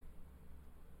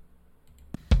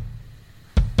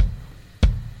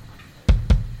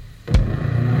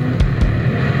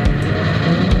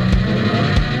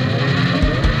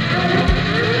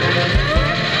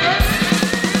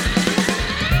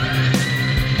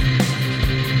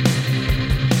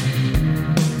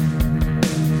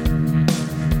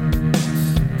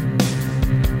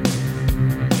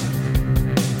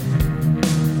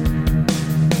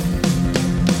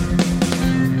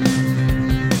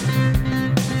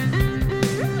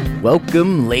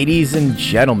Welcome, ladies and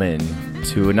gentlemen,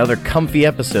 to another comfy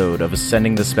episode of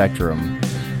Ascending the Spectrum.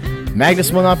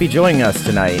 Magnus will not be joining us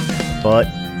tonight, but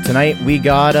tonight we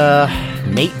got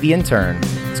Nate the intern.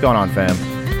 What's going on, fam?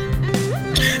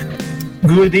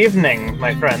 Good evening,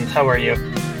 my friend. How are you?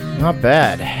 Not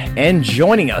bad. And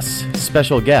joining us,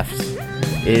 special guest,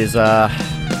 is a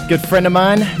good friend of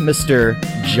mine, Mr.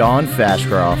 John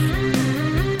Fashcroft.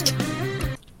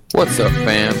 What's up,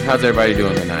 fam? How's everybody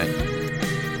doing tonight?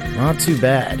 Not too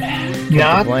bad.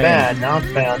 Not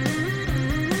bad.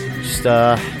 Just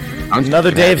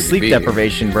another day of sleep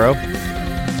deprivation, bro.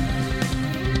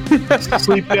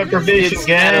 Sleep deprivation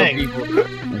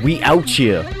gang. We out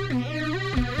you.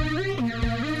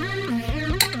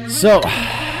 So,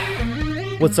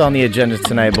 what's on the agenda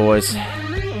tonight, boys?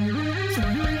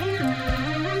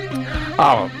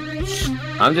 Oh,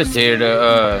 I'm just here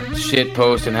to shit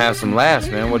post and have some laughs,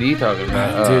 man. What are you talking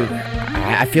about? Dude,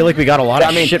 I feel like we got a lot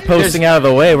of shit posting out of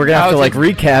the way. We're gonna have to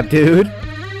recap, dude.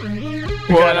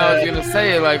 Well, I was gonna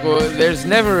say, there's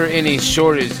never any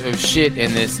shortage of shit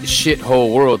in this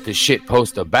shithole world to shit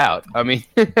post about. I mean,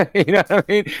 you know what I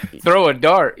mean? Throw a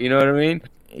dart, you know what I mean?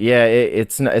 Yeah,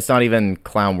 it's not even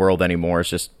clown world anymore. It's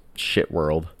just shit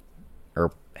world.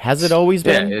 Or has it always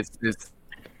been? Yeah,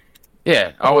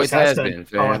 it's always has been,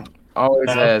 fam.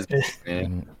 Always has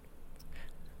been,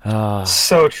 man.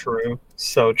 So true.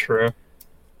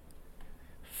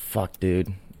 Fuck,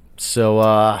 dude. So,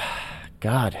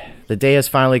 God, the day has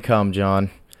finally come, John.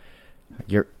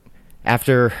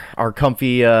 After our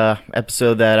comfy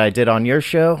episode that I did on your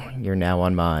show, you're now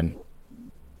on mine.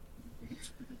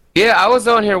 Yeah, I was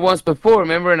on here once before,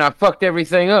 remember, and I fucked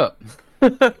everything up.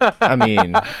 I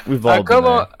mean, we've all been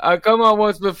there. I come on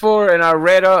once before, and I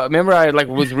read up. Remember, I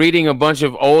was reading a bunch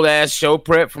of old ass show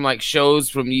prep from shows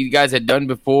from you guys had done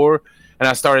before, and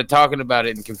I started talking about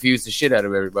it and confused the shit out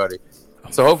of everybody.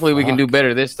 So hopefully we can do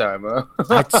better this time. Huh?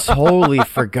 I totally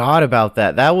forgot about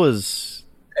that. That was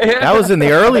in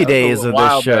the early days of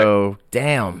the show. Back.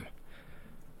 Damn.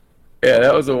 Yeah,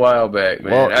 that was a while back,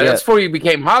 man. Well, that's before you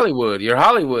became Hollywood. You're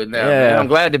Hollywood now, man. I'm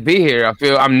glad to be here.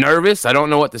 I'm nervous. I don't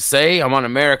know what to say. I'm on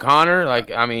Americana.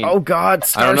 Oh, God,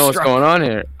 starstruck. I don't know what's going on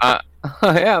here. I'm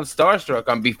starstruck.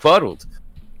 I'm befuddled.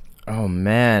 Oh,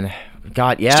 man.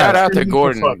 God, yeah. Shout out to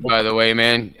Gordon, by the way,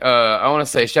 man. I want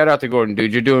to say shout out to Gordon,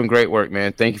 dude. You're doing great work,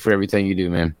 man. Thank you for everything you do,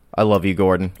 man. I love you,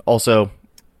 Gordon. Also,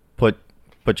 put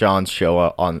John's show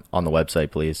on the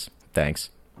website, please. Thanks.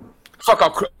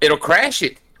 Fuck, it'll crash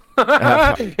it.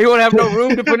 He won't have no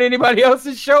room to put anybody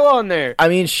else's show on there. I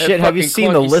mean, shit. Have you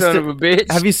seen the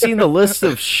list Have you seen the list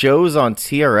of shows on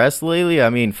TRS lately? I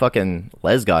mean, fucking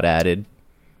Les got added.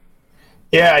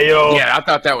 Yeah, Yeah, I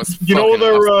thought that was. They're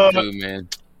awesome too, man.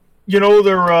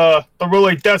 They're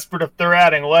really desperate if they're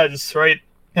adding Les, right?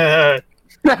 I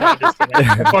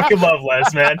fucking love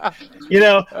Les, man.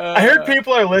 I heard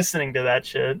people are listening to that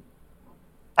shit.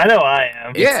 I know I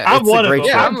am. Yeah, I'm one of them.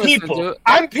 Yeah,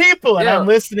 I'm people, and I'm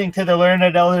listening to the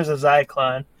Learned Elders of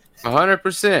Zyklon.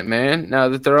 100%, man. Now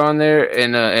that they're on there,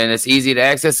 and it's easy to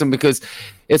access them, because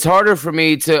it's harder for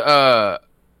me to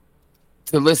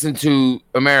listen to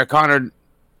Americana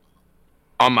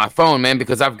on my phone, man,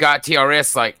 because I've got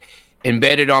TRS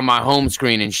embedded on my home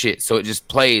screen and shit, so it just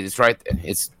plays. It's right there.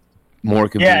 It's more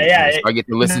convenient. Yeah. So I get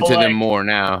to listen to them more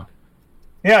now.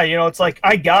 Yeah, it's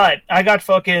I got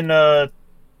fucking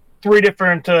 3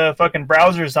 different fucking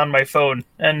browsers on my phone,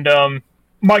 and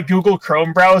my Google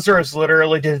Chrome browser is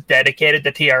literally just dedicated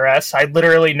to TRS. I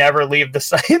literally never leave the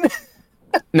site.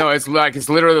 No, it's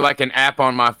literally like an app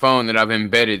on my phone that I've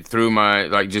embedded through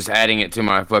my just adding it to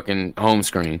my fucking home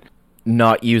screen.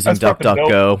 Not using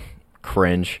DuckDuckGo.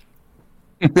 Cringe.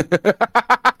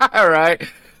 All right.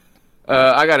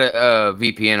 I got a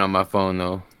VPN on my phone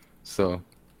though, so.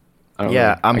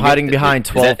 I'm hiding behind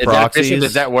 12 proxies.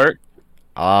 Does that work?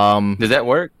 Does that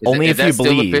work? Only if you believe.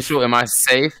 Still official? Am I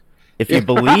safe? If you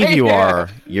believe you are,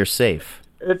 you're safe.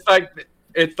 It's like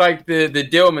the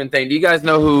Dillman thing. Do you guys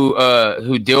know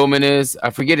who Dillman is?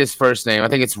 I forget his first name. I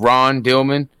think it's Ron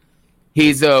Dillman.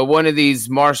 He's one of these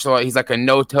he's like a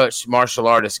no-touch martial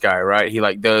artist guy, right? He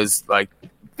does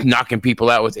knocking people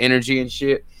out with energy and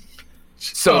shit.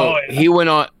 So he went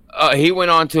on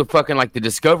to fucking the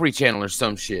Discovery Channel or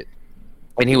some shit.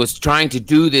 And he was trying to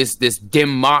do this dim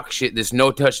mock shit, this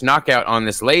no-touch knockout on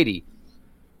this lady.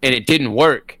 And it didn't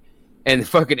work. And the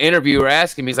fucking interviewer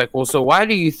asked him, he's like, well, so why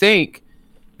do you think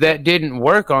that didn't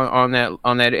work on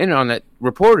that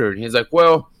reporter? And he's like,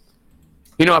 well,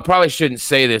 I probably shouldn't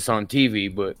say this on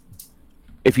TV, but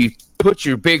if you put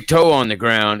your big toe on the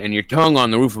ground and your tongue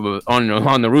on the roof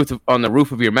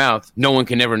of your mouth, no one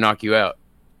can ever knock you out.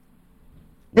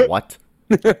 What?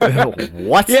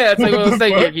 What? Yeah, it's like one of those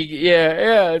things. Like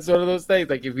yeah, it's one of those things.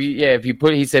 Like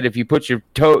he said if you put your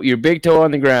big toe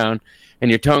on the ground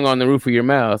and your tongue on the roof of your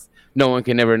mouth, no one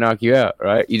can ever knock you out,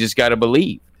 right? You just gotta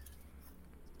believe.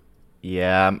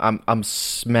 Yeah, I'm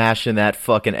smashing that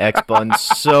fucking X button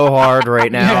so hard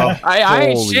right now. Yeah. I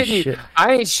ain't Holy shitting shit. you.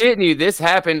 I ain't shitting you. This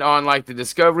happened on like the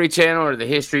Discovery Channel or the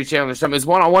History Channel or something. It's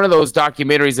one of those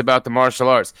documentaries about the martial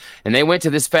arts, and they went to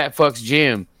this fat fuck's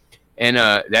gym, and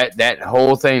that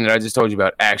whole thing that I just told you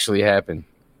about actually happened.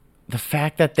 The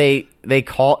fact that they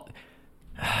call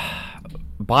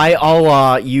by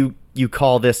Allah, you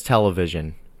call this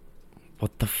television?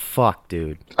 What the fuck,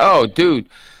 dude? Oh, dude,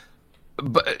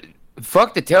 but.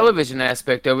 Fuck the television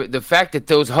aspect of it. The fact that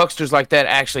those hucksters like that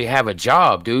actually have a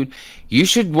job, dude. You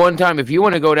should one time, if you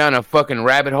want to go down a fucking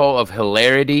rabbit hole of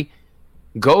hilarity,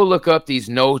 go look up these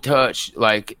no-touch,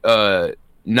 like,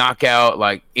 knockout,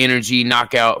 like, energy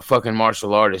knockout fucking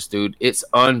martial artists, dude. It's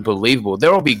unbelievable.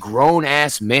 There will be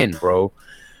grown-ass men, bro.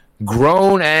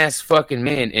 Grown-ass fucking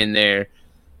men in there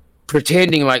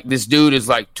pretending like this dude is,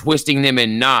 like, twisting them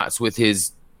in knots with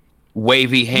his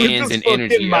wavy hands and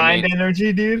energy. Mind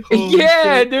energy, dude. Holy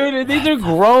yeah, shit. dude. These are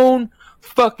grown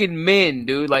fucking men,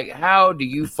 dude. Like, how do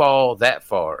you fall that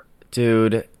far?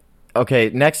 Dude, okay,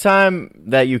 next time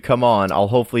that you come on, I'll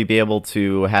hopefully be able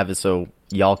to have it so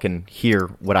y'all can hear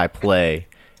what I play.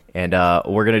 And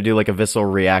we're going to do like a visceral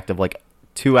react of like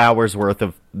 2 hours worth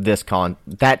of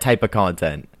that type of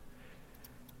content.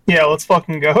 Yeah, let's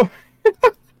fucking go.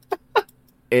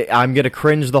 I'm going to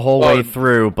cringe the whole way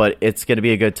through, but it's going to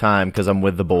be a good time because I'm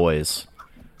with the boys.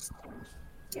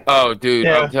 Oh, dude,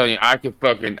 Yeah. I'm telling you, I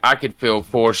could fill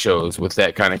 4 shows with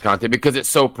that kind of content because it's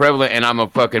so prevalent, and I'm a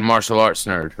fucking martial arts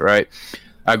nerd, right?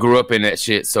 I grew up in that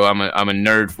shit, so I'm a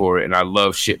nerd for it, and I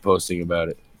love shit posting about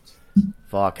it.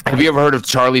 Fuck. Have you ever heard of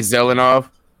Charlie Zelenov?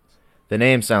 The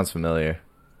name sounds familiar.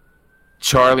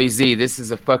 Charlie Z, this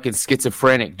is a fucking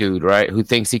schizophrenic dude, right, who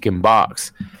thinks he can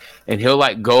box. And he'll,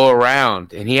 like, go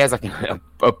around, and he has, like, a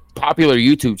popular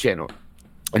YouTube channel.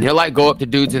 And he'll, like, go up to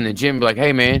dudes in the gym and be like,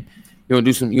 hey, man, you want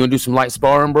to do some light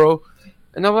sparring, bro?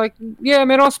 And they're like, yeah,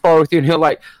 man, I'll spar with you. And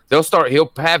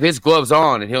he'll have his gloves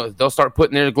on, and they'll start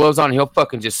putting their gloves on, and he'll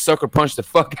fucking just sucker punch the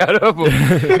fuck out of them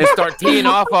and start teeing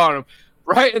off on them.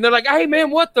 Right? And they're like, hey, man,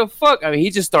 what the fuck? I mean, he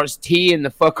just starts teeing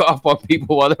the fuck off on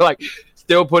people while they're, like,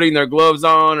 still putting their gloves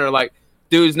on, or, like,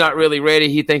 dude's not really ready.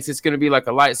 He thinks it's going to be, like,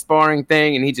 a light sparring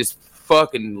thing, and he just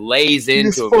fucking lays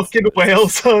into him. Fucking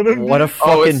wails on him. What a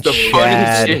fucking it's the Chad.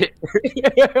 funniest shit.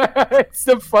 It's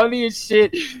the funniest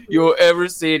shit you'll ever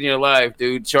see in your life,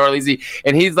 dude. Charlie Z.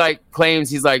 And he's, like, claims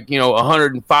he's, like,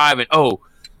 105 and so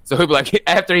he'll be like,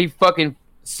 after he fucking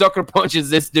sucker punches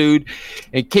this dude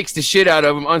and kicks the shit out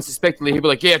of him unsuspectingly, he'll be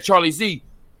like, yeah, Charlie Z,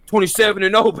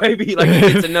 27-0, baby. Like, he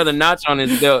gets another notch on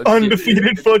his belt.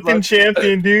 Undefeated fucking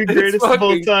champion, dude. Greatest of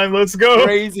all time. Let's go.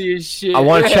 Crazy as shit. I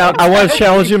want to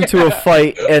challenge him to a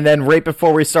fight, and then right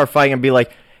before we start fighting, and be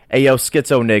like, hey, yo,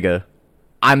 schizo nigga,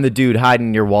 I'm the dude hiding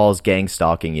in your walls gang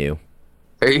stalking you.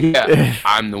 Yeah,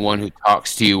 I'm the one who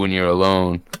talks to you when you're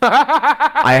alone.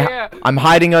 I'm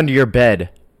hiding under your bed,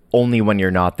 only when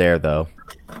you're not there, though.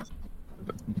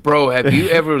 Bro, have you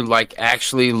ever, like,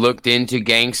 actually looked into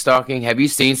gang stalking? Have you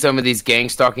seen some of these gang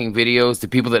stalking videos? The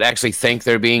people that actually think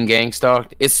they're being gang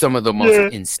stalked? It's some of the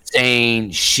most insane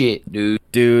shit, dude.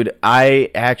 Dude, I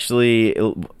actually,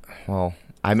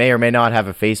 I may or may not have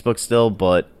a Facebook still,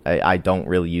 but I don't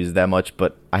really use it that much.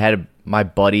 But I had my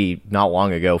buddy not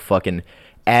long ago fucking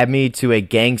add me to a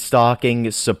gang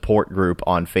stalking support group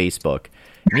on Facebook.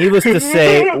 Needless to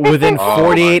say, within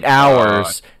 48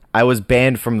 hours, I was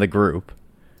banned from the group.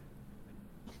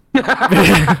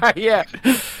 Yeah.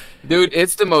 Dude,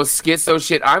 it's the most schizo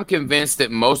shit. I'm convinced that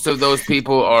most of those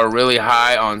people are really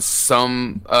high on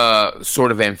some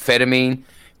sort of amphetamine,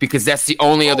 because that's the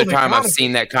only other time I've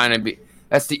seen that kind of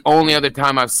that's the only other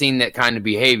time I've seen that kind of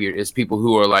behavior is people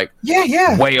who are like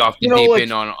way off the deep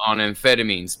end on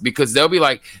amphetamines, because they'll be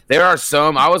like, there are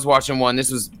some, I was watching one,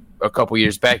 this was a couple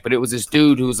years back, but it was this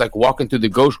dude who was like walking through the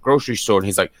grocery store, and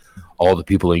he's like, all the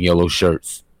people in yellow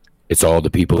shirts. It's all the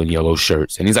people in yellow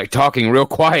shirts. And he's like talking real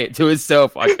quiet to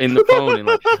himself, like in the phone, and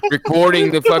like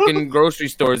recording the fucking grocery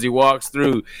store as he walks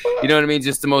through. You know what I mean?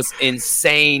 Just the most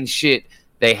insane shit.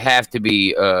 They have to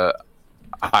be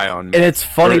high on. And it's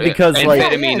funny because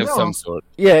amphetamine of some sort.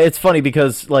 Yeah, it's funny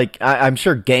because like I'm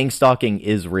sure gang stalking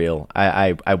is real.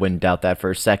 I wouldn't doubt that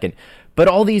for a second. But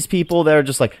all these people that are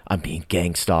just like, I'm being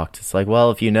gang stalked. It's like,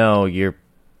 well, if you know, you're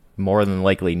more than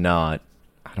likely not.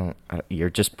 You're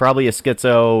just probably a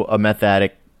schizo, a meth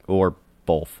addict, or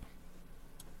both.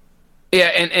 Yeah,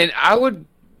 and I would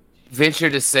venture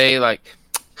to say, like,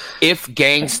 if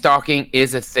gang stalking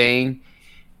is a thing,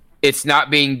 it's not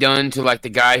being done to like the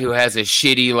guy who has a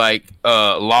shitty like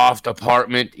loft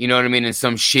apartment, you know what I mean, in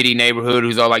some shitty neighborhood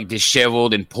who's all like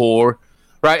disheveled and poor,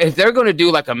 right? If they're going to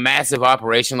do like a massive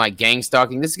operation like gang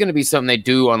stalking, this is going to be something they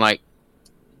do on like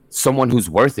someone who's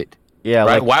worth it. Yeah,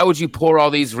 right. like, Why would you pour all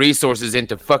these resources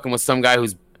into fucking with some guy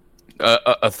who's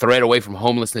a threat away from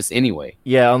homelessness anyway?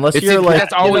 Yeah, unless you're like,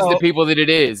 that's always the people that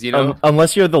it is, you know.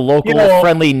 Unless you're the local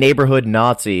friendly neighborhood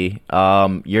Nazi,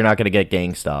 you're not going to get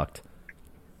gang stalked.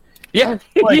 Yeah,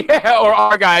 like, yeah, or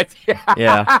our guys.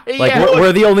 Yeah, like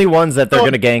we're the only ones that they're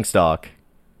gonna gang stalk.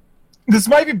 This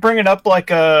might be bringing up like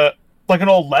an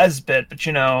old Les bit, but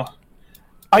you know,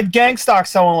 I'd gang stalk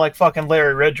someone like fucking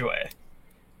Larry Ridgway.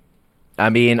 I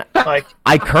mean, like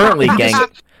I currently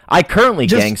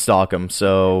gang stalk him.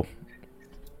 So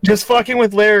just fucking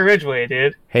with Larry Ridgway,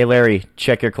 dude. Hey Larry,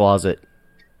 check your closet.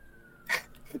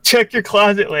 Check your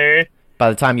closet, Larry. By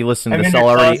the time you listen to this, I'll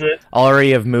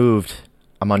already have moved.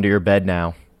 I'm under your bed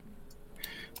now.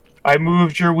 I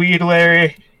moved your weed,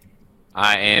 Larry.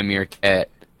 I am your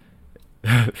cat.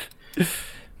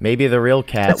 Maybe the real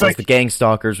cat was the gang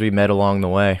stalkers we met along the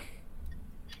way.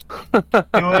 Hey,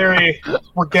 Larry,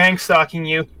 we're gang stalking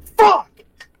you. Fuck!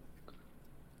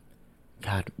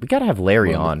 God, we gotta have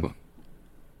Larry on.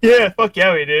 Yeah, fuck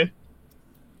yeah, we do.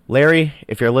 Larry,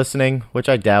 if you're listening, which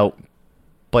I doubt,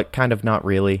 but kind of not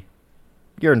really,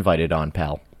 you're invited on,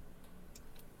 pal.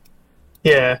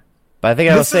 Yeah. But I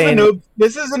think I was saying...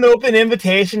 this is an open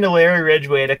invitation to Larry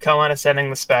Ridgway to come on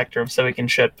Ascending the Spectrum so we can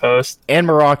shitpost. And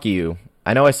Morocco.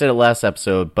 I know I said it last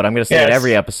episode, but I'm going to say it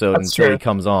every episode until he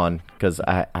comes on, because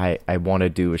I want to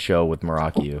do a show with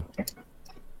Morocco.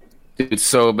 Dude,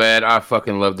 so bad. I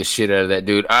fucking love the shit out of that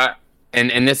dude.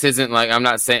 And this isn't like, I'm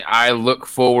not saying, I look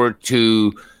forward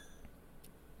to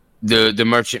the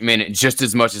Merchant Minute just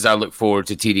as much as I look forward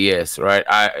to TDS, right?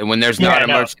 When there's not a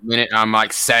Merchant Minute, I'm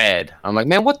like sad. I'm like,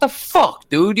 man, what the fuck,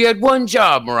 dude? You had one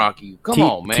job, Morocco. Come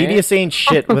on, man. TDS ain't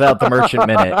shit without the Merchant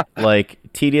Minute. Like,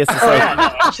 TDS is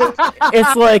like,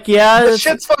 it's like, yeah. The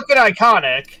shit's fucking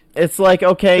iconic. It's like,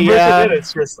 okay, the yeah.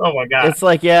 It's just, oh my god. It's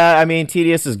like, yeah, I mean,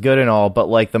 TDS is good and all, but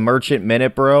like the Merchant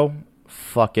Minute, bro,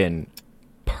 fucking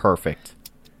perfect.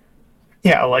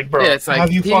 Yeah, like, bro. Yeah, it's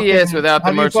like TDS without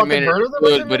the Merchant Minute is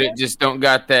good, but it just don't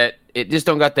got that. It just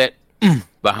don't got that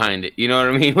behind it. You know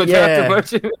what I mean? Without the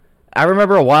Merchant Minute. I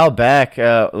remember a while back,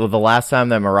 the last time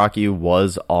that Morocco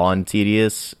was on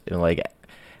TDS, and like,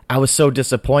 I was so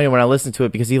disappointed when I listened to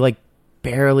it because he like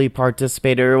barely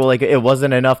participated, or like it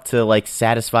wasn't enough to like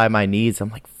satisfy my needs. I'm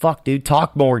like, fuck, dude,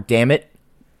 talk more, damn it.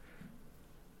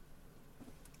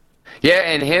 Yeah,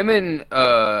 and him and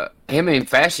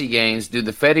Fashy Games do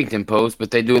the Feddington Post,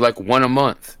 but they do like one a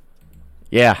month.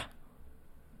 Yeah.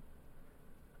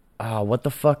 Oh, what the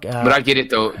fuck? But I get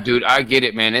it though, dude. I get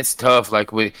it, man. It's tough,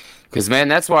 like because man,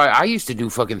 that's why I used to do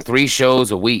fucking 3 shows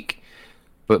a week.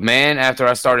 But man, after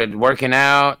I started working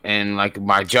out and like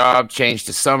my job changed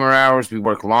to summer hours, we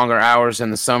work longer hours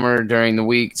in the summer during the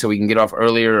week so we can get off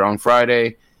earlier on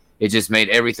Friday. It just made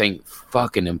everything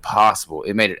fucking impossible.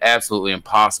 It made it absolutely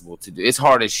impossible to do. It's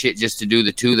hard as shit just to do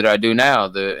the 2 that I do now.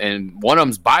 And one of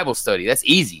them's Bible study. That's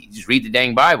easy. You just read the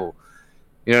dang Bible.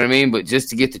 You know what I mean? But just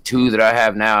to get the 2 that I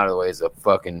have now out of the way is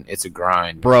it's a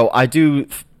grind. Bro, I do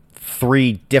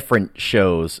 3 different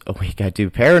shows a week. I do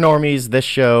Paranormies, this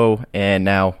show, and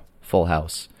now Full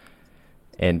House.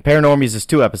 And Paranormies is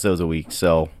 2 episodes a week,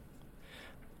 so...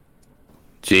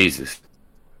 Jesus.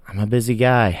 I'm a busy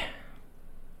guy.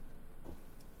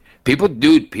 People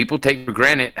take for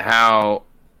granted how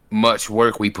much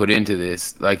work we put into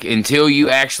this. Like, until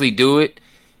you actually do it,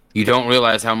 you don't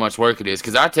realize how much work it is.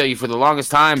 Because I tell you, for the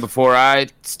longest time before I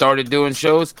started doing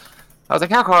shows, I was like,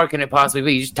 how hard can it possibly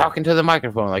be? You're just talking to the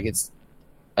microphone. Like, it's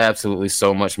absolutely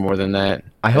so much more than that.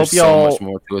 I hope There's y'all... so much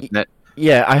more to it than that.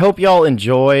 Yeah, I hope y'all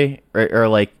enjoy, or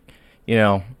like, you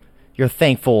know, you're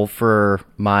thankful for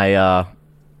my...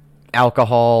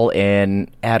 alcohol and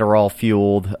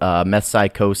Adderall-fueled meth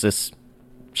psychosis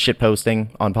shitposting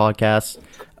on podcasts.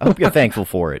 I hope you're thankful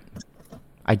for it.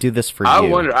 I do this for you. I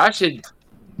wonder. I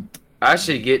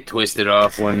should get twisted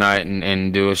off one night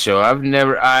and do a show.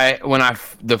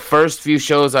 The first few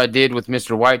shows I did with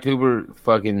Mr. Whitetuber,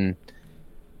 fucking,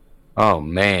 oh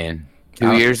man,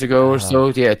 2 years ago or so.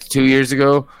 Yeah, 2 years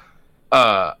ago.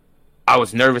 I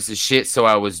was nervous as shit, so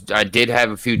I did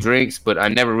have a few drinks, but I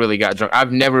never really got drunk.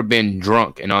 I've never been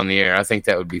drunk and on the air. I think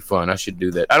that would be fun. I should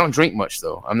do that. I don't drink much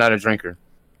though. I'm not a drinker.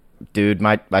 Dude,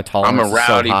 my tolerance I'm a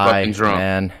rowdy is so high, fucking drunk,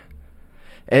 man.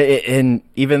 And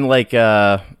even like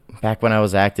back when I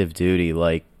was active duty,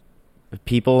 like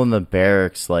people in the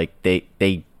barracks, like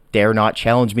they dare not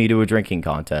challenge me to a drinking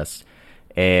contest.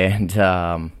 And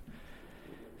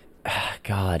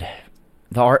God,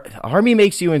 the army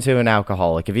makes you into an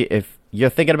alcoholic. If you're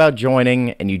thinking about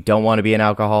joining and you don't want to be an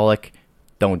alcoholic,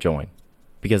 don't join,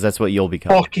 because that's what you'll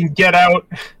become. Fucking get out.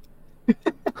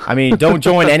 I mean, don't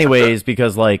join anyways,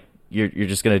 because like you're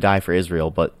just gonna die for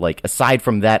Israel. But like, aside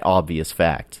from that obvious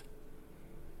fact,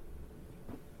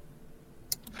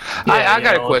 I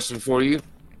got a question for you.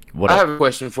 what I have a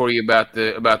question for you about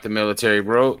the military,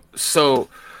 bro. So,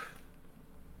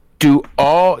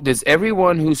 does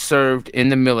everyone who served in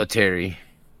the military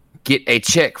get a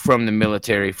check from the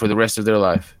military for the rest of their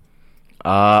life?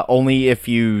 only if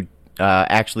you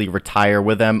actually retire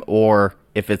with them, or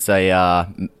if it's a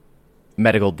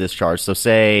medical discharge. So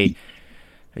say,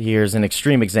 here's an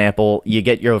extreme example: you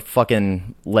get your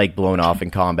fucking leg blown off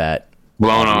in combat.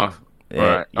 Blown off.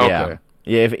 Right. Yeah. Okay.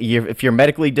 Yeah, if you're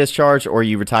medically discharged or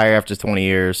you retire after 20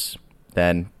 years,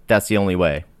 then that's the only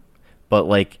way. But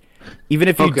like, even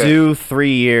if you do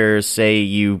 3 years, say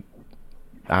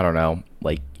I don't know,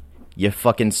 like you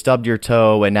fucking stubbed your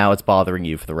toe and now it's bothering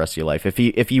you for the rest of your life.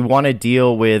 If you want to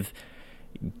deal with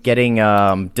getting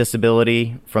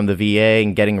disability from the VA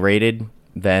and getting rated,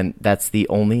 then that's the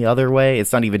only other way.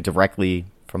 It's not even directly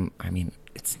from. I mean,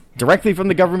 it's directly from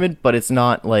the government, but it's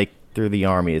not like through the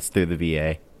Army. It's through the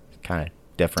VA. Kind of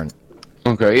different.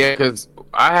 Okay, yeah, because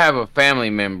I have a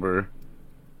family member.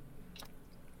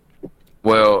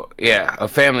 Well, yeah, a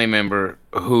family member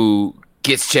who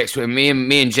gets checks. Me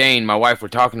and Jane, my wife, were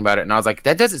talking about it, and I was like,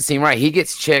 that doesn't seem right. He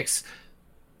gets checks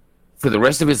for the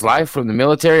rest of his life from the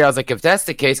military. I was like, if that's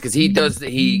the case, because he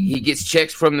gets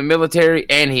checks from the military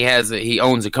and he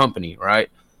owns a company, right?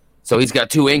 So he's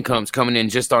got two incomes coming in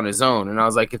just on his own. And I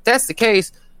was like, if that's the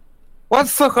case, why the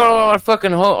fuck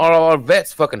are all our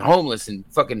vets fucking homeless and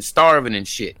fucking starving and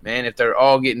shit, man? If they're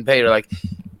all getting paid, or like,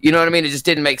 you know what I mean? It just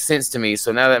didn't make sense to me.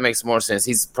 So now that makes more sense.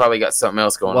 He's probably got something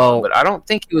else going on, but I don't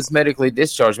think he was medically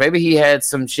discharged. Maybe he had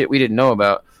some shit we didn't know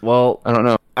about. Well, I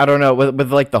don't know.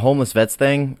 With like the homeless vets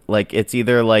thing, like it's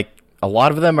either like a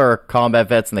lot of them are combat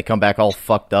vets and they come back all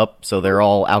fucked up, so they're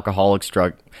all alcoholics,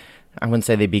 I wouldn't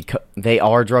say they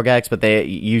are drug addicts, but they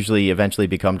usually eventually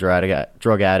become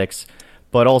drug addicts.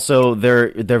 But also,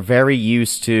 they're very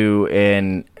used to,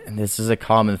 and this is a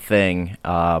common thing,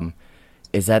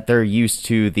 is that they're used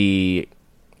to the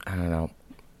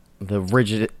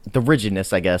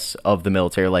rigidness, I guess, of the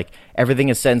military. Like, everything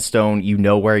is set in stone. You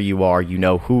know where you are. You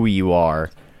know who you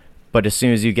are. But as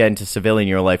soon as you get into civilian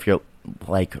your life, you're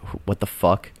like, what the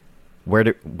fuck? Where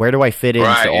do I fit into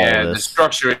all of this? The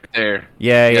structure is there.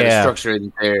 Yeah. The structure is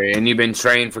there, and you've been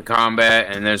trained for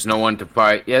combat, and there's no one to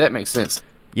fight. Yeah, that makes sense.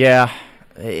 Yeah.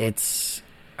 It's,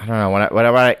 I don't know,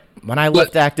 when I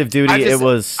left active duty, it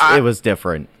was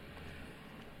different.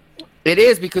 It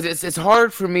is, because it's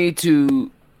hard for me to.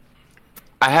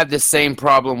 I have this same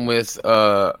problem with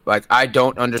like, I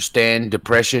don't understand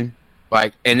depression,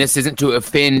 like, and this isn't to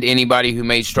offend anybody who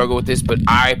may struggle with this, but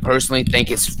I personally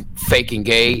think it's fake and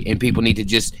gay, and people need to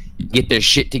just get their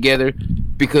shit together,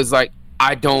 because like,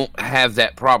 I don't have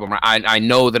that problem. I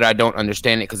know that I don't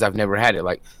understand it because I've never had it.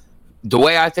 Like, the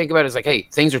way I think about it is like, hey,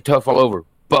 things are tough all over.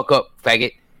 Buck up,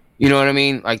 faggot. You know what I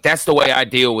mean? Like, that's the way I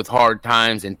deal with hard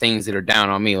times and things that are down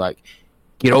on me. Like,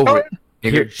 get over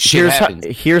it.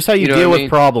 Here's how you deal with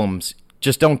problems.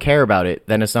 Just don't care about it.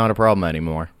 Then it's not a problem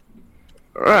anymore.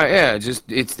 Right, yeah.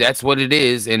 That's what it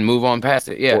is, and move on past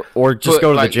it. Yeah. Or just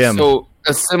go to the gym. So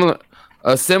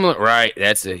a similar right,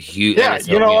 that's a huge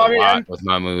with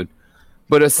my mood.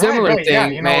 But a similar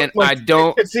thing, man, like, I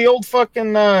don't. It's the old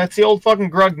fucking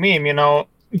Grug meme, you know.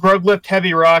 Grug lift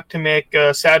heavy rock to make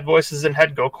sad voices and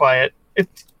head go quiet.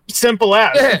 It's simple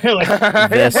as. Like,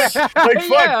 this. Like,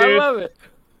 fuck, dude. I love it.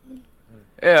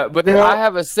 Yeah, but I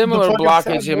have a similar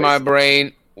blockage in my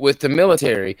brain with the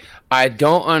military. I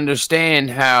don't understand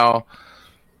how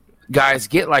guys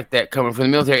get like that coming from the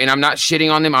military, and I'm not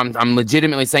shitting on them. I'm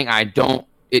legitimately saying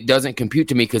it doesn't compute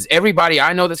to me, because everybody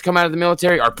I know that's come out of the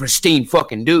military are pristine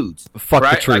fucking dudes. Fuck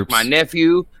right? the troops.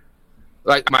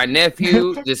 Like my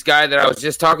nephew, this guy that I was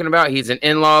just talking about, he's an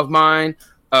in-law of mine.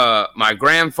 My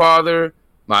grandfather,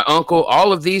 my uncle,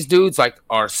 all of these dudes like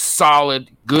are solid,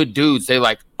 good dudes. They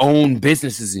like own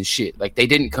businesses and shit. Like, they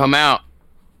didn't come out.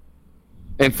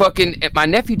 And fucking, my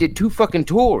nephew did 2 fucking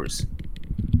tours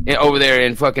over there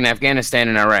in fucking Afghanistan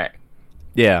and Iraq.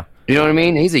 Yeah. You know what I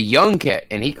mean? He's a young cat,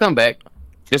 and he come back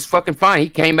just fucking fine. He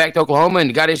came back to Oklahoma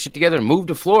and got his shit together and moved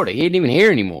to Florida. He ain't even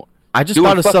here anymore. I just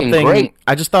thought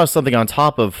of something on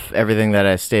top of everything that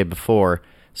I stated before.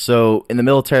 So in the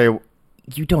military,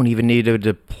 you don't even need to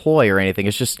deploy or anything.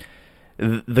 It's just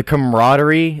the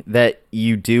camaraderie that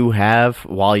you do have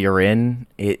while you're in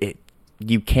it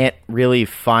you can't really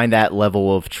find that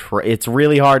level of it's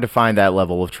really hard to find that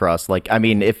level of trust. Like, I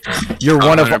mean, if you're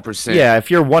one 100%.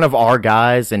 if you're one of our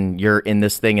guys and you're in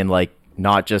this thing and like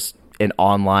not just an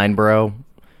online bro,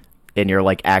 and you're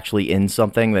like actually in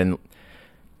something, then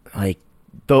like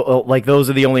those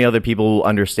are the only other people who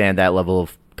understand that level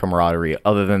of camaraderie.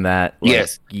 Other than that, like,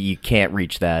 yes, you can't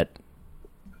reach that.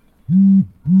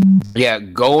 Yeah,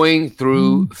 going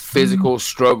through physical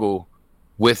struggle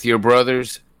with your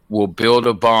brothers will build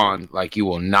a bond like you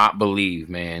will not believe,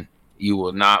 man. You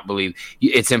will not believe.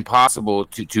 It's impossible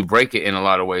to break it in a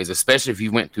lot of ways, especially if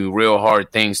you went through real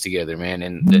hard things together, man.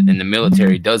 And the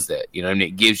military does that, you know, and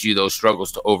it gives you those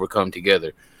struggles to overcome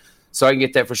together. So I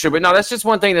get that for sure. But no, that's just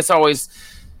one thing that's always,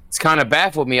 it's kind of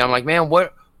baffled me. I'm like, man,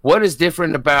 what is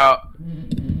different about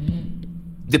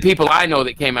the people I know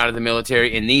that came out of the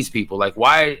military and these people? Like,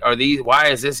 why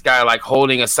is this guy like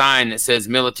holding a sign that says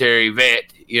military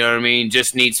vet, you know what I mean,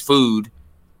 just needs food,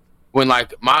 when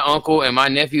like my uncle and my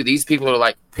nephew, these people are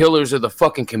like pillars of the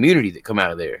fucking community that come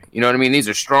out of there, you know what I mean? These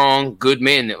are strong, good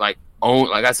men that like own,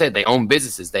 like I said, they own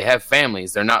businesses, they have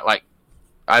families, they're not like,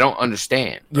 I don't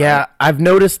understand. Yeah, right? I've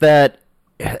noticed that,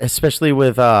 especially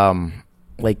with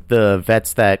like the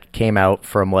vets that came out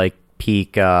from like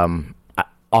peak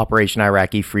Operation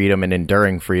Iraqi Freedom and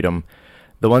Enduring Freedom,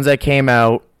 the ones that came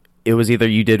out, it was either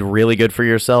you did really good for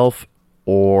yourself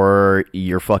or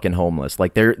you're fucking homeless.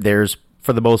 Like there's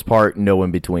for the most part no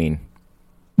in between.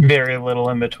 Very little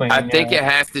in between. I think it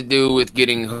has to do with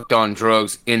getting hooked on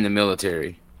drugs in the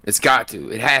military. It's got to.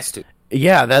 It has to.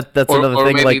 Yeah, that's another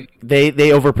thing. Maybe, like they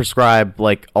overprescribe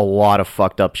like a lot of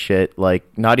fucked up shit.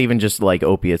 Like not even just like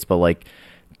opiates, but like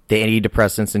the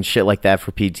antidepressants and shit like that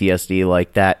for PTSD.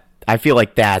 Like that. I feel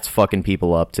like that's fucking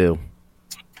people up too.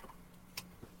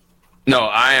 No,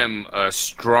 I am a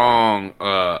strong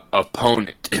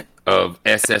opponent of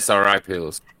SSRI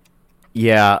pills.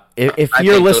 Yeah, if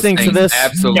you're listening to this,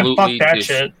 absolutely, fuck that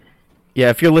shit. Yeah,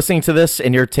 if you're listening to this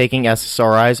and you're taking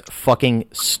SSRIs, fucking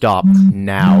stop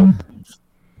now.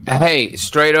 Hey,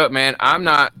 straight up, man, I'm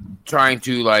not trying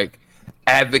to like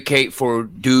advocate for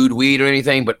dude weed or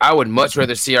anything, but I would much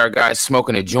rather see our guys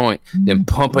smoking a joint than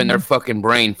pumping their fucking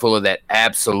brain full of that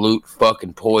absolute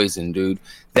fucking poison, dude.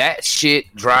 That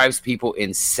shit drives people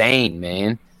insane,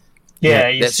 man. Yeah,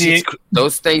 you see,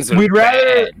 those things are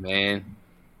bad, man.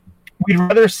 We'd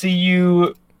rather see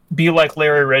you be like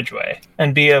Larry Ridgway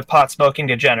and be a pot-smoking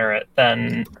degenerate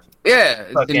than... Yeah,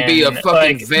 and be a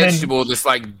fucking vegetable just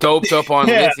like doped up on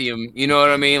lithium, you know what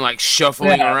I mean? Like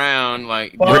shuffling around,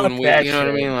 like doing weed, you know what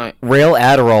I mean? Like rail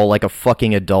Adderall like a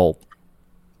fucking adult.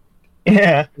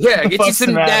 Yeah. Yeah, get you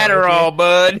some Adderall,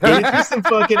 bud. Get you some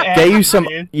fucking Adderall.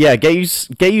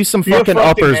 Get you some fucking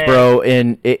uppers, man. Bro,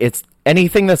 and it's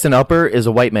anything that's an upper is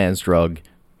a white man's drug.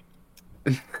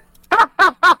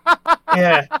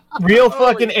 Yeah. Real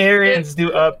fucking Aryans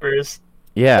do uppers.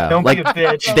 Yeah, don't like be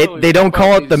a bitch. They don't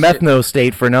call it the methno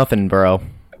state for nothing, bro.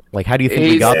 Like, how do you think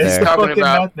we got there? Talking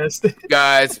about,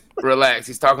 guys, relax.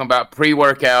 He's talking about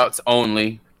pre-workouts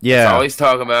only. Yeah, that's all he's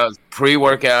talking about is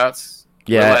pre-workouts.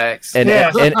 Yeah, relax. And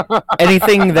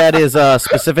anything that is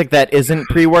specific that isn't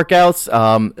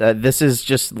pre-workouts, this is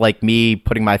just like me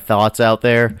putting my thoughts out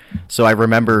there, so I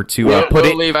remember to put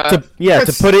it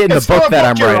in the book that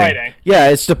I'm writing. Yeah,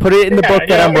 it's to put it in the book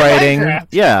that I'm writing.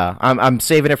 Yeah, I'm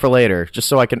saving it for later, just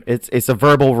so I can. It's a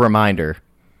verbal reminder.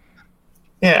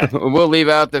 Yeah, we'll leave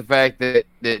out the fact that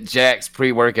Jack's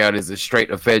pre-workout is a straight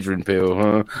ephedrine pill,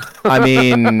 huh? I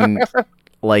mean,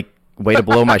 like, way to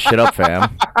blow my shit up,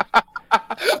 fam.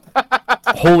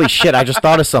 Holy shit, I just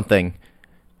thought of something.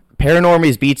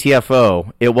 Paranormies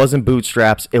BTFO. It wasn't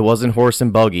bootstraps. It wasn't horse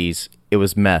and buggies. It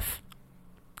was meth.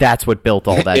 That's what built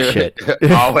all that shit.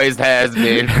 Always has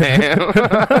been, man.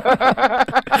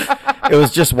 It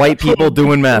was just white people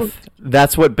doing meth.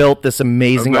 That's what built this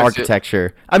amazing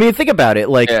architecture. I mean, think about it.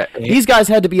 Like, these guys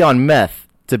had to be on meth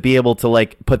to be able to,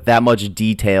 like, put that much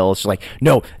detail. It's like,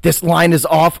 no, this line is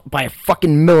off by a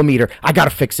fucking millimeter. I gotta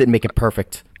fix it and make it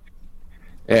perfect.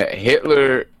 Yeah,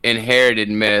 Hitler inherited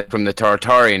meth from the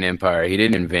Tartarian Empire. He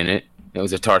didn't invent it. It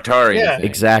was a Tartarian thing.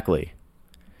 Exactly.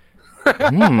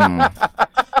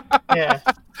 Yeah.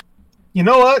 You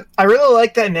know what? I really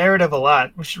like that narrative a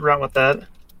lot. We should run with that.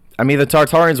 I mean, the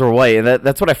Tartarians were white, and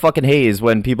that's what I fucking hate is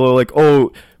when people are like,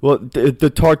 oh, well,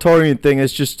 the Tartarian thing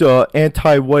is just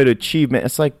anti-white achievement.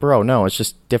 It's like, bro, no, it's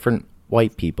just different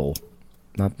white people.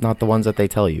 Not the ones that they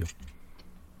tell you.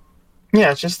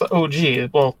 Yeah, it's just the OG.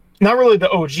 Well, not really the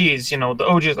OGs, you know. The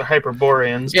OGs are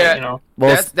Hyperboreans, yeah, but, you know.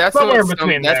 Well, that's somewhere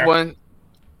between there. One.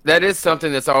 That is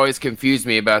something that's always confused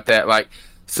me about that. Like,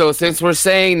 so since we're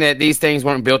saying that these things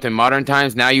weren't built in modern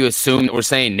times, now you assume that we're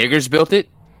saying niggers built it?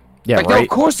 Yeah, like, right. of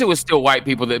course it was still white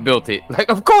people that built it. Like,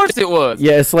 of course it was.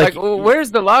 Yeah, it's like where's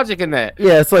the logic in that?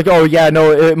 Yeah, it's like, oh yeah,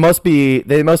 no, it must be.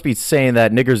 They must be saying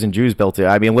that niggers and Jews built it.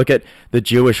 I mean, look at the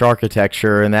Jewish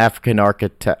architecture and the African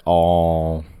architect.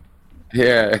 Oh,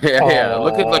 yeah.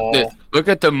 Look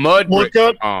at the mud. Look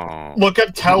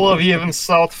at Tel Aviv in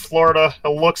South Florida. It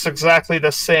looks exactly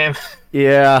the same.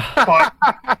 Yeah.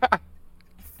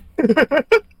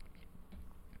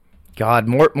 God,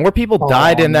 more people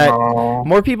died in that. No.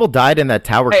 More people died in that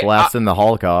tower collapse in the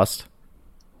Holocaust.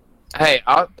 Hey,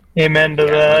 Amen to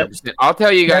that. 100%. I'll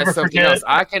tell you guys Never something forget. else.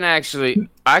 I can actually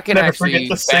Forget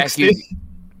the back 60. you.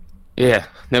 Yeah,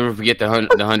 never forget the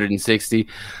 160.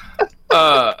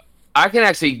 I can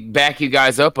actually back you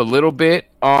guys up a little bit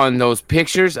on those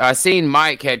pictures. I seen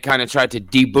Mike had kind of tried to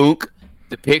debunk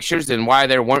the pictures and why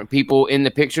there weren't people in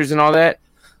the pictures and all that.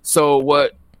 So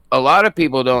what a lot of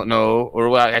people don't know, or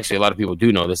well, actually a lot of people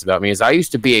do know this about me, is I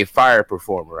used to be a fire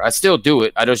performer. I still do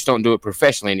it. I just don't do it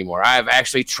professionally anymore. I have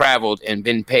actually traveled and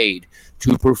been paid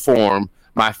to perform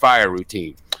my fire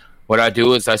routine. What I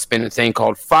do is I spin a thing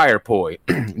called fire poi.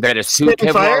 That is two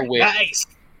Kevlar wicks. Nice.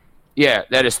 Yeah,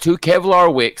 that is two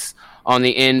Kevlar wicks on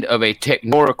the end of a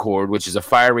Technora cord, which is a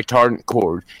fire retardant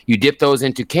cord. You dip those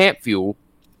into camp fuel,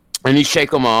 and you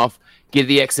shake them off, get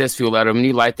the excess fuel out of them,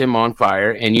 you light them on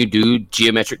fire, and you do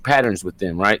geometric patterns with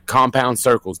them, right? Compound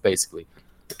circles, basically.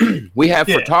 We have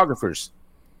photographers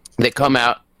that come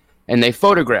out, and they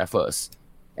photograph us,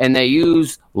 and they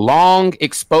use long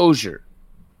exposure.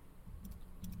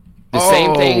 The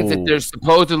same things that they're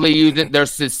supposedly using.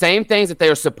 There's the same things that they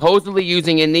are supposedly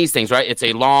using in these things, right? It's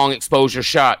a long exposure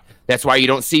shot. That's why you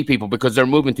don't see people, because they're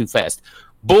moving too fast.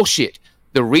 Bullshit.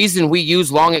 The reason we use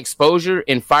long exposure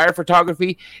in fire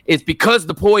photography is because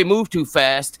the poi move too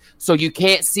fast, so you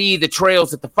can't see the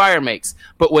trails that the fire makes.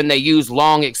 But when they use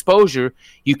long exposure,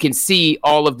 you can see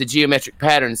all of the geometric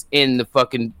patterns in the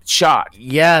fucking shot.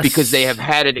 Yes. Because they have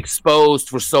had it exposed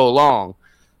for so long.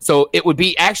 So it would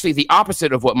be actually the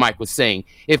opposite of what Mike was saying.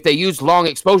 If they used long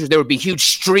exposure, there would be huge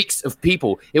streaks of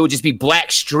people. It would just be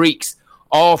black streaks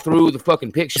all through the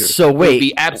fucking picture. So wait. It would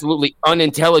be absolutely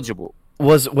unintelligible.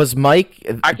 Was Mike?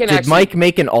 Did Mike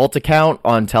make an alt account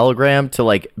on Telegram to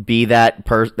like be that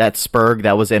Spurg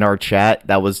that was in our chat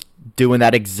that was doing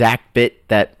that exact bit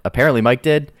that apparently Mike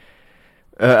did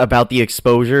about the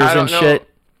exposures and shit?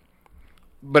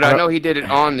 But I know he did it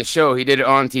on the show. He did it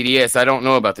on TDS. I don't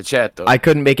know about the chat though. I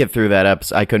couldn't make it through that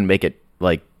episode. I couldn't make it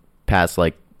like past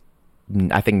like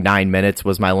I think 9 minutes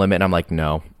was my limit. And I'm like,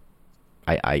 no,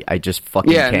 I just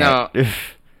fucking can't. No.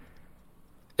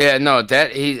 Yeah, no,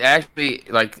 that he's actually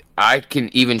like I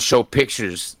can even show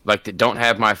pictures like that don't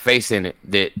have my face in it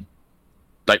that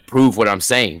like prove what I'm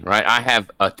saying, right? I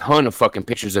have a ton of fucking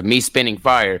pictures of me spinning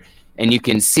fire, and you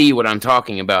can see what I'm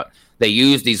talking about. They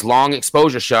use these long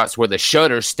exposure shots where the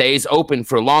shutter stays open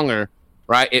for longer,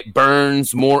 right? It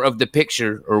burns more of the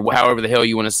picture, or however the hell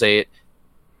you want to say it.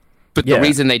 But the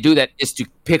reason they do that is to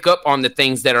pick up on the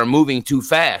things that are moving too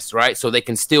fast, right? So they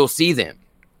can still see them.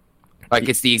 Like,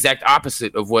 it's the exact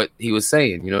opposite of what he was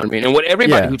saying, you know what I mean? And what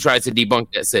everybody who tries to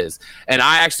debunk that says. And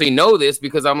I actually know this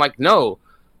because I'm like, no.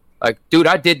 Like, dude,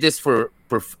 I did this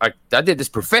I did this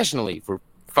professionally for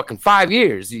fucking 5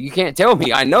 years. You can't tell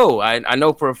me. I know. I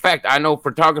know for a fact. I know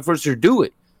photographers who do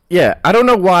it. Yeah, I don't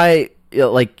know why,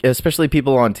 like, especially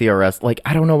people on TRS, like,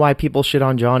 I don't know why people shit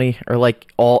on Johnny or,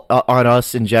 like, all on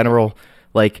us in general.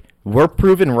 Like, we're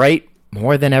proven right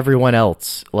more than everyone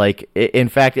else. Like, in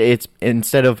fact, it's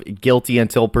instead of guilty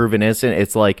until proven innocent,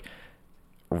 it's like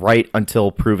right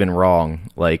until proven wrong.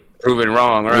 Like, proven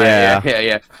wrong, right?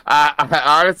 Yeah. I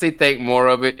honestly think more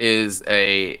of it is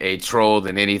a troll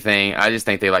than anything. I just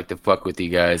think they like to fuck with you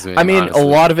guys. I mean, honestly. A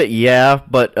lot of it, yeah.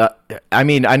 But I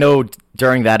mean, I know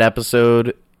during that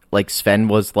episode, like Sven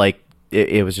was like,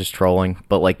 it was just trolling.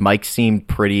 But like Mike seemed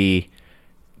pretty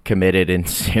committed and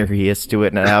serious to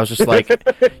it, and I was just like,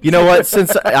 you know what,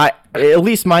 since at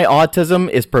least my autism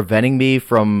is preventing me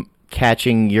from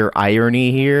catching your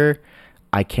irony here,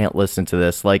 I can't listen to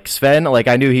this. Like Sven, like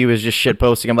I knew he was just shit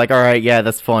posting. I'm like, all right, yeah,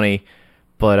 that's funny,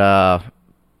 but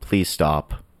please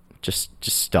stop, just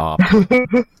stop.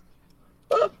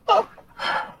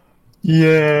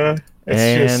 Yeah,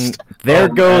 and there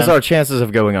goes our chances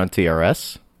of going on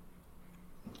TRS.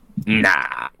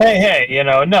 Nah.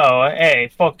 Hey,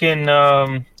 fucking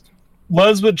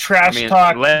Les would trash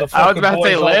talk. I was about to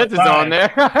say Les is on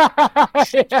there.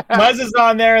 Les is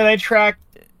on there.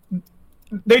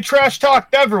 They trash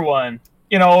talked everyone.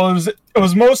 You know, it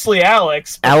was mostly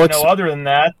Alex. But, Alex. Other than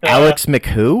that, Alex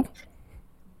McWho?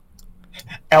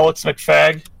 Alex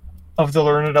McFag of the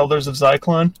Learned Elders of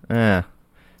Zyklon. Yeah.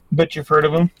 Bet you've heard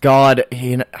of him. God,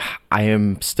 I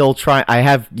am still trying.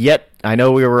 I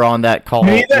know we were on that call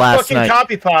Need that last fucking night.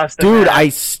 copy pasta, Dude, man. I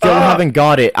still haven't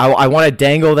got it. I want to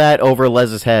dangle that over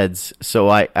Les's heads, so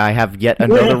I have yet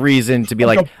another reason to be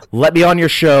like, let me on your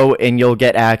show, and you'll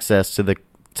get access to the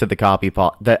copy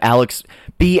the Alex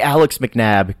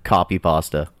McNabb copy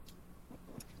pasta.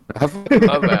 I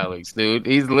love Alex, dude.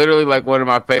 He's literally like one of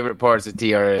my favorite parts of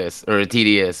TRS or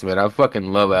TDS, man. I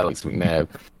fucking love Alex McNabb.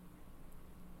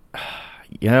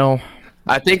 You know,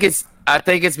 I think it's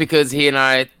because he and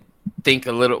I think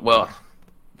a little. Well,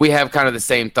 we have kind of the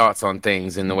same thoughts on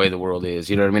things and the way the world is.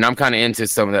 You know what I mean? I'm kind of into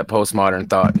some of that postmodern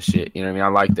thought and shit. You know what I mean? I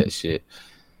like that shit.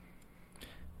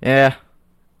 yeah.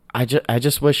 I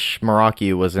just wish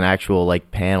Meraki was an actual like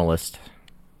panelist.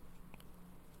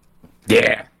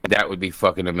 Yeah, that would be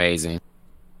fucking amazing.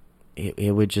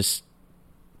 It would just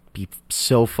be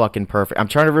so fucking perfect. I'm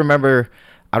trying to remember.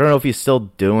 I don't know if he's still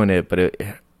doing it, but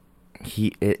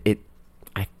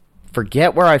I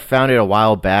forget where I found it a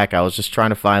while back. I was just trying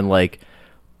to find like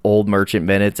old Merchant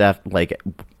minutes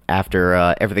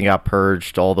after everything got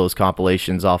purged, all those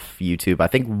compilations off YouTube. I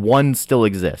think one still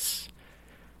exists,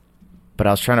 but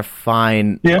I was trying to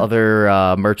find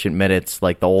other Merchant minutes,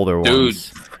 like the older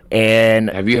ones. And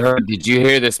did you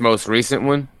hear this most recent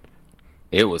one?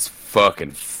 It was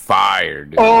fucking fire,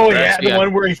 dude. Oh yeah, the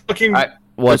one where he fucking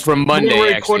was from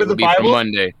Monday. Actually, it'll be from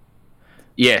Monday.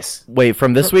 Yes. Wait,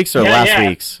 from this week's or last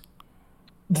week's?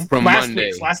 From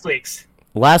Monday. Last week's.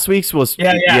 Last week's was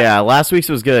last week's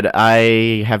was good.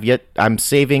 I'm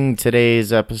saving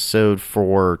today's episode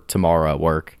for tomorrow at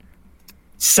work.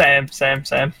 Same.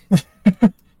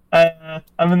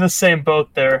 I'm in the same boat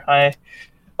there. I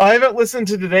haven't listened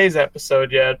to today's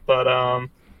episode yet, but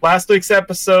last week's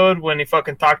episode when he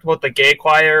fucking talked about the gay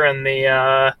choir and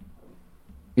the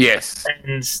yes.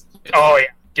 And oh yeah,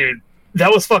 dude,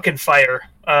 that was fucking fire.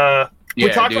 We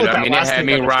talked about that last it had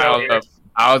week me riled up.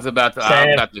 I was about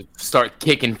to start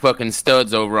kicking fucking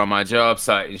studs over on my job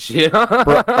site and shit.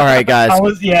 All right, guys.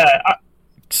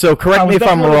 So correct me if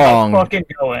I'm wrong.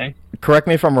 Correct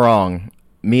me if I'm wrong.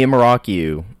 Me and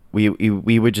Meraki,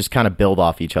 we would just kind of build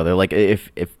off each other. Like if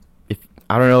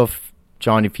I don't know if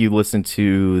John, if you listened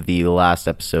to the last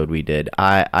episode we did,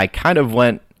 I kind of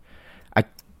went.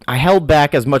 I held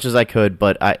back as much as I could,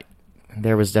 but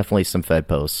there was definitely some Fed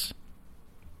posts.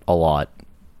 A lot.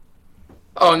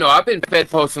 Oh no, I've been Fed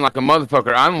posting like a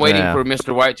motherfucker. I'm waiting for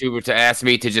Mr. Whitetuber to ask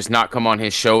me to just not come on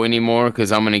his show anymore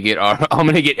because I'm gonna get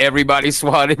everybody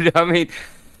swatted. I mean,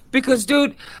 because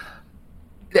dude,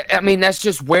 that's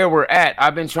just where we're at.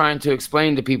 I've been trying to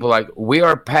explain to people like we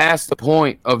are past the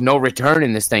point of no return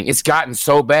in this thing. It's gotten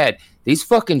so bad. These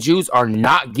fucking Jews are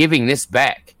not giving this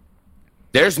back.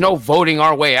 There's no voting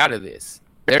our way out of this.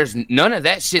 There's none of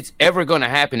that shit's ever gonna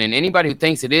happen, and anybody who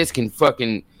thinks it is can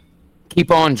fucking keep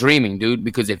on dreaming, dude,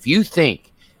 because if you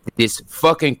think this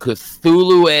fucking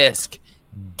Cthulhu-esque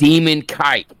demon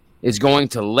kite is going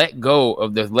to let go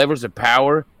of the levers of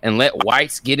power and let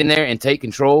whites get in there and take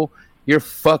control, you're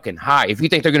fucking high. If you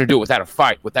think they're going to do it without a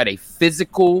fight, without a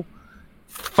physical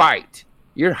fight,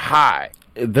 you're high.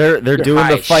 They're doing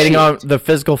the fighting on the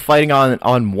physical fighting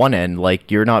on one end, like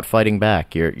you're not fighting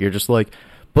back. You're just like,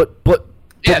 but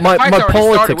my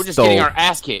politics. We're just getting our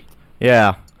ass kicked.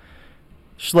 Yeah.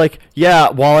 She's like, yeah,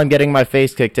 while I'm getting my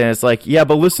face kicked in, it's like, yeah,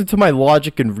 but listen to my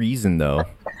logic and reason, though.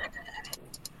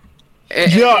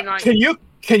 Can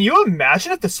you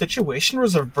imagine if the situation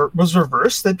was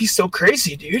reversed? That'd be so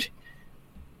crazy, dude.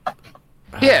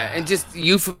 Yeah, and just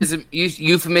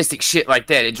euphemistic shit like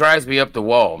that. It drives me up the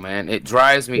wall, man. It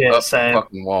drives me up the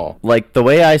fucking wall. Like, the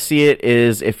way I see it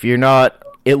is if you're not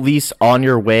at least on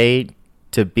your way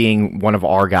to being one of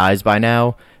our guys by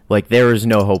now, like, there is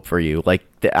no hope for you. Like,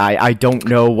 I don't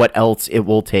know what else it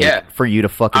will take for you to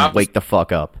fucking wake the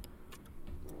fuck up.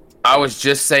 I was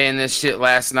just saying this shit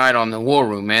last night on the War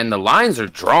Room, man. The lines are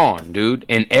drawn, dude,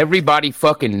 and everybody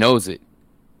fucking knows it.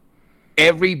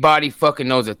 Everybody fucking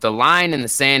knows it. The line in the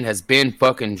sand has been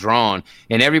fucking drawn,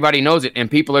 and everybody knows it,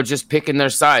 and people are just picking their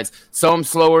sides. Some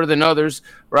slower than others,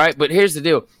 right? But here's the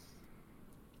deal.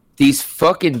 These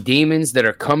fucking demons that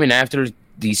are coming after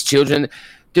these children,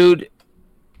 dude,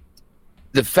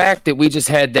 the fact that we just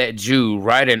had that Jew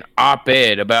write an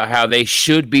op-ed about how they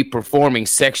should be performing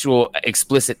sexual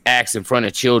explicit acts in front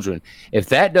of children, if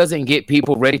that doesn't get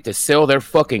people ready to sell their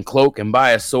fucking cloak and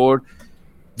buy a sword,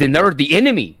 then they're the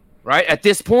enemy, right? At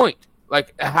this point,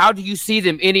 like, how do you see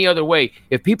them any other way?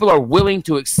 If people are willing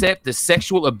to accept the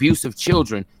sexual abuse of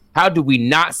children, how do we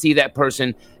not see that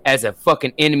person as a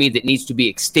fucking enemy that needs to be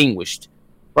extinguished,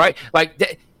 right?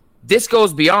 Like, this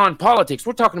goes beyond politics.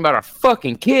 We're talking about our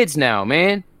fucking kids now,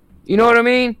 man. You know what I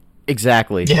mean?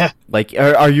 Exactly. Yeah. Like,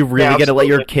 are you really gonna let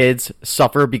your absolutely. kids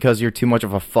suffer because you're too much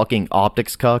of a fucking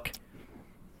optics cuck?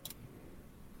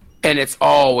 And it's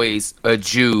always a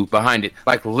Jew behind it.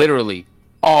 Like, literally,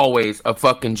 always a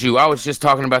fucking Jew. I was just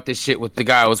talking about this shit with the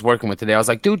guy I was working with today. I was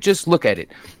like, dude, just look at it.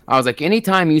 I was like,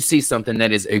 anytime you see something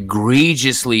that is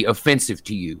egregiously offensive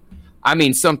to you, I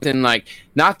mean, something like,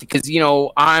 not because,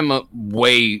 I'm a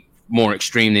way more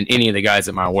extreme than any of the guys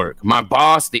at my work. My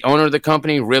boss, the owner of the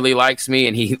company, really likes me,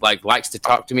 and he likes to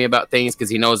talk to me about things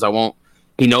because he knows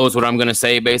he knows what I'm going to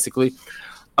say, basically.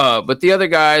 But the other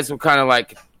guys will kind of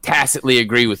like tacitly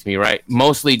agree with me, right?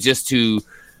 Mostly just to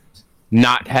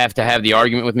not have to have the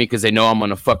argument with me because they know I'm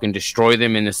gonna fucking destroy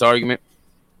them in this argument.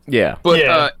 Yeah.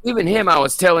 But even him, I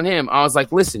was telling him, I was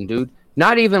like, listen, dude,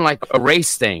 not even like a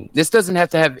race thing. This doesn't have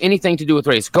to have anything to do with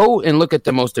race. Go and look at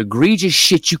the most egregious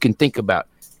shit you can think about.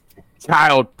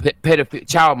 Child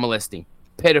molesting,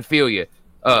 pedophilia,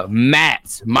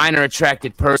 MATs, minor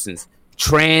attracted persons,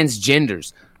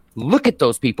 transgenders. Look at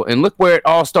those people and look where it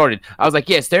all started. I was like,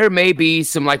 yes, there may be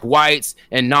some like whites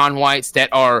and non-whites that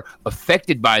are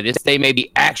affected by this. They may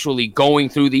be actually going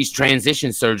through these transition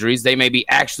surgeries. They may be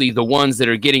actually the ones that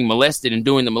are getting molested and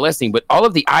doing the molesting. But all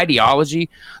of the ideology,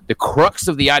 the crux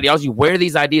of the ideology, where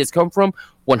these ideas come from,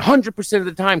 100% of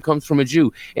the time comes from a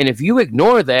Jew. And if you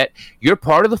ignore that, you're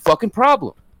part of the fucking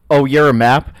problem. Oh, you're a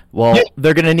map? Well,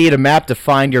 they're gonna need a map to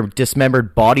find your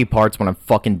dismembered body parts when I'm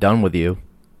fucking done with you.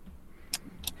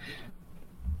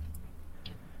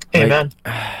 Amen.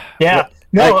 Yeah.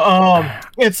 No,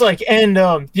 it's like, and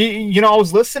I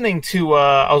was listening to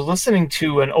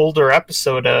an older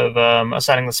episode of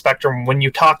Ascending the Spectrum when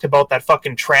you talked about that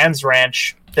fucking trans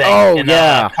ranch thing in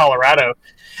Colorado.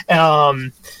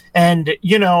 And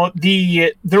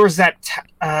there was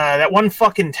that one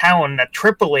fucking town, that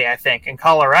Tripoli, I think, in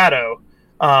Colorado,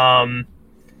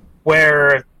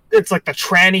 where it's like the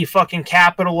tranny fucking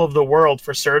capital of the world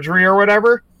for surgery or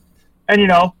whatever. And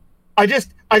I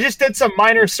just did some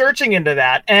minor searching into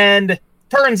that, and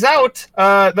turns out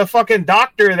the fucking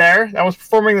doctor there that was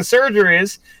performing the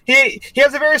surgeries, he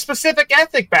has a very specific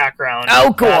ethnic background.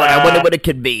 Oh, go on. I wonder what it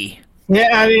could be. Yeah,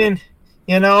 I mean,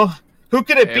 who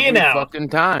could it be now? Every fucking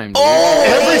time. Oh,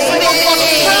 every single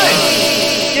fucking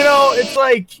time. It's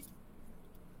like,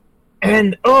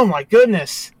 and oh my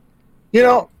goodness,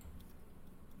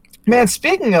 man.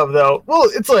 Speaking of though, well,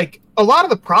 it's like a lot of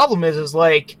the problem is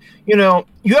like, you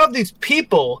have these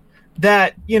people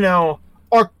that,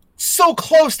 are so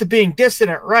close to being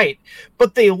dissident right,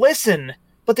 but they listen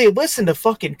to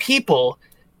fucking people.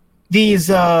 These,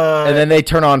 and then they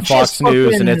turn on Fox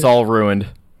News and it's all ruined.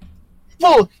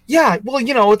 Well, yeah,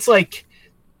 it's like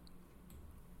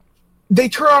they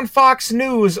turn on Fox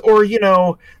News or,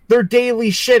 their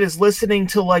daily shit is listening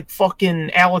to like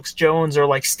fucking Alex Jones or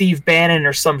like Steve Bannon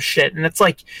or some shit. And it's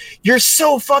like, you're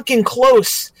so fucking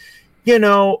close.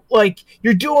 Like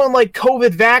you're doing like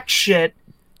COVID vax shit.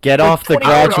 Get off the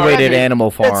graduated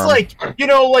animal farm. It's like,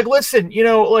 like listen,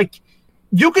 like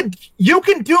you can do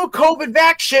COVID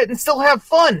vax shit and still have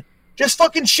fun. Just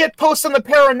fucking shit post on the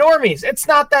paranormies. It's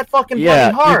not that fucking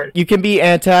bloody hard. You can be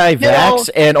anti-vax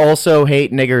and also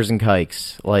hate niggers and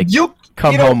kikes. Like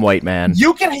come home, white man.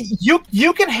 You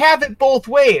can have it both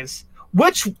ways.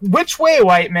 Which way,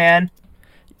 white man?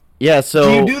 Yeah,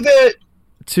 so do you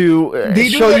do the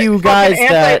show you guys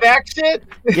that anti-vax shit?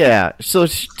 Yeah, so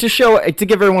to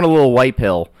give everyone a little white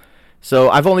pill.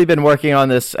 So I've only been working on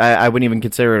this. I wouldn't even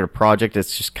consider it a project.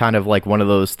 It's just kind of like one of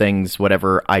those things.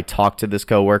 Whenever I talk to this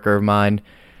coworker of mine,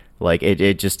 like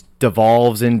it just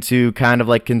devolves into kind of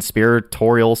like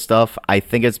conspiratorial stuff. I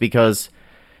think it's because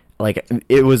like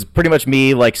it was pretty much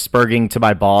me like spurging to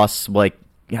my boss like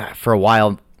for a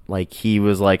while. Like he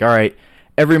was like, all right,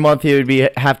 every month he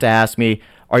would have to ask me,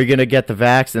 are you gonna get the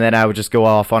vax? And then I would just go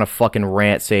off on a fucking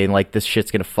rant saying like this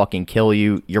shit's gonna fucking kill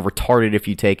you. You're retarded if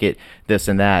you take it. This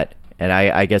and that. And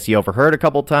I guess he overheard a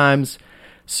couple times.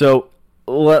 So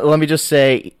let me just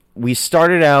say, we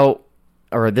started out,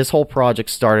 or this whole project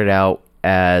started out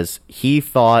as he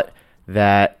thought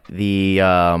that the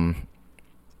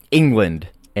England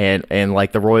and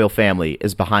like the royal family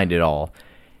is behind it all.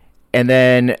 And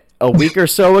then a week or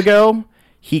so ago,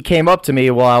 he came up to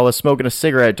me while I was smoking a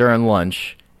cigarette during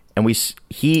lunch, and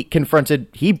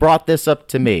he brought this up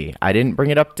to me. I didn't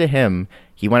bring it up to him.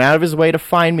 He went out of his way to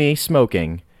find me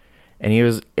smoking.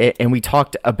 And we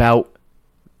talked about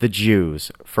the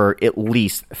Jews for at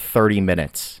least 30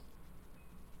 minutes.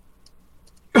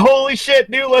 Holy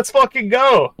shit, dude, let's fucking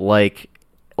go. Like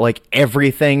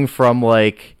everything from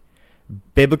like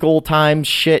biblical time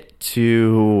shit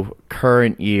to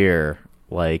current year,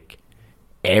 like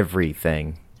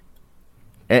everything.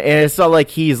 And it's not like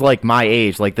he's like my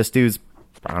age. Like this dude's,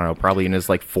 I don't know, probably in his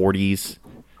like 40s,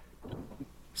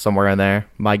 somewhere in there.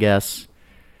 My guess.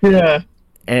 Yeah.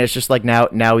 And it's just like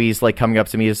now he's like coming up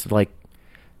to me. Is like,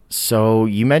 so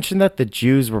you mentioned that the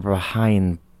Jews were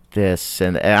behind this,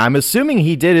 and I'm assuming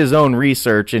he did his own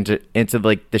research into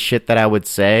like the shit that I would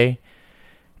say.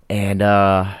 And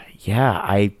yeah,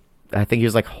 I think he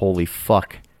was like, holy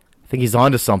fuck, I think he's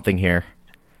onto something here.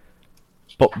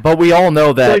 But we all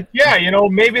know that. Like, yeah, you know,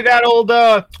 maybe that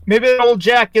old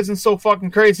Jack isn't so fucking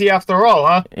crazy after all,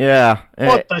 huh? Yeah.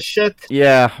 What the shit?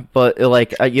 Yeah, but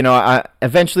like you know,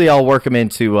 eventually I'll work him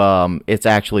into it's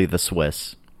actually the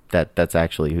Swiss. That's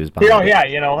actually who's behind it. Yeah,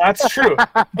 you know, that's true.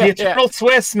 The eternal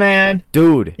Swiss, man.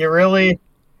 Dude. You really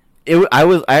all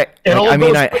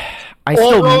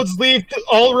roads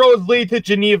lead to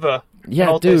Geneva. Yeah, you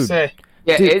know what dude. They say.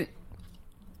 Yeah, dude.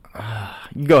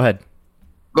 Go ahead.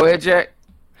 Go ahead, Jack.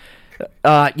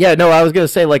 Yeah, no, I was gonna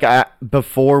say, like,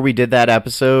 before we did that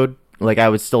episode, like, I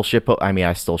would still shitpost. I mean,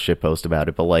 I still shitpost about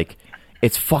it, but like,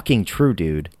 it's fucking true,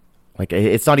 dude. Like,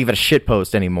 it's not even a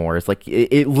shitpost anymore. It's like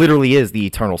it literally is the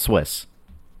eternal Swiss.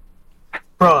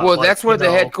 Bro, Well, like, that's where you the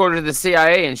know, headquarters of the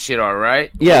CIA and shit are,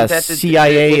 right? Yeah, Isn't that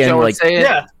CIA what y'all and were like saying?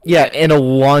 yeah. and a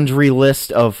laundry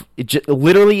list of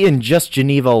literally in just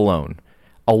Geneva alone,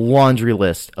 a laundry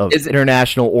list of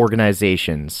international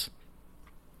organizations.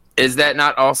 Is that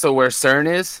not also where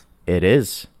CERN is? It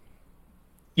is.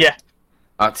 Yeah.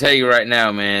 I'll tell you right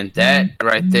now, man. That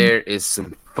right there is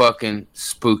some fucking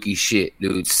spooky shit,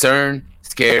 dude. CERN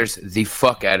scares the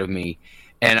fuck out of me.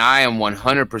 And I am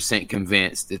 100%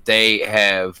 convinced that they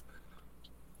have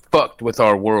fucked with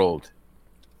our world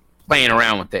playing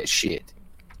around with that shit.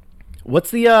 What's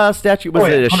the statue?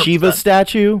 Was it a 100%. Shiva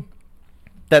statue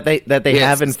that they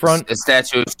have in front? A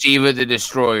statue of Shiva the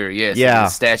Destroyer. Yes. Yeah. A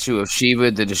statue of Shiva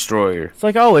the Destroyer. It's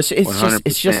like, oh, it's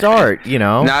just art, you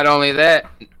know. Not only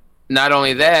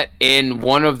that, in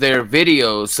one of their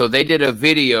videos, so they did a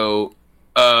video.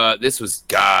 This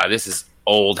is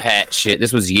old hat shit.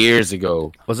 This was years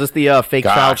ago. Was this the fake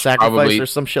child sacrifice or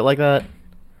some shit like that?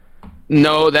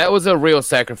 No, that was a real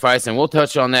sacrifice, and we'll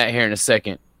touch on that here in a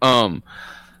second.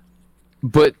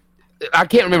 But I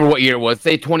can't remember what year it was.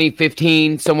 Say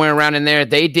 2015, somewhere around in there.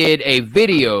 They did a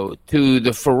video to the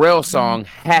Pharrell song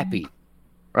 "Happy,"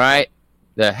 right?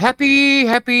 The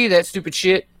happy, that stupid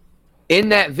shit. In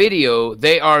that video,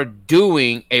 they are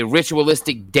doing a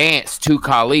ritualistic dance to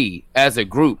Kali as a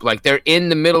group. Like, they're in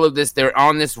the middle of this. They're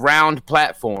on this round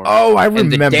platform. Oh, I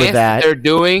remember and the dance that. they're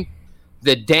doing,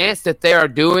 the dance that they are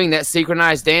doing, that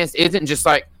synchronized dance, isn't just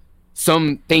like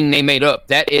something they made up.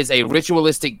 That is a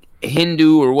ritualistic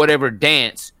Hindu or whatever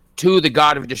dance to the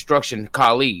god of destruction,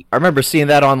 Kali. I remember seeing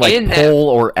that on like Pole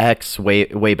or X way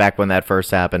back when that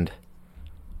first happened.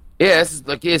 Yeah, this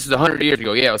is 100 years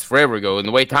ago. Yeah, it was forever ago. And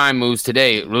the way time moves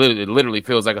today, it literally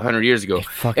feels like 100 years ago.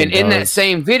 And in that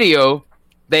same video,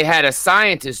 they had a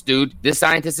scientist, dude. This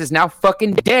scientist is now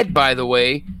fucking dead, by the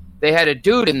way. They had a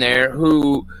dude in there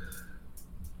who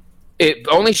it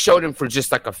only showed him for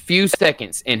just like a few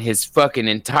seconds, and his fucking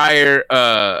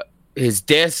entire his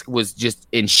desk was just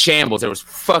in shambles. There was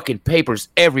fucking papers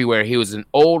everywhere. He was an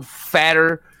old,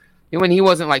 fatter. When he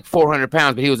wasn't like 400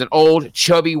 pounds, but he was an old,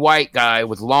 chubby white guy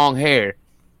with long hair.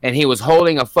 And he was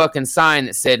holding a fucking sign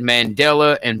that said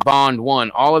Mandela and Bond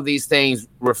 1. All of these things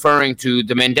referring to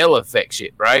the Mandela effect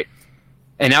shit, right?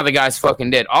 And now the guy's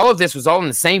fucking dead. All of this was all in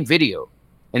the same video.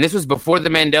 And this was before the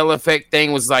Mandela effect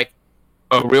thing was like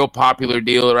a real popular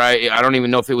deal, right? I don't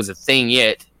even know if it was a thing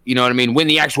yet. You know what I mean? When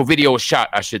the actual video was shot,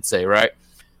 I should say, right?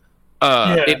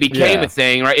 It became a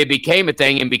thing, right? It became a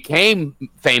thing and became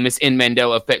famous in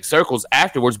Mandela effect circles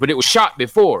afterwards, but it was shot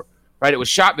before, right? It was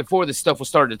shot before this stuff was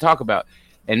started to talk about.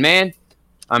 And man,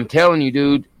 I'm telling you,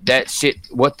 dude, that shit,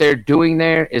 what they're doing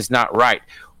there is not right.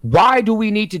 Why do we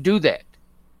need to do that?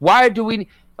 Why do we,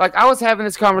 like, I was having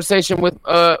this conversation with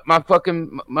my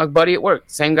buddy at work,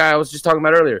 same guy I was just talking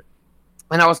about earlier.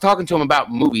 And I was talking to him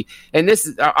about movie. And this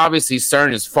is obviously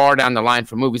CERN is far down the line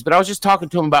for movies, but I was just talking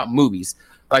to him about movies.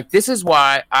 Like, this is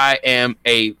why I am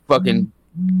a fucking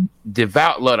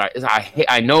devout Luddite.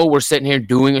 I know we're sitting here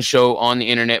doing a show on the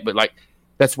internet, but like,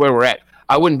 that's where we're at.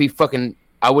 I would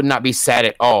not be sad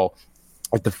at all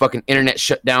if the fucking internet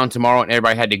shut down tomorrow and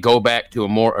everybody had to go back to a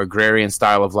more agrarian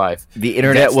style of life. The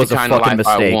internet was a fucking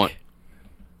mistake.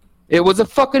 It was a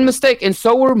fucking mistake, and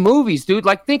so were movies, dude.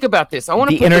 Like, think about this. I want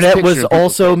to. The internet was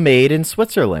also made in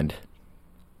Switzerland.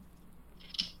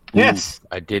 Yes,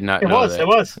 I did not know that. It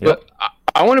was. But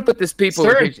I want to put this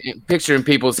picture in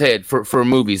people's head for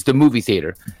movies, the movie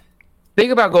theater.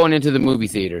 Think about going into the movie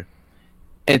theater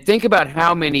and think about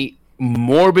how many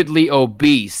morbidly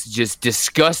obese, just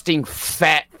disgusting,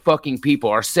 fat fucking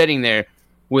people are sitting there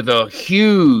with a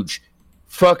huge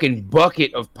fucking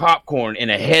bucket of popcorn in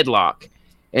a headlock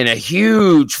and a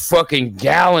huge fucking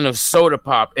gallon of soda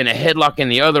pop in a headlock in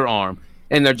the other arm.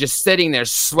 And they're just sitting there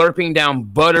slurping down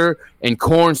butter and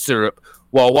corn syrup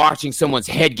while watching someone's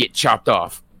head get chopped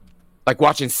off. Like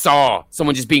watching Saw,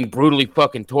 someone just being brutally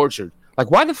fucking tortured. Like,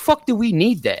 why the fuck do we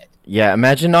need that? Yeah,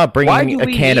 imagine not bringing a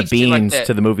can of beans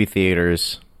to the movie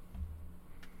theaters.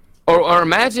 Or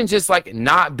imagine just, like,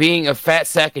 not being a fat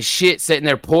sack of shit sitting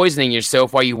there poisoning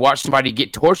yourself while you watch somebody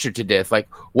get tortured to death. Like,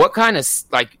 what kind of,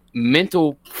 like,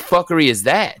 mental fuckery is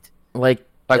that? Like,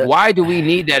 why do we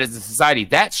need that as a society?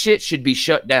 That shit should be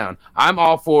shut down. I'm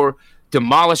all for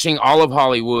demolishing all of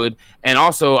Hollywood, and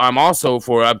I'm also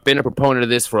for, I've been a proponent of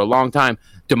this for a long time,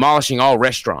 demolishing all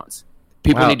restaurants.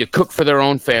 People need to cook for their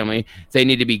own family. They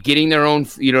need to be getting their own,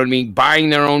 you know what I mean, buying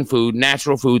their own food,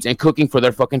 natural foods, and cooking for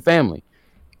their fucking family.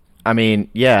 I mean,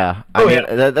 yeah.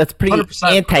 That's pretty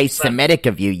 100%, anti-Semitic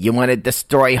of you. You want to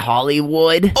destroy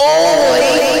Hollywood? Oh,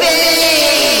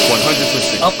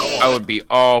 100%. I would be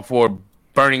all for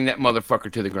burning that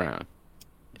motherfucker to the ground.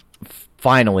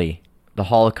 Finally, the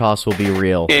Holocaust will be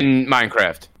real. In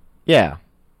Minecraft. Yeah.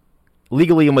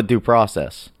 Legally and with due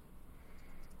process.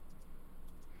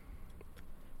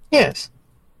 Yes.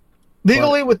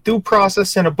 Legally with due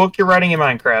process in a book you're writing in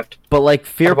Minecraft. But like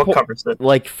fear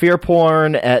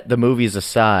porn at the movies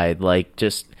aside, like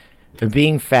just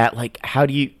being fat, like how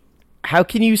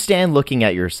can you stand looking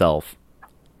at yourself?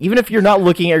 Even if you're not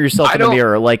looking at yourself in the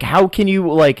mirror, like how can you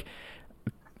like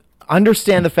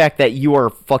understand the fact that you are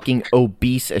fucking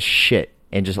obese as shit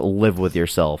and just live with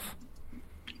yourself?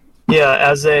 Yeah,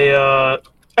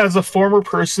 as a former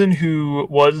person who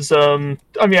was I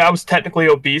was technically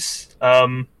obese.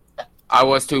 I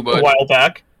was too, bud. A while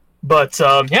back. But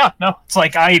it's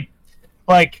like I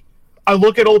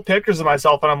look at old pictures of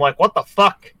myself and I'm like, what the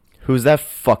fuck? Who's that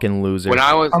fucking loser?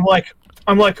 I'm like,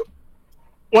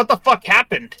 what the fuck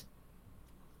happened?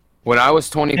 When I was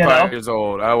 25 years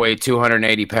old, I weighed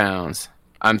 280 pounds.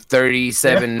 I'm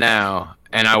 37 now,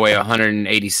 and I weigh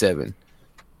 187.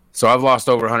 So I've lost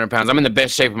over 100 pounds. I'm in the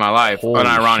best shape of my life,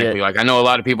 unironically. Shit. Like, I know a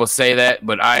lot of people say that,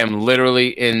 but I am literally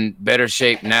in better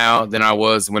shape now than I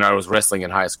was when I was wrestling in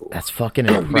high school. That's fucking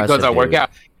impressive, because I work out.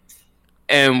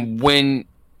 And when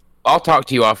I'll talk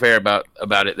to you off air about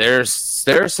it, there's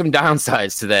some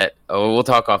downsides to that. Oh, we'll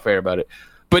talk off air about it.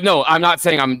 But no, I'm not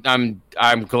saying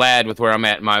I'm glad with where I'm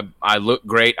at. I look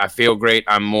great. I feel great.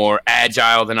 I'm more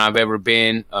agile than I've ever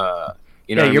been.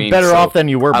 You're better off than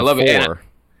you were before. I love it.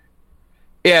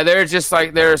 Yeah, there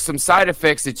are some side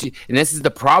effects and this is the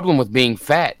problem with being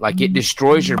fat. Like, it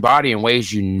destroys your body in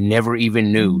ways you never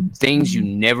even knew, things you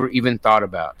never even thought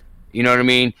about. You know what I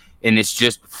mean? And it's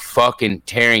just fucking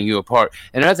tearing you apart.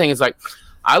 And another thing is, like,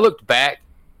 I looked back,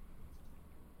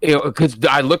 because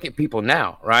I look at people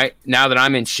now, right? Now that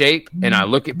I'm in shape, and I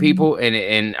look at people,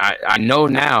 and I know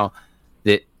now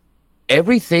that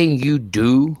everything you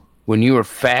do when you are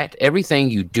fat, everything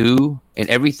you do and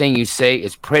everything you say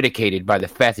is predicated by the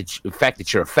fact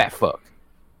that you're a fat fuck,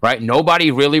 right?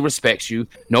 Nobody really respects you.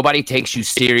 Nobody takes you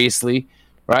seriously,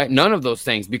 right? None of those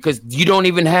things, because you don't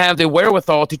even have the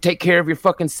wherewithal to take care of your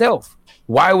fucking self.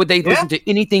 Why would they listen to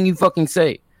anything you fucking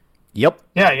say? Yep.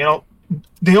 Yeah,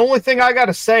 the only thing I got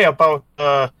to say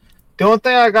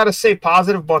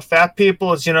positive about fat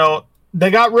people is, they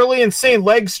got really insane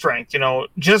leg strength.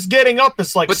 Just getting up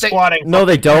is like squatting. No,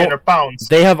 they don't. Pounds.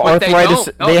 They have arthritis.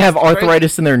 They have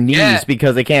arthritis in their knees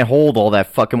because they can't hold all that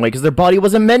fucking weight because their body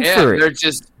wasn't meant for it.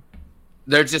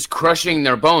 They're just crushing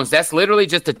their bones. That's literally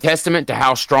just a testament to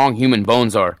how strong human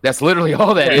bones are. That's literally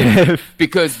all that is.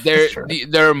 Because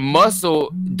their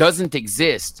muscle doesn't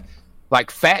exist.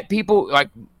 Like, fat people, like,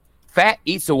 fat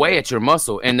eats away at your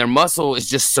muscle, and their muscle is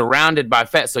just surrounded by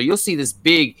fat. So you'll see this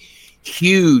big,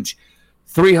 huge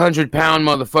 300-pound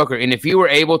motherfucker, and if you were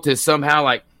able to somehow,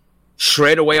 like,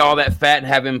 shred away all that fat and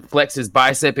have him flex his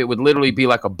bicep, it would literally be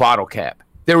like a bottle cap.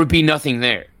 There would be nothing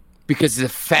there because the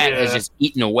fat has just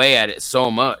eaten away at it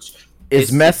so much.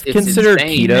 Is meth considered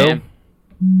insane, keto?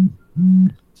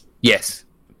 Man. Yes.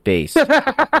 Base.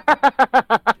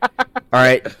 All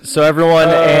right, so everyone,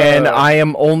 and I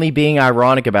am only being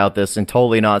ironic about this and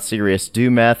totally not serious.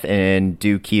 Do meth and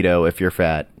do keto if you're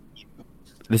fat.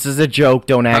 This is a joke.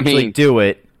 Don't actually do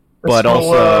it. But this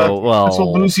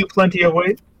will lose you plenty of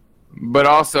weight. But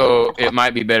also, it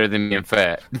might be better than being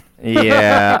fat.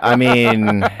 Yeah, I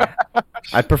mean,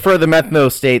 I prefer the meth no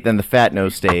state than the fat no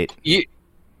state.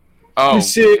 Oh, you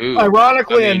see, dude.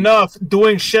 ironically enough,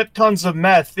 doing shit tons of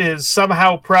meth is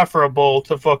somehow preferable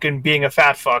to fucking being a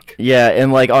fat fuck. Yeah,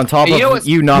 and like on top of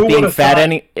you not being fat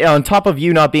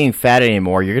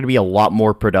anymore, you're gonna be a lot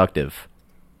more productive.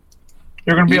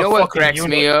 You're gonna be You a know what fucking cracks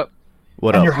unit. me up?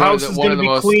 What And up? your house is gonna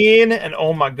be clean, and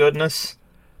oh my goodness.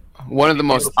 One of the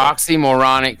most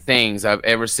oxymoronic things I've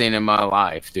ever seen in my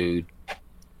life, dude,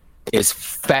 is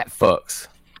fat fucks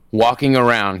walking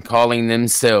around calling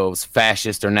themselves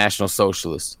fascist or national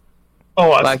socialists.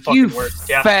 Oh, that's like, the fucking you worst.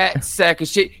 Yeah. fat sack of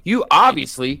shit. You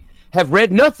obviously have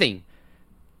read nothing.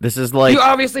 This is like You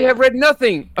obviously have read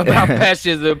nothing about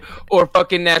fascism or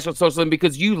fucking national socialism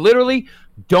because you literally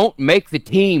don't make the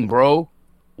team, bro.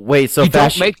 Wait, so you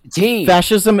don't make the team.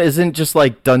 Fascism isn't just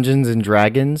like Dungeons and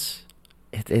Dragons?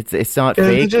 It's not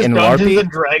fake just and Dungeons LARPy?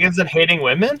 and Dragons and hating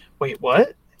women? Wait,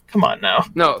 what? Come on now.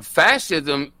 No,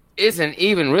 fascism isn't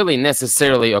even really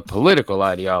necessarily a political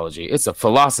ideology. It's a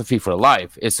philosophy for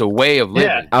life. It's a way of living.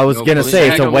 Yeah. I was gonna say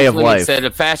it's a way of life. Said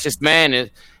the fascist man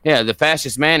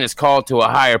is called to a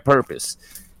higher purpose.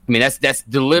 I mean, that's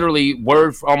the literally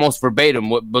word almost verbatim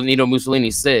what Benito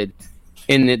Mussolini said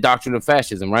in the doctrine of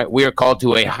fascism. Right? We are called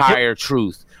to a higher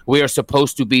truth. We are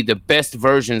supposed to be the best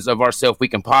versions of ourselves we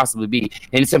can possibly be.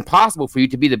 And it's impossible for you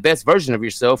to be the best version of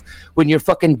yourself when you're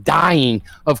fucking dying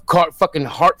of fucking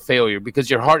heart failure because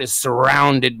your heart is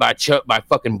surrounded by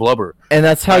fucking blubber. And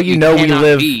that's how you know we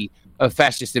live. Be a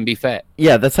fascist and be fat.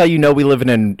 Yeah, that's how you know we live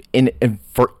in an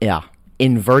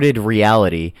inverted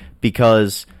reality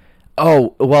because,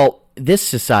 this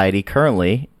society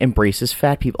currently embraces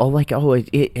fat people.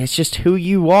 It's just who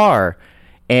you are.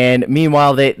 And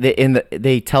meanwhile,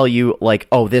 they tell you like,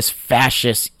 oh, this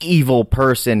fascist evil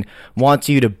person wants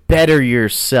you to better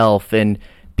yourself and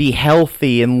be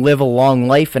healthy and live a long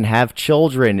life and have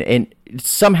children, and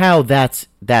somehow that's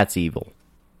evil.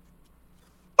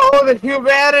 Oh, the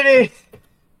humanity!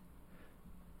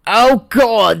 Oh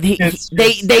God,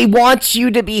 they want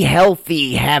you to be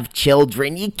healthy, have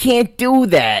children. You can't do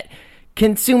that.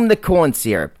 Consume the corn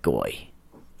syrup, goy.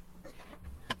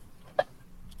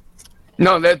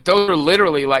 No, those are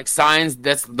literally like signs.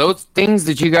 Those things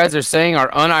that you guys are saying are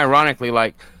unironically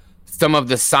like some of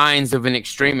the signs of an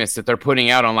extremist that they're putting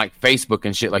out on like Facebook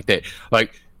and shit like that.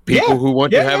 Like people who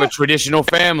want to have a traditional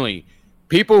family,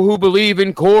 people who believe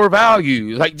in core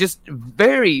values, like just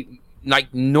very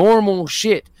like normal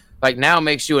shit. Like now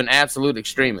makes you an absolute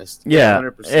extremist. Yeah,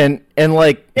 100%. and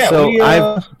like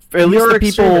I've at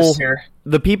least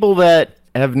the people that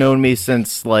have known me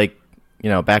since like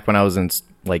back when I was in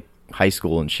like high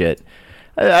school and shit.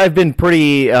 I've been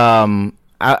pretty at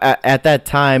that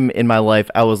time in my life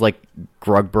I was like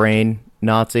grug brain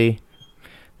Nazi.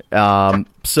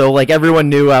 So like everyone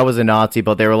knew I was a Nazi,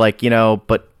 but they were like,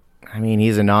 but I mean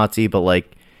he's a Nazi, but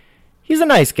like he's a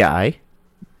nice guy.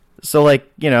 So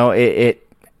like,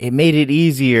 it made it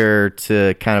easier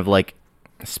to kind of like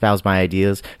espouse my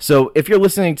ideas. So if you're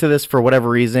listening to this for whatever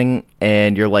reason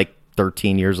and you're like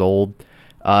 13 years old,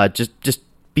 just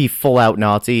be full out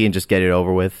Nazi and just get it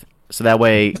over with. So that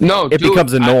way it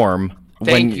becomes a norm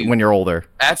when you're older.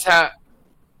 That's how.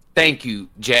 Thank you,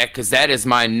 Jack, because that is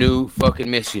my new fucking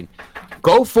mission.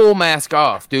 Go full mask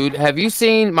off, dude. Have you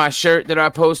seen my shirt that I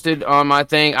posted on my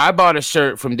thing? I bought a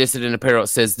shirt from Dissident Apparel. It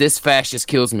says, "This fascist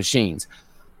kills machines."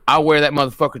 I wear that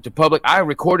motherfucker to public. I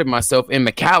recorded myself in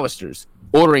McAllister's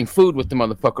ordering food with the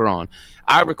motherfucker on.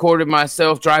 I recorded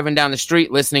myself driving down the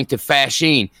street listening to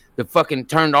Fascine. The fucking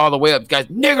turned all the way up. Guys,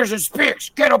 niggers and spicks,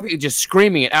 get up here. Just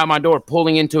screaming it out my door,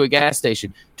 pulling into a gas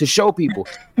station to show people.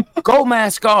 Go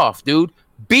mask off, dude.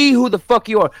 Be who the fuck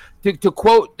you are. To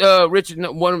quote Richard,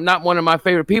 not one of my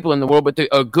favorite people in the world, but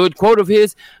a good quote of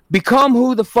his, become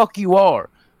who the fuck you are.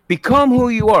 Become who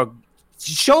you are.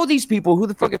 Show these people who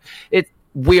the fuck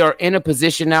we are in a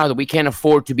position now that we can't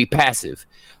afford to be passive.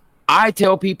 I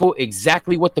tell people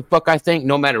exactly what the fuck I think,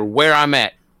 no matter where I'm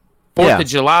at. 4th of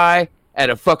July, at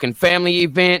a fucking family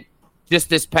event. Just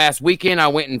this past weekend, I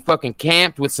went and fucking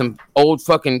camped with some old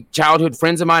fucking childhood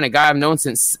friends of mine, a guy I've known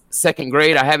since 2nd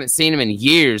grade. I haven't seen him in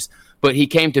years, but he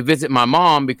came to visit my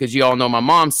mom because you all know my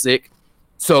mom's sick.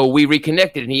 So we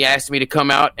reconnected, and he asked me to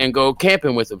come out and go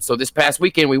camping with him. So this past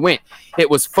weekend, we went. It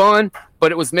was fun,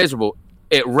 but it was miserable.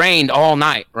 It rained all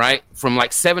night, right? From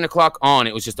like 7 o'clock on,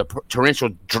 it was just a torrential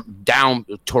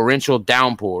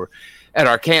downpour at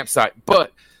our campsite.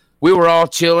 But we were all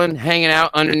chilling, hanging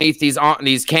out underneath these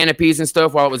canopies and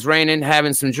stuff while it was raining,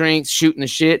 having some drinks, shooting the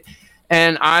shit.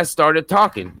 And I started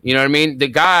talking. You know what I mean?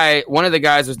 One of the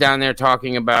guys was down there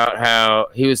talking about how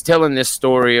he was telling this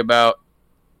story about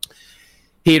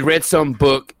he had read some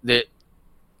book that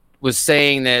was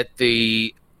saying that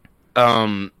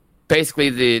basically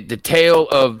the tale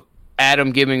of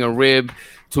Adam giving a rib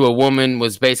to a woman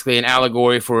was basically an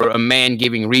allegory for a man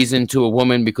giving reason to a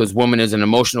woman because woman is an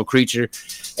emotional creature.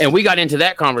 And we got into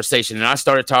that conversation, and I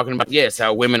started talking about, yes,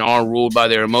 how women are ruled by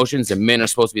their emotions and men are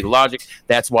supposed to be the logic.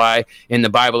 That's why in the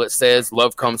Bible it says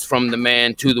love comes from the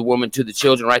man to the woman to the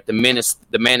children, right? The man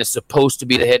is supposed to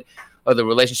be the head of the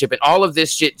relationship. And all of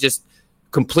this shit just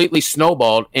completely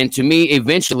snowballed. And to me,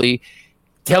 eventually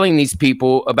telling these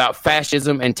people about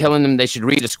fascism and telling them they should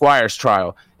read the Squire's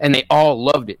trial, and they all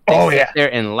loved it. They sat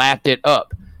there and lapped it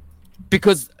up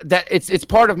because that it's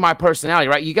part of my personality,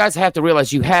 right? You guys have to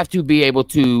realize you have to be able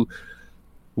to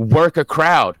work a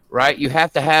crowd, right? You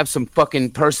have to have some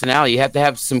fucking personality. You have to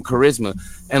have some charisma,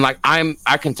 and like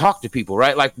I can talk to people,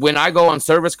 right? Like when I go on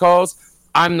service calls,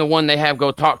 I'm the one they have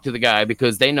go talk to the guy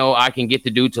because they know I can get the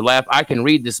dude to laugh. I can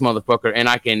read this motherfucker, and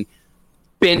I can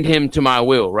bend him to my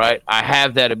will, right? I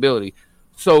have that ability.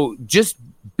 So just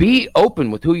be open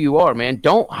with who you are, man.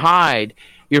 Don't hide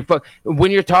your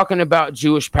when you're talking about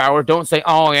Jewish power, don't say,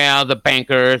 oh yeah, the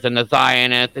bankers and the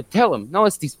Zionists. Tell them, no,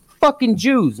 it's these fucking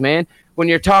Jews, man. When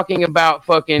you're talking about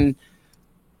fucking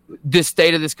this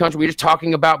state of this country, we're just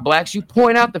talking about blacks, you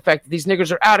point out the fact that these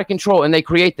niggers are out of control and they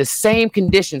create the same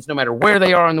conditions no matter where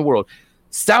they are in the world.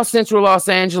 South Central Los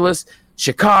Angeles,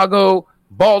 Chicago,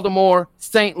 Baltimore,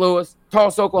 St. Louis,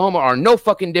 Tulsa, Oklahoma are no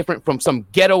fucking different from some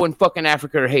ghetto in fucking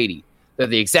Africa or Haiti. They're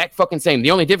the exact fucking same.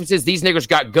 The only difference is these niggers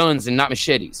got guns and not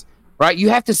machetes, right? You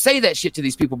have to say that shit to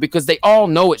these people because they all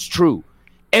know it's true.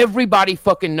 Everybody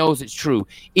fucking knows it's true.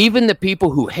 Even the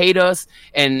people who hate us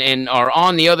and are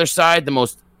on the other side, the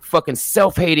most fucking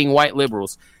self-hating white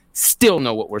liberals, still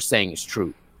know what we're saying is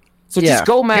true. So just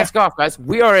go mask off, guys.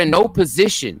 We are in no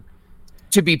position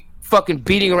to be fucking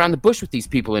beating around the bush with these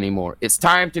people anymore. It's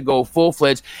time to go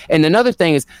full-fledged. And another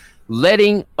thing is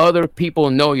letting other people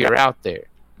know you're out there.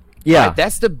 Yeah, right?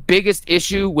 That's the biggest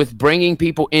issue with bringing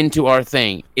people into our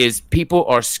thing is people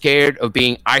are scared of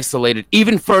being isolated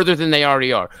even further than they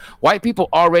already are. White people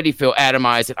already feel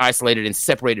atomized and isolated and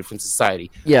separated from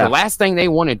society. Yeah, the last thing they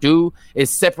want to do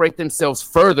is separate themselves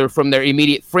further from their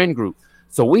immediate friend group.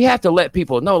 So we have to let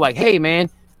people know, like, hey, man,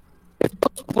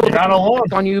 you're not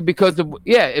alone on you because of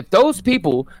if those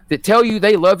people that tell you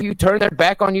they love you turn their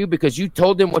back on you because you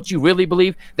told them what you really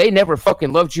believe, they never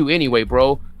fucking loved you anyway,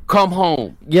 bro. Come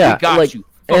home. Yeah, we got like, you.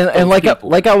 And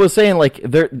like I was saying, like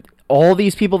they're all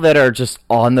these people that are just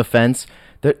on the fence.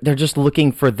 They're just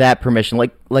looking for that permission.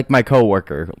 Like my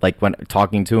coworker, like when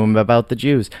talking to him about the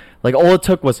Jews, like all it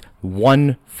took was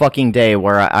one fucking day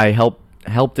where I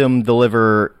helped him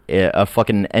deliver a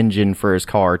fucking engine for his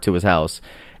car to his house.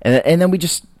 And then we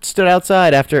just stood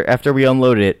outside after we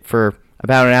unloaded it for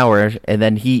about an hour, and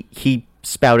then he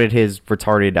spouted his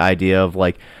retarded idea of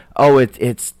like, oh,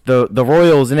 it's the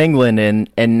royals in England,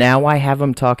 and now I have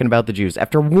him talking about the Jews.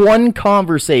 After one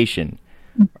conversation,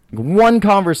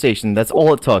 that's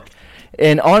all it took.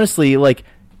 And honestly, like,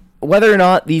 whether or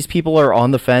not these people are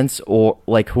on the fence, or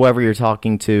like whoever you're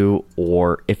talking to,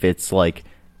 or if it's like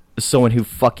someone who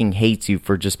fucking hates you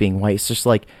for just being white, it's just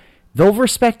like, they'll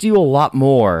respect you a lot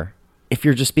more if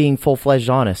you're just being full-fledged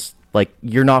honest. Like,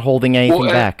 you're not holding anything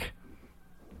back.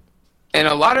 And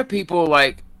a lot of people,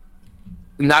 like,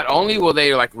 not only will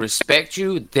they, like, respect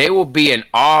you, they will be in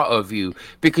awe of you.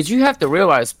 Because you have to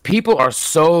realize people are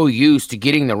so used to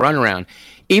getting the runaround.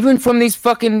 Even from these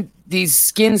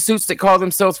skin suits that call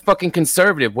themselves fucking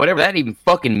conservative, whatever that even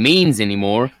fucking means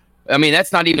anymore. I mean,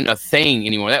 that's not even a thing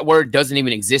anymore. That word doesn't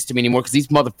even exist to me anymore because these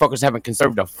motherfuckers haven't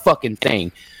conserved a fucking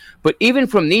thing. But even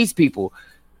from these people,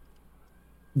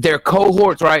 their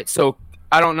cohorts, right? So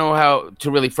I don't know how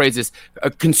to really phrase this. A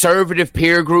conservative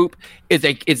peer group is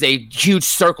a huge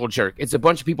circle jerk. It's a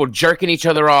bunch of people jerking each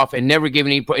other off and never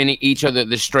giving each other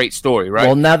the straight story, right?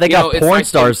 Well, now they got porn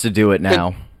stars to do it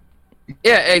now.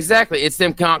 Yeah, exactly. It's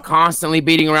them constantly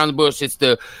beating around the bush. It's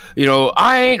the,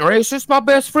 I ain't racist. My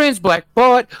best friend's black,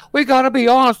 but we got to be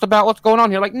honest about what's going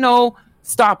on here. Like, no.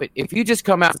 Stop it. If you just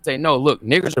come out and say, no, look,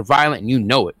 niggers are violent and you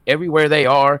know it. Everywhere they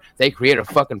are, they create a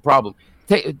fucking problem.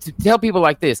 Tell people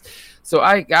like this. So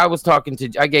I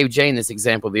gave Jane this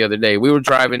example the other day. We were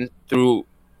driving through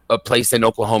a place in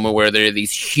Oklahoma where there are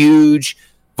these huge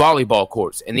volleyball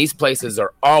courts. And these places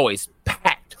are always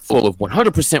packed full of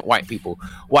 100% white people.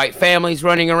 White families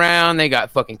running around. They got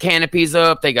fucking canopies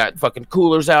up. They got fucking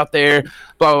coolers out there.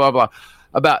 Blah, blah, blah.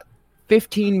 About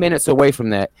 15 minutes away from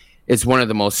that, it's one of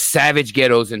the most savage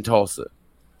ghettos in Tulsa.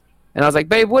 And I was like,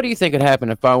 babe, what do you think would happen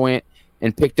if I went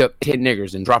and picked up 10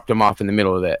 niggers and dropped them off in the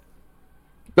middle of that?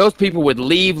 those people would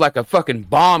leave like a fucking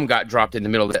bomb got dropped in the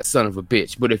middle of that son of a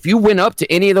bitch. But if you went up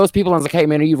to any of those people and was like, hey,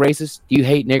 man, are you racist? Do you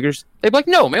hate niggers? They'd be like,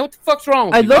 no, man, what the fuck's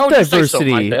wrong with you? I love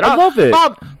diversity. I love it.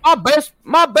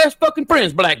 My best fucking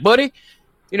friend's black, buddy.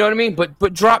 You know what I mean?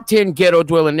 But drop 10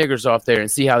 ghetto-dwelling niggers off there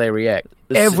and see how they react.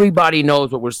 Everybody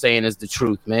knows what we're saying is the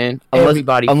truth, man.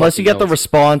 Unless you get the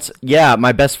response, yeah,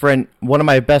 one of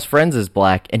my best friends is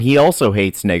black, and he also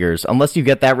hates niggers. Unless you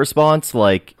get that response,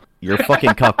 like, you're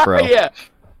fucking cuck, bro. Yeah.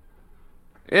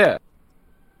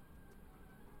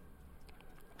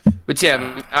 But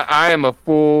yeah, I am a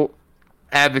full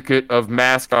advocate of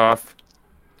mask off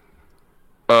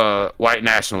white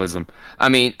nationalism. I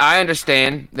mean, I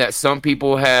understand that some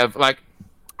people have, like,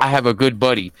 I have a good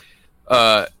buddy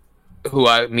who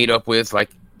I meet up with, like,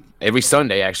 every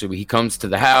Sunday, actually. He comes to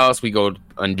the house. We go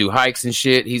and do hikes and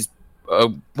shit. He's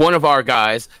one of our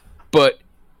guys, but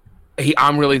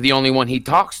I'm really the only one he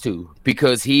talks to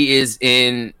because he is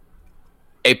in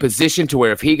a position to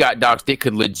where if he got doxxed, it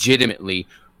could legitimately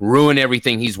ruin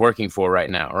everything he's working for right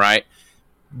now, right?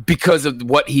 Because of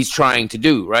what he's trying to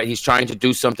do, right? He's trying to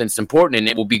do something that's important, and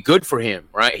it will be good for him,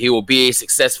 right? He will be a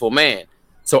successful man.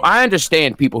 So I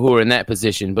understand people who are in that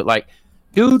position, but like,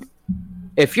 dude,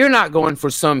 if you're not going for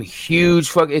some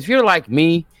huge if you're like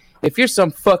me, if you're some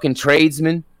fucking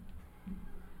tradesman,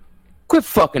 quit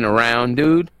fucking around,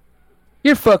 dude.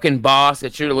 Your fucking boss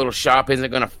at your little shop isn't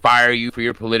going to fire you for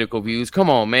your political views. Come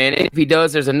on, man. If he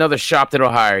does, there's another shop that'll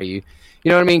hire you. You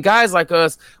know what I mean? Guys like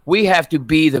us, we have to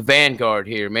be the vanguard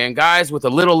here, man. Guys with a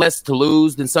little less to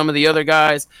lose than some of the other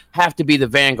guys have to be the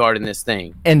vanguard in this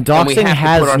thing. And doxing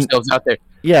has... put ourselves out there.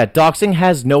 Yeah, doxing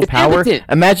has no power.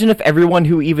 Imagine if everyone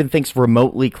who even thinks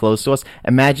remotely close to us,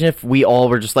 imagine if we all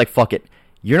were just like, fuck it.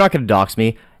 You're not going to dox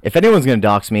me. If anyone's going to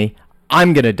dox me,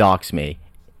 I'm going to dox me.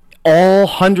 All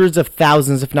hundreds of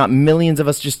thousands, if not millions of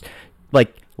us just,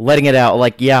 like, letting it out.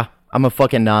 Like, yeah, I'm a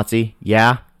fucking Nazi.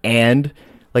 Yeah, and...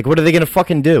 like, what are they going to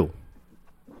fucking do?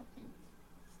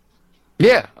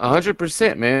 Yeah,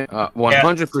 100%, man.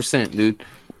 100%, dude.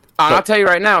 I'll tell you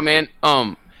right now, man.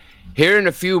 Here in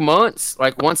a few months,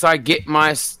 like, once I get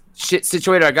my shit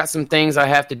situated, I got some things I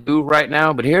have to do right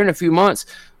now. But here in a few months,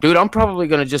 dude, I'm probably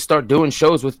going to just start doing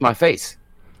shows with my face.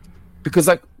 Because,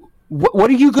 like, what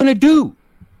are you going to do?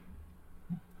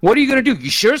 What are you going to do?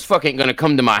 You sure as fuck ain't going to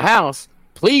come to my house.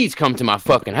 Please come to my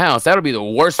fucking house. That'll be the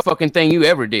worst fucking thing you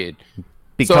ever did.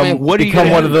 Become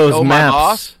one of those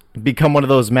maps. Become one of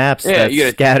those maps that's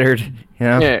scattered. You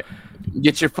know? Yeah.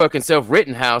 Get your fucking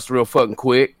self-written house real fucking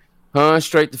quick. Huh?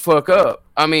 Straight the fuck up.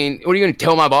 I mean, what are you going to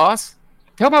tell my boss?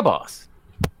 Tell my boss.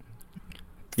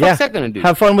 What's that going to do?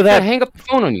 Have fun with that. Hang up the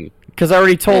phone on you. Because I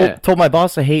already told my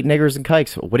boss I hate niggers and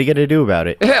kikes. What are you going to do about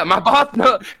it? Yeah, my boss,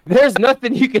 there's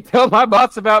nothing you can tell my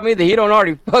boss about me that he don't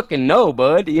already fucking know,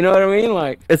 bud. You know what I mean?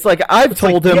 Like, it's like I've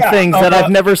told him things that I've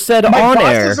never said on air. My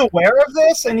boss is aware of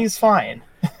this, and he's fine.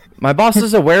 My boss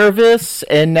is aware of this,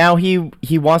 and now he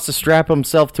wants to strap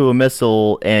himself to a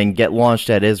missile and get launched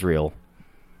at Israel.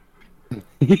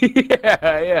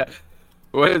 Yeah.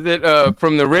 What is it?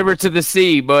 From the river to the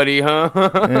sea, buddy, huh?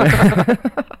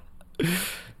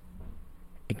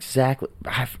 Exactly.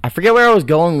 I forget where I was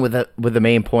going with the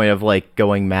main point of, like,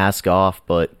 going mask off,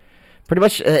 but pretty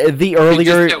much the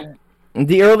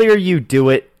earlier you do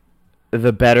it,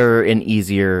 the better and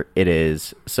easier it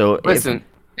is. So listen,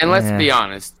 let's be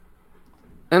honest.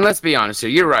 And let's be honest here.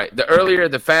 You're right. The earlier,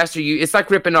 the faster it's like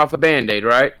ripping off a Band-Aid,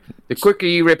 right? The quicker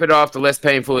you rip it off, the less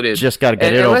painful it is. Just got to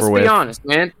get it over with. Let's be honest,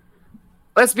 man.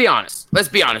 Let's be honest. Let's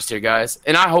be honest here, guys.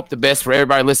 And I hope the best for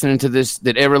everybody listening to this,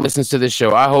 that ever listens to this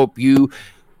show. I hope you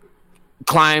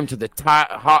climb to the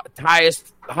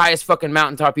highest fucking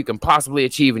mountaintop you can possibly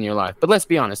achieve in your life. But let's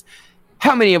be honest.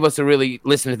 How many of us are really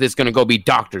listening to this going to go be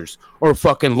doctors or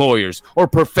fucking lawyers or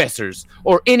professors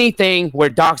or anything where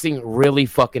doxing really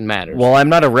fucking matters? Well, I'm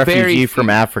not a refugee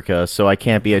from Africa, so I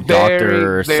can't be a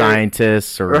doctor or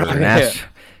scientist or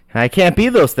I can't be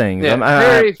those things.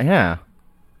 Yeah.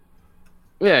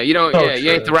 Yeah, you don't. You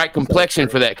ain't the right complexion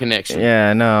for that connection.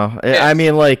 Yeah, no. Yes. I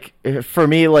mean, like, for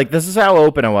me, like, this is how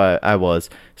open I was.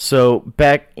 So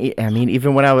back, I mean,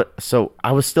 even when I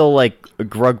was still like a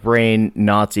grug brain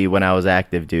Nazi when I was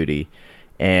active duty,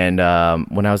 and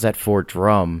when I was at Fort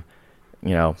Drum,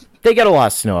 you know, they get a lot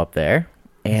of snow up there,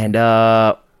 and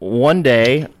one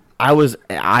day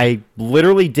I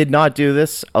literally did not do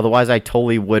this. Otherwise, I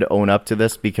totally would own up to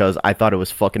this because I thought it was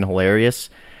fucking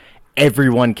hilarious.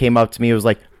 Everyone came up to me and was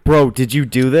like, bro, did you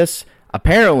do this?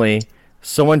 Apparently,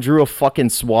 someone drew a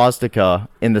fucking swastika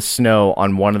in the snow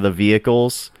on one of the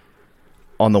vehicles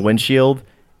on the windshield,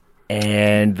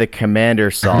 and the commander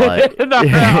saw it.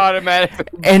 Automatic.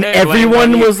 And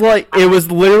everyone was like, it was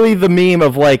literally the meme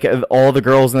of like all the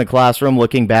girls in the classroom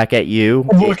looking back at you.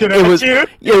 Looking at you?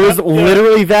 It was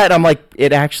literally that. I'm like,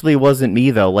 it actually wasn't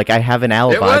me though. Like I have an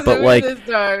alibi, but like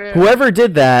whoever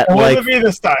did that, It like wasn't me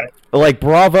this time. like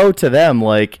bravo to them.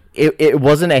 Like it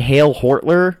wasn't a Hail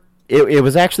Hortler. It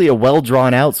was actually a well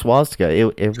drawn out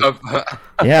swastika.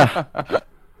 Yeah.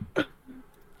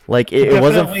 Like it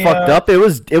wasn't fucked up. It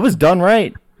was done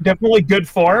right. Definitely good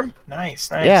form. Nice.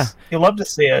 Yeah. You love to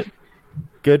see it.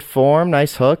 Good form,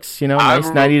 nice hooks. You know, nice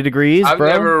 90 degrees, I've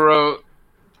bro.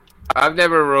 I've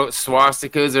never wrote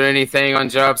swastikas or anything on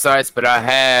job sites, but I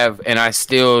have, and I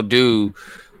still do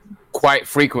quite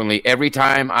frequently. Every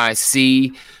time I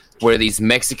see where these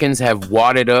Mexicans have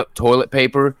wadded up toilet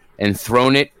paper and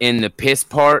thrown it in the piss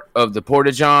part of the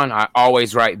porta-john, I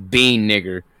always write bean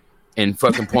nigger and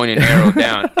fucking point an arrow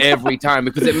down every time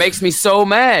because it makes me so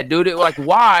mad, dude. Like,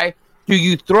 why do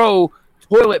you throw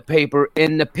toilet paper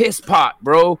in the piss pot,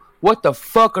 bro? What the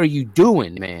fuck are you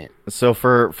doing, man? So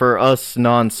for us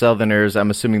non-Southerners, I'm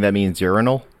assuming that means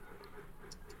urinal?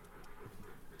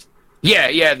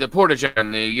 Yeah, the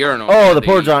porta-john, the urinal. Oh, the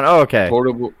porta-john. Oh, okay.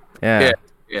 Portable. Yeah.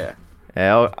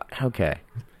 Oh, okay.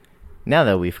 Now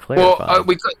that we've clarified.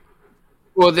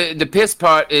 Well, the piss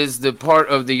pot is the part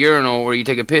of the urinal where you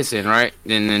take a piss in, right?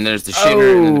 And then there's the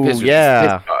shitter and then the piss.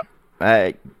 Yeah. Piss pot.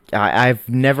 I've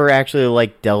never actually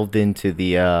like delved into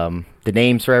the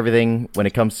names for everything when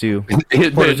it comes to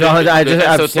porta-johns.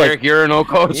 Esoteric urinal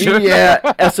culture.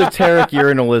 Yeah, esoteric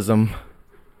urinalism.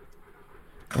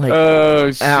 Like,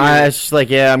 oh shit! It's just like,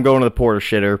 yeah, I'm going to the porta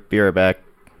shitter. Be right back.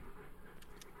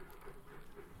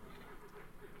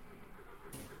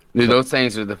 Dude, those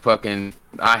things are the fucking...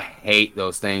 I hate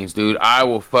those things, dude.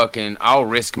 I'll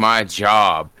risk my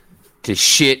job to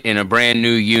shit in a brand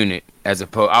new unit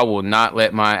I will not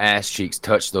let my ass cheeks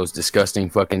touch those disgusting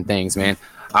fucking things, man.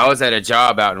 I was at a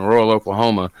job out in rural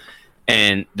Oklahoma,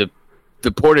 and the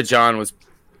porta-john was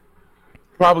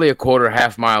probably a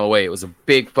half mile away. It was a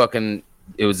big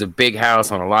house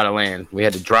on a lot of land. We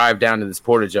had to drive down to this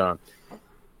porta-john.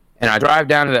 And I drive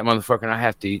down to that motherfucker, and I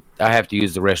have to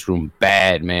use the restroom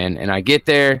bad, man. And I get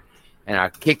there, and I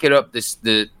kick it up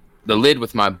the lid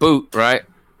with my boot, right?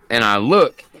 And I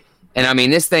look, and I mean,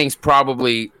 this thing's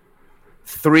probably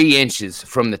 3 inches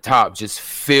from the top, just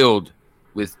filled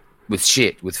with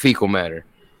shit, with fecal matter.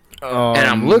 Oh, and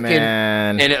I'm looking,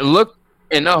 man. and it looked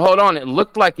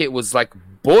like it was like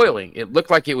boiling. It looked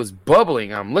like it was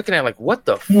bubbling. I'm looking at it like, what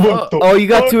the fuck? Oh, you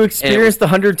got to experience the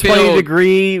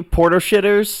 120-degree porta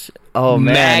shitters? Oh,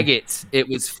 man. Maggots. It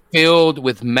was filled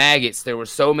with maggots. There were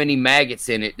so many maggots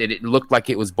in it that it looked like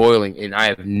it was boiling, and I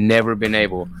have never been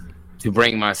able to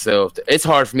bring myself to... It's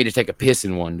hard for me to take a piss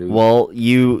in one, dude. Well,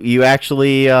 you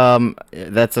actually...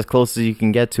 that's as close as you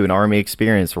can get to an Army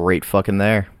experience right fucking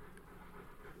there.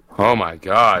 Oh, my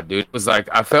God, dude. It was like...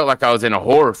 I felt like I was in a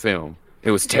horror film. It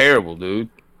was terrible, dude.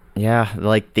 Yeah,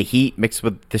 like the heat mixed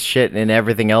with the shit and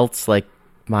everything else, like,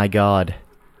 my God.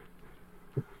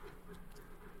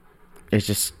 It's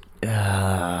just...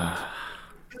 That's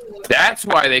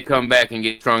why they come back and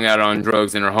get strung out on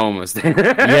drugs and are homeless.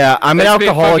 Yeah, I'm an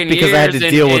alcoholic because I had to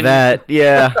deal with that.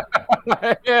 Yeah.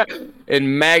 Yeah.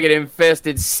 And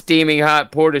maggot-infested, steaming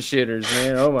hot porta shitters,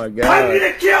 man. Oh, my God. I'm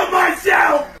gonna kill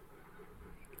myself!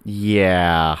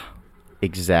 Yeah,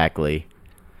 exactly.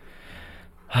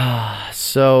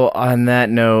 So, on that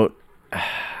note,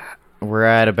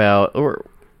 we're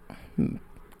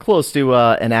close to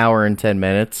an hour and 10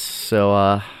 minutes. So,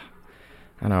 I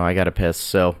don't know, I gotta piss.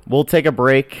 So, we'll take a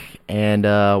break, and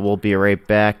we'll be right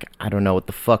back. I don't know what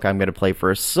the fuck I'm gonna play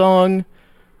for a song,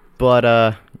 but,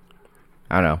 I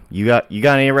don't know. You got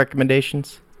any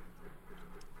recommendations?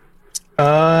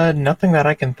 Nothing that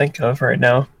I can think of right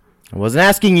now. I wasn't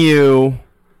asking you. I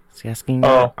was asking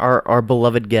our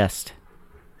beloved guest.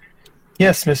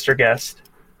 Yes, Mr. Guest.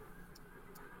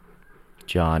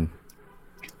 John.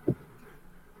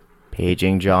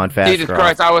 Paging John Fashcroft. Jesus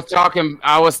Christ, I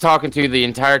was talking to you the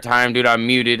entire time, dude. I'm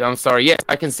muted. I'm sorry. Yes,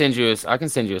 I can send you a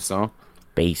song.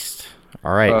 Based.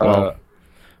 All right. Well,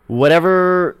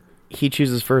 whatever he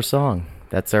chooses for a song,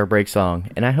 that's our break song,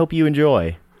 and I hope you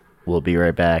enjoy. We'll be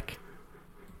right back.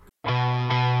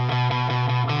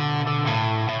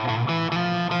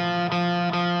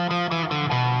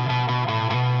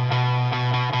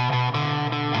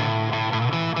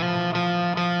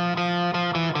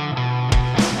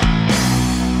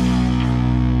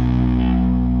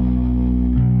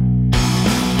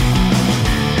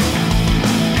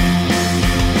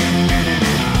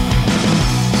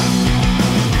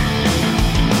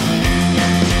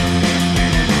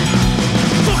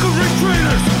 Fucking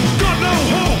traitors!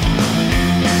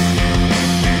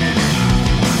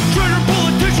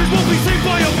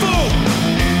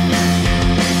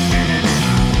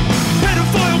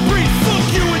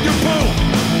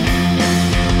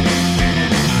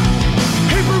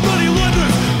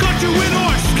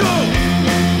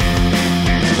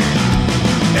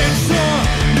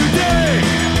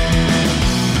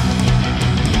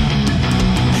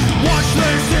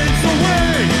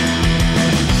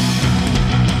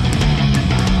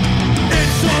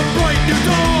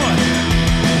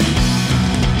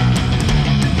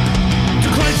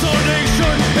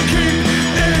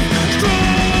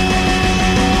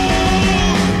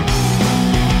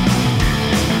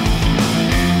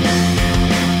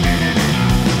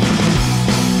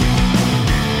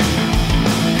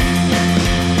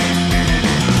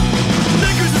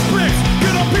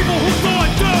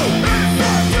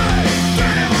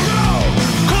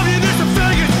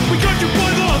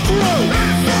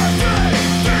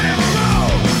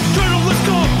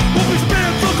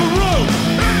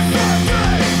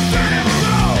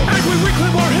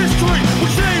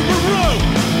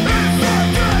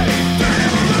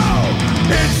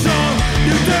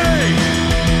 new day.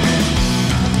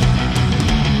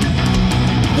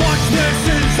 Watch this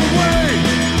is the way.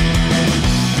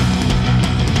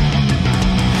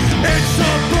 It's a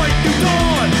bright new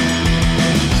dawn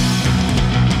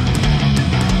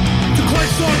to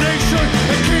cleanse our nation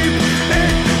and keep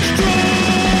it strong.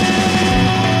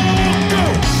 Go!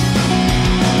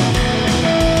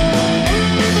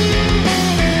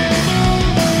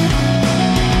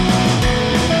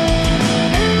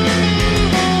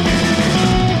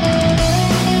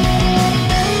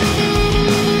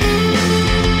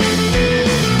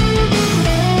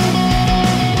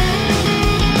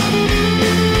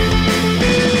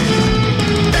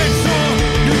 It's a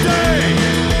new day.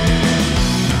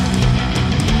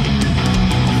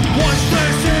 Watch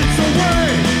this, it's a way.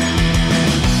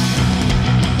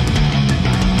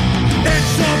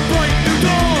 It's a bright new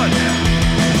dawn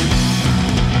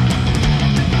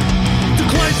to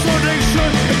cleanse our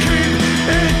nation and keep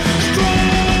it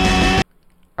strong.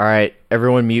 All right,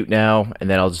 everyone mute now, and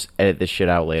then I'll just edit this shit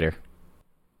out later.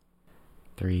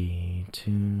 3,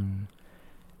 2,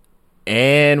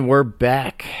 and we're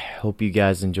back. Hope you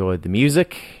guys enjoyed the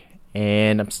music,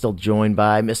 and I'm still joined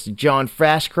by Mr. John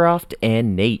Fashcroft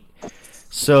and Nate.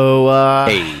 So,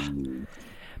 Hey.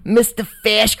 Mr.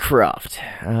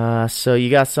 Fashcroft, so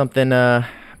you got something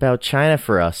about China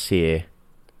for us here?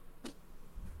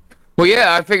 Well,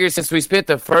 yeah, I figured since we spent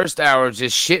the first hour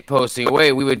just shit posting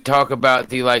away, we would talk about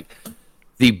the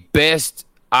best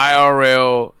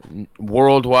IRL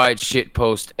worldwide shit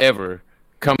post ever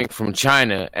coming from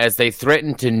China as they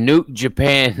threaten to nuke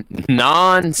Japan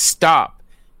non-stop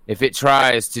if it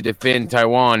tries to defend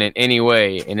Taiwan in any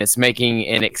way, and it's making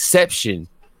an exception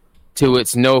to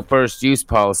its no first use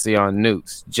policy on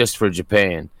nukes just for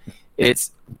Japan.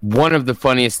 It's one of the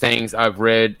funniest things I've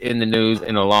read in the news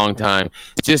in a long time.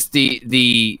 Just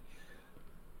the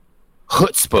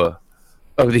chutzpah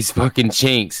of these fucking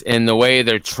chinks and the way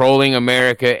they're trolling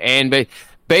America, and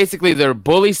basically they're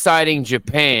bully-siding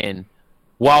Japan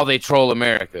while they troll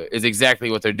America is exactly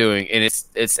what they're doing, and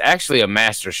it's actually a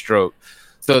master stroke.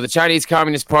 So the Chinese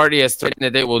Communist Party has threatened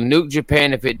that they will nuke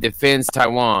Japan if it defends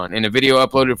Taiwan. In a video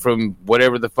uploaded from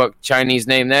whatever the fuck Chinese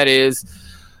name that is,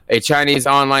 a Chinese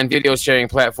online video sharing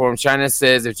platform, China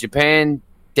says if Japan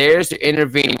dares to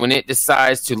intervene when it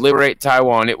decides to liberate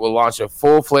Taiwan, it will launch a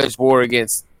full-fledged war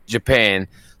against Japan,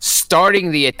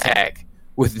 starting the attack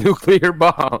with nuclear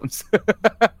bombs.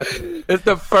 It's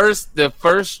the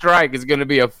first strike is going to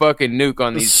be a fucking nuke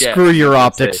on these jets. Screw your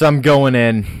optics, I'm going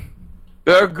in.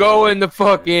 They're going the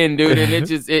fuck in, dude, and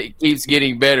it keeps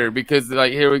getting better because,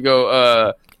 like, here we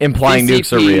go. Implying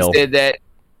nukes are real. Said that,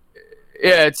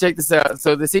 yeah, check this out.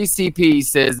 So the CCP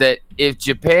says that if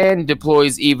Japan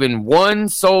deploys even one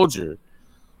soldier,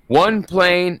 one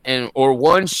plane, or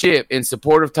one ship in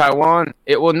support of Taiwan,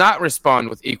 it will not respond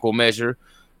with equal measure,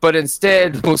 but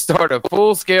instead will start a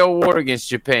full-scale war against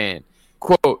Japan.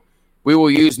 Quote, we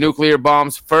will use nuclear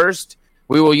bombs first.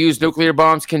 We will use nuclear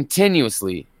bombs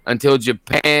continuously until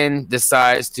Japan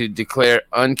decides to declare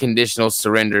unconditional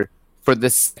surrender for the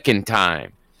second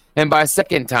time. And by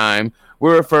second time,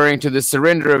 we're referring to the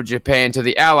surrender of Japan to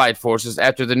the Allied forces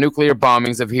after the nuclear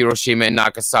bombings of Hiroshima and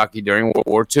Nagasaki during World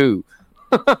War II.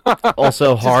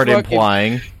 Also hard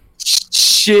implying.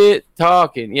 Shit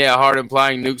talking. Yeah, hard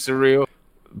implying nukes are real.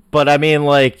 But I mean,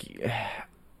 like,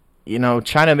 you know,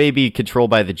 China may be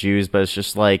controlled by the Jews, but it's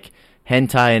just like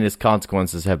hentai and its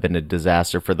consequences have been a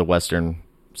disaster for the Western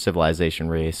civilization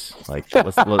race. Like,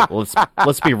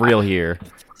 let's be real here.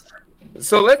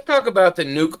 So let's talk about the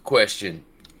nuke question.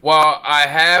 While I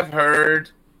have heard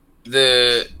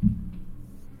the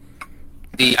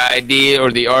idea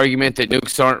or the argument that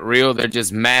nukes aren't real, they're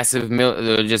just massive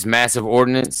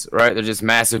ordnance, right? They're just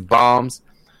massive bombs.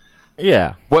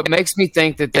 Yeah. What makes me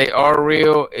think that they are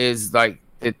real is like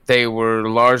that they were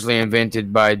largely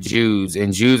invented by Jews,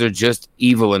 and Jews are just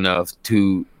evil enough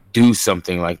to do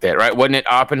something like that, right? Wasn't it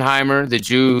Oppenheimer, the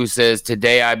Jew who says,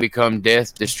 "Today I become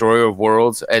death, destroyer of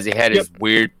worlds," as he had his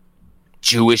weird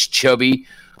Jewish chubby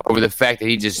over the fact that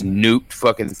he just nuked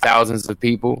fucking thousands of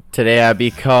people? Today I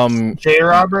become J.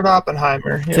 Robert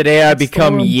Oppenheimer. Yep. Today I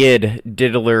become Yid,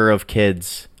 diddler of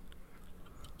kids.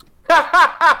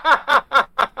 Got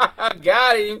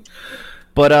him.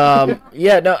 But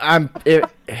yeah, no,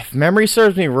 if memory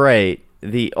serves me right,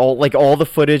 all the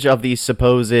footage of these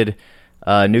supposed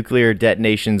nuclear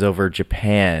detonations over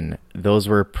Japan, those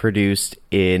were produced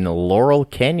in Laurel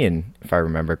Canyon, if I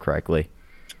remember correctly.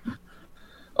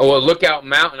 Oh, well, Lookout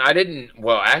Mountain. I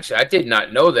did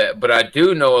not know that, but I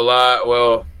do know a lot.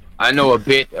 Well, I know a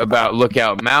bit about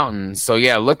Lookout Mountain. So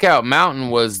yeah, Lookout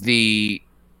Mountain was the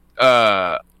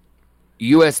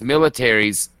U.S.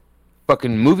 military's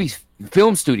fucking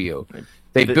film studio.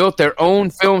 They built their own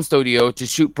film studio to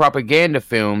shoot propaganda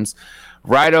films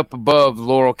right up above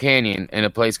Laurel Canyon in a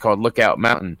place called Lookout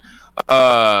Mountain.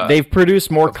 They've produced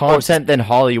more content than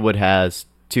Hollywood has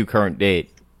to current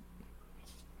date.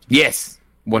 Yes,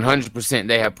 100%.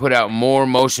 They have put out more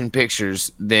motion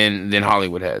pictures than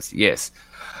Hollywood has. Yes.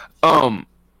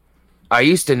 I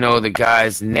used to know the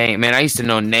guy's name. Man, I used to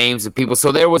know names of people.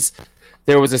 So there was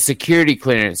a security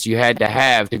clearance you had to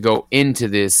have to go into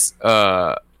this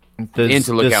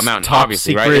into Lookout Mountain, top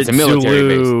obviously, secret right? It's a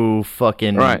military Zulu base.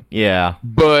 fucking right. Yeah.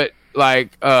 But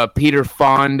like Peter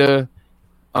Fonda,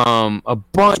 a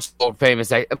bunch of old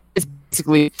famous. It's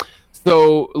basically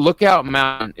so Lookout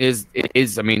Mountain is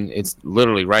I mean it's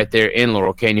literally right there in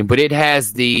Laurel Canyon, but it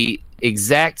has the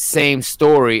exact same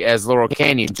story as Laurel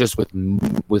Canyon, just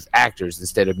with actors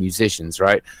instead of musicians,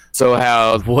 right? So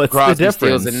how What's Crosby, the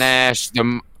difference? Stills, and Nash.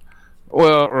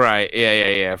 Well, right,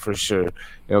 yeah, for sure.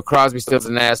 You know, Crosby, Stills,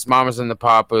 and Nash, Mamas and the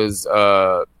Papas,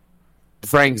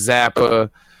 Frank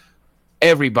Zappa,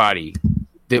 everybody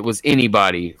that was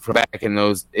anybody from back in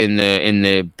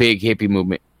the big hippie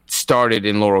movement started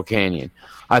in Laurel Canyon.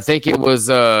 I think it was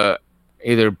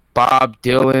either Bob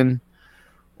Dylan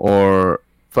or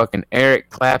fucking Eric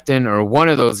Clapton or one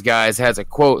of those guys has a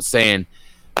quote saying,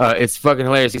 it's fucking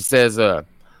hilarious. He says, well,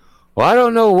 I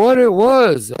don't know what it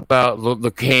was about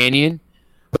the canyon,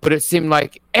 but it seemed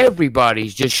like everybody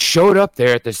just showed up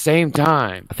there at the same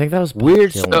time. I think that was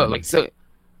weird Dylan. stuff. Like, so,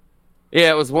 yeah,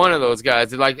 it was one of those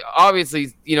guys. Like,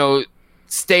 obviously, you know,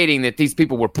 stating that these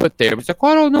people were put there. But it's like,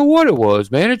 well, I don't know what it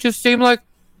was, man. It just seemed like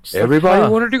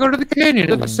everybody wanted to go to the canyon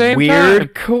at the same time.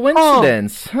 Weird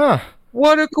coincidence, huh?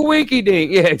 What a coinky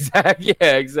dink. Yeah, exactly.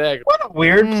 Yeah, exactly. What a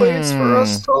weird place for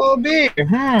us to all be.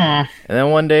 And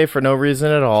then one day, for no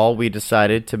reason at all, we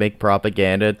decided to make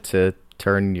propaganda to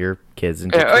turn your kids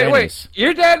into trannies. Wait,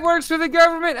 your dad works for the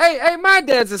government? Hey, my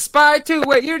dad's a spy too.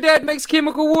 Wait, your dad makes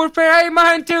chemical warfare? Hey,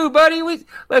 mine too, buddy.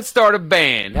 Let's start a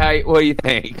band. What do you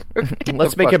think?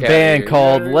 Let's make a band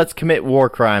called Let's Commit War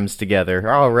Crimes Together.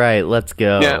 All right, let's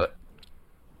go. Yeah.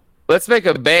 Let's make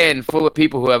a band full of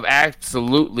people who have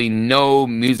absolutely no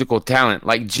musical talent.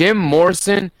 Like Jim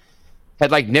Morrison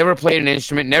had like never played an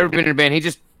instrument, never been in a band.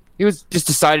 He was just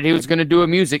decided he was going to do a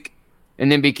music, and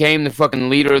then became the fucking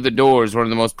leader of the Doors, one of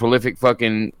the most prolific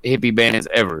fucking hippie bands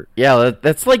ever. Yeah,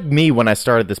 that's like me when I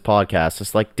started this podcast.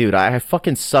 It's like, dude, I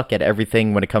fucking suck at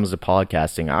everything when it comes to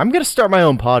podcasting. I'm going to start my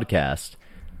own podcast.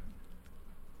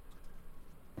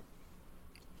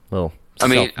 Little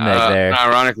self-neg there.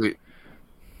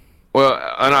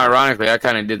 Unironically, I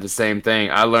kind of did the same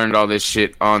thing. I learned all this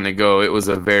shit on the go. It was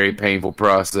a very painful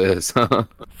process.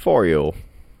 For you.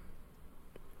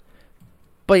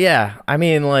 But yeah, I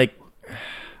mean, like,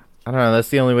 I don't know, that's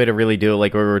the only way to really do it.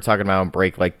 Like we were talking about on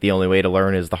break, like, the only way to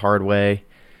learn is the hard way.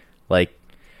 Like,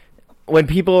 when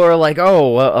people are like,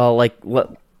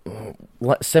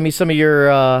 send me some of your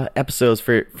episodes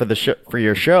for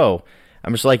your show.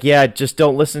 I'm just like, yeah, just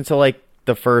don't listen to, like,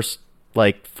 the first,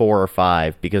 like, 4 or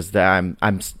 5, because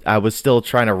I was still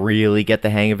trying to really get the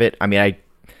hang of it. I mean,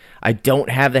 I don't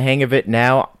have the hang of it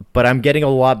now, but I'm getting a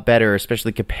lot better,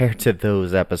 especially compared to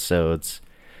those episodes.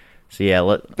 So yeah,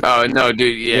 oh no,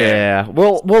 dude, yeah.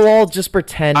 We'll all just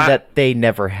pretend that they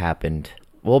never happened.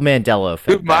 We'll Mandela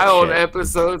effect. Dude, my old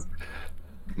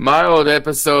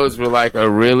episodes were like a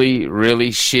really,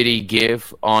 really shitty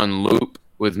GIF on loop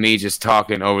with me just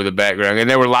talking over the background, and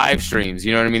they were live streams.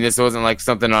 You know what I mean? This wasn't like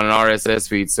something on an RSS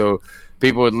feed, so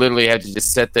people would literally have to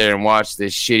just sit there and watch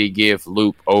this shitty GIF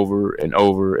loop over and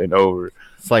over and over.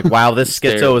 It's like, wow, this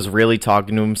schizo is really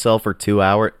talking to himself for 2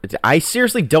 hours. I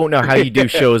seriously don't know how you do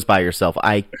shows by yourself.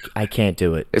 I can't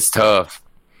do it. It's tough.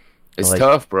 It's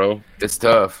tough, bro. It's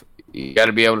tough. You got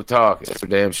to be able to talk. That's for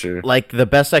damn sure. Like, the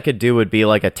best I could do would be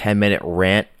like a 10-minute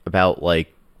rant about,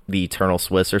 like, the Eternal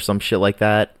Swiss or some shit like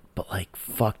that. But, like,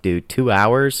 fuck, dude, 2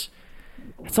 hours?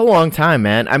 That's a long time,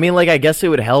 man. I mean, like, I guess it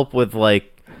would help with, like,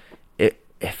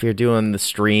 if you're doing the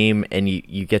stream and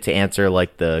you get to answer,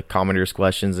 like, the commenters'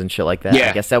 questions and shit like that. Yeah.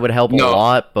 I guess that would help a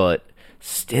lot, but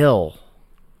still.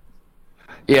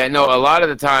 Yeah, no, a lot of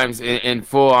the times, in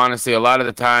full honesty, a lot of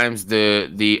the times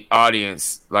the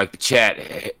audience, like the chat,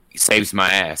 saves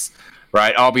my ass,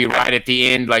 right? I'll be right at the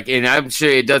end, like, and I'm sure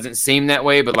it doesn't seem that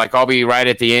way, but, like, I'll be right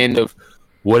at the end of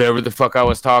whatever the fuck I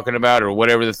was talking about or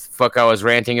whatever the fuck I was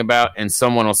ranting about, and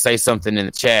someone will say something in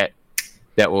the chat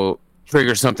that will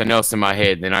trigger something else in my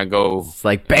head. Then I go, it's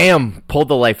like, bam, pulled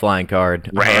the lifeline card.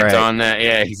 Rant on that.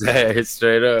 Yeah, exactly.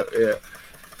 Straight up. Yeah.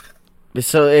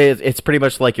 So it's pretty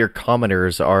much like your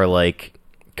commenters are like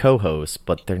co-hosts,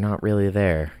 but they're not really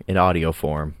there in audio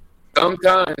form.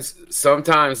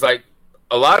 Sometimes, like,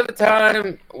 a lot of the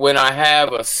time when I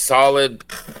have a solid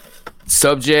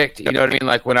subject, you know what I mean?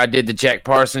 Like when I did the Jack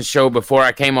Parsons show before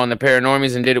I came on the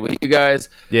Paranormies and did it with you guys.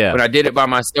 Yeah. When I did it by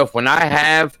myself, when I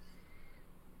have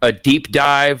a deep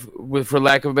dive, for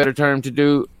lack of a better term, to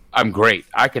do, I'm great.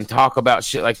 I can talk about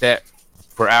shit like that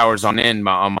for hours on end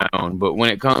on my own. But when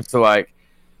it comes to like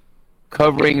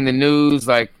covering the news,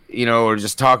 like, you know, or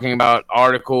just talking about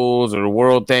articles or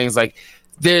world things, like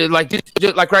they're like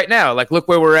just like right now, like look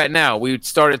where we're at now. We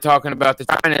started talking about the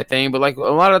China thing, but like a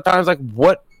lot of times, like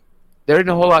what, there isn't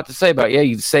a whole lot to say about it. Yeah,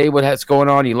 you say what's going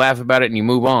on, you laugh about it, and you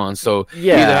move on. So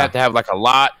you either have to have like a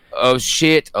lot of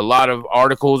shit, a lot of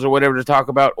articles or whatever to talk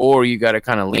about, or you got to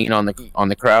kind of lean on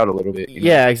the crowd a little bit. You know?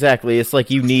 Yeah, exactly. It's like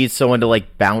you need someone to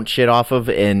like bounce shit off of,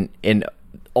 and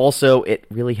also it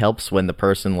really helps when the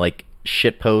person like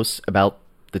shit posts about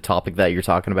the topic that you're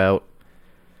talking about.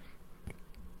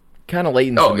 Kind of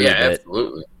lightens the mood a bit.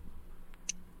 Absolutely.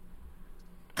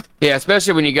 Yeah,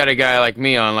 especially when you got a guy like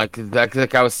me on,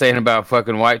 like I was saying about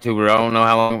fucking White Tuber. I don't know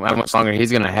how much longer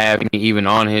he's gonna have me even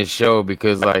on his show,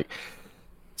 because like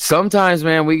sometimes,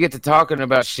 man, we get to talking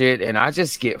about shit and I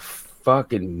just get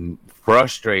fucking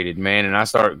frustrated, man, and I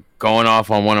start going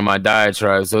off on one of my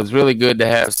diatribes. So it's really good to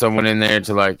have someone in there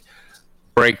to like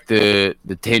break the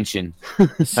tension.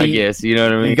 See, I guess, you know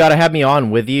what I mean? You got to have me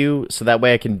on with you so that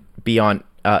way I can be on.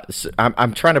 So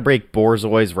I'm trying to break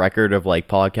Borzoi's record of like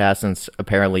podcasts, and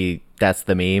apparently that's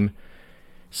the meme.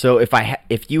 So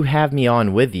if you have me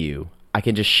on with you, I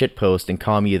can just shitpost and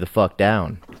calm you the fuck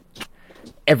down.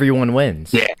 Everyone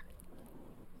wins.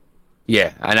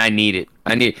 Yeah, and I need it.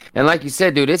 And like you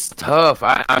said, dude, it's tough.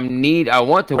 I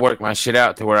want to work my shit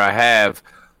out to where I have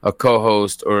a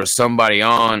co-host or somebody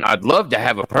on. I'd love to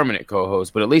have a permanent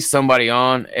co-host, but at least somebody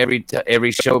on every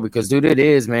show, because dude, it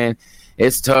is, man.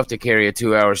 It's tough to carry a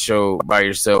 2-hour show by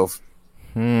yourself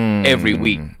every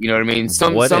week. You know what I mean?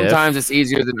 Sometimes it's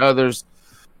easier than others.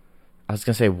 I was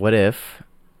going to say, what if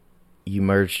you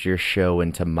merged your show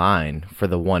into mine for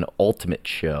the one ultimate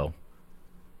show?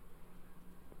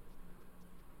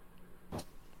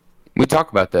 We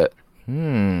talk about that.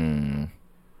 We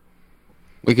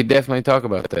could definitely talk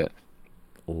about that.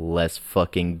 Let's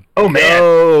fucking man.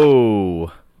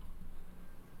 go.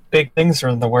 Big things are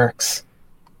in the works.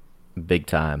 Big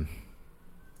time.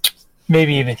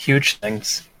 Maybe even huge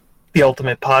things. The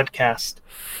ultimate podcast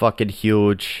Fucking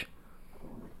huge.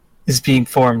 is being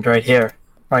formed right here,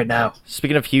 right now.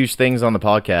 Speaking of huge things on the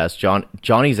podcast,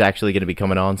 Johnny's actually going to be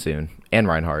coming on soon. And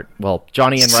Reinhardt. Well,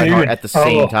 Johnny and Reinhardt at the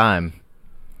same time.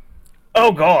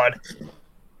 Oh, God.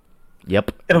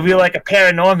 Yep. It'll be like a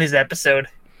Paranormies episode.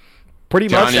 Pretty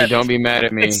much. Johnny, don't be mad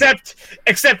at me.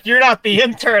 Except you're not the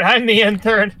intern. I'm the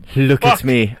intern. Look at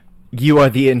me. You are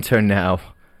the intern now.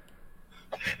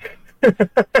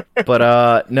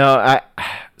 But no,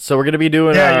 so we're gonna be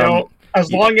doing as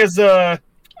long as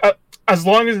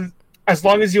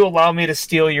you allow me to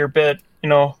steal your bit,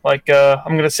 I'm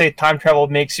gonna say time travel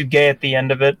makes you gay at the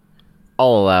end of it.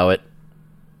 I'll allow it.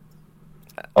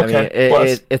 Okay. I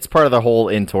mean, it's part of the whole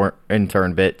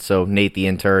intern bit. So Nate the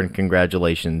intern,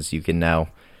 congratulations. You can now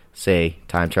say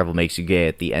time travel makes you gay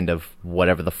at the end of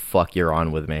whatever the fuck you're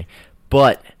on with me.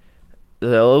 But a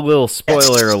little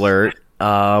spoiler alert,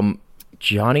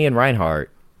 Johnny and Reinhardt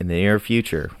in the near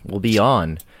future will be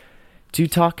on to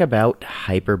talk about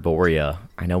Hyperborea.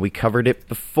 I know we covered it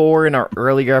before in our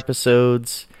earlier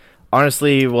episodes.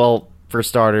 Honestly, well, for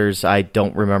starters, I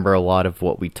don't remember a lot of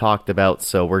what we talked about,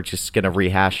 so we're just going to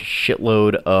rehash a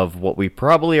shitload of what we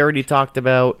probably already talked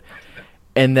about,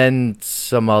 and then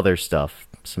some other stuff,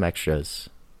 some extras.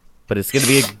 But it's going to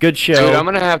be a good show. Dude, I'm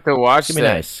going to have to watch that.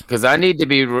 Nice. Because I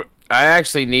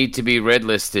actually need to be red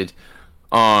listed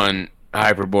on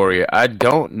Hyperborea. I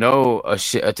don't know a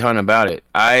ton about it.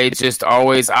 I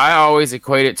always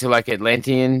equate it to like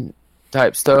Atlantean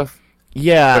type stuff.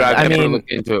 Yeah, but I've never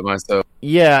looked into it myself.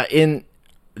 Yeah,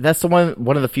 that's the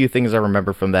one of the few things I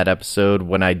remember from that episode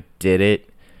when I did it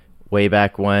way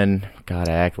back when. God,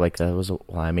 I act like that was.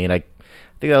 I think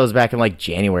that was back in like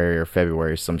January or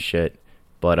February or some shit.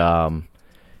 But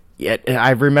yeah,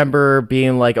 I remember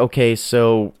being like, okay,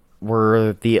 so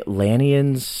were the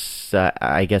Atlanteans,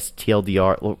 I guess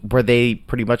TLDR, were they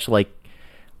pretty much like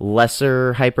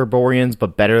lesser Hyperboreans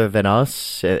but better than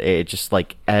us? It just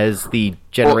like as the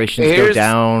generations go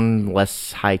down,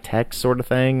 less high tech sort of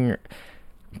thing.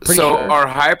 Are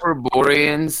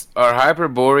Hyperboreans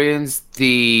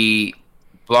the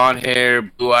blonde hair,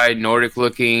 blue eyed, Nordic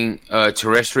looking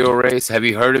terrestrial race? Have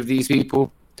you heard of these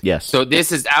people? Yes. So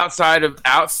this is outside of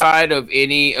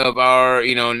any of our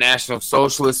National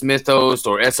Socialist mythos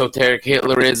or esoteric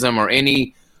Hitlerism or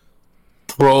any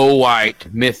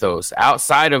pro-white mythos.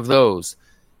 Outside of those,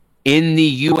 in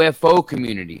the UFO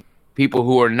community, people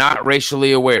who are not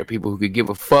racially aware, people who could give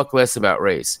a fuck less about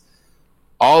race,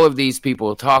 all of these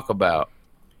people talk about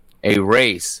a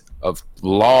race of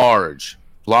large,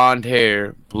 blonde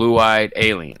hair, blue-eyed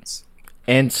aliens.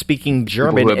 And speaking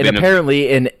German, and apparently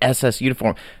in SS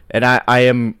uniform. And I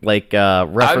am like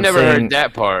referencing. I've never heard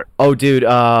that part. Oh, dude.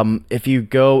 If you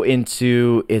go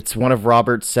into, it's one of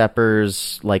Robert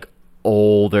Sepper's like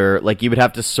older. Like you would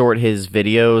have to sort his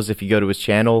videos if you go to his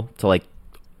channel to like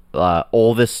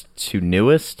oldest to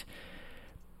newest.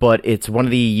 But it's one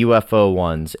of the UFO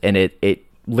ones, and it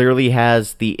literally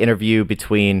has the interview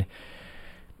between.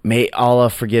 May Allah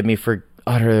forgive me for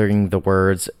uttering the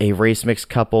words, a race mixed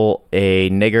couple, a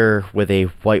nigger with a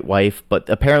white wife, but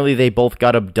apparently they both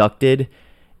got abducted,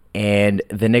 and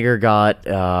the nigger got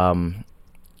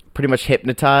pretty much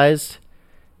hypnotized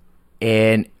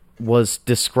and was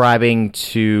describing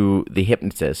to the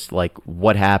hypnotist like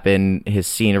what happened, his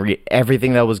scenery,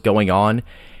 everything that was going on,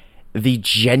 the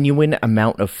genuine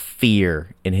amount of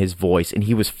fear in his voice, and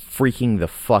he was freaking the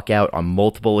fuck out on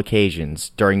multiple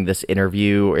occasions during this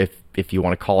interview, if you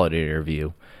want to call it an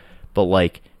interview. But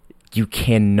like, you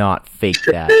cannot fake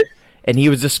that. And he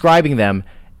was describing them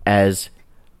as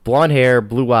blonde hair,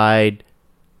 blue-eyed,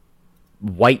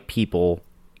 white people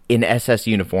in SS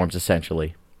uniforms,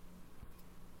 essentially.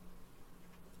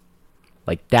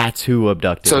 Like, that's who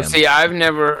abducted him. So see, I've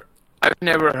never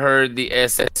heard the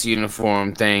SS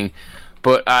uniform thing,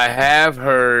 but I have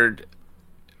heard,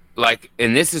 like,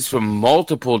 and this is from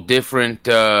multiple different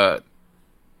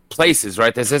places,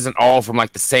 right? This isn't all from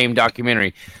like the same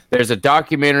documentary. There's a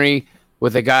documentary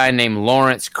with a guy named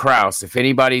Lawrence Krauss. If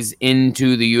anybody's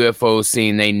into the UFO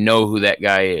scene, they know who that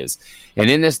guy is. And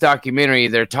in this documentary,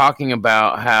 they're talking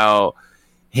about how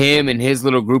him and his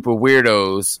little group of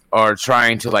weirdos are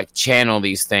trying to like channel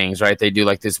these things, right? They do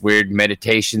like this weird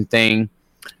meditation thing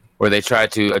where they try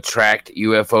to attract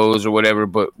UFOs or whatever.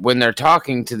 But when they're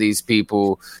talking to these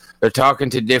people, they're talking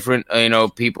to different,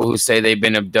 people who say they've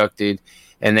been abducted.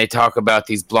 And they talk about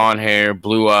these blonde hair,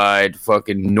 blue-eyed,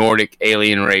 fucking Nordic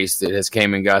alien race that has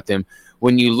came and got them.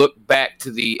 When you look back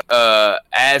to the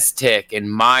Aztec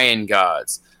and Mayan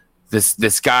gods, the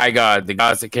sky god, the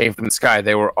gods that came from the sky,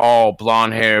 they were all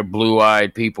blonde hair,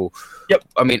 blue-eyed people. Yep.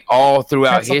 I mean, all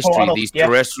throughout history, these yeah.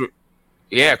 terrestrial...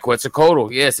 Yeah,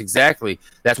 Quetzalcoatl. Yes, exactly.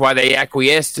 That's why they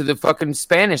acquiesced to the fucking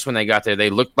Spanish when they got there. They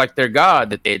looked like their god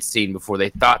that they had seen before.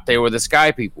 They thought they were the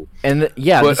sky people. And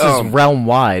this is realm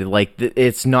wide. Like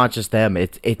it's not just them.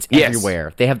 It's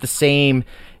everywhere. They have the same.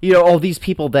 All these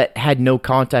people that had no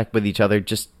contact with each other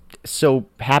just so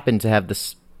happen to have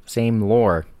the same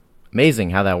lore.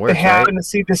 Amazing how that works. They happen to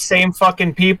see the same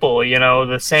fucking people.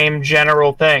 The same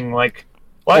general thing. Like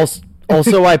what?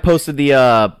 Also, I posted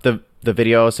the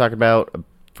video I was talking about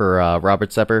for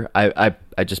Robert Sepper.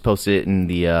 I just posted it in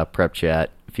the prep chat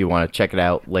if you want to check it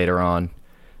out later on.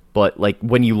 But like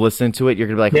when you listen to it, you're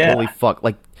gonna be like, holy fuck!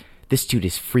 Like this dude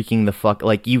is freaking the fuck.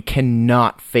 Like you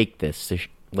cannot fake this,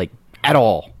 like at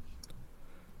all.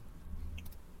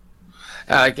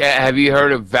 Have you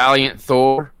heard of Valiant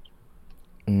Thor?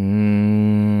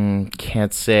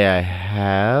 Can't say I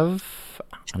have.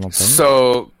 I don't think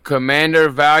so. Commander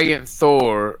Valiant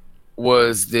Thor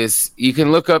was this. You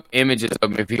can look up images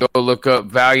of him. If you go look up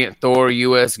Valiant Thor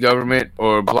U.S. government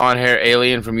or blonde hair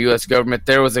alien from U.S. government,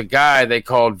 there was a guy they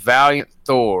called Valiant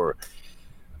Thor.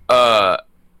 I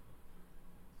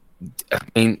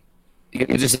mean, you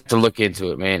just have to look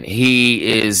into it, man.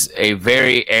 He is a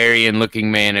very Aryan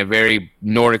looking man, a very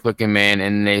Nordic looking man,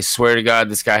 and they swear to God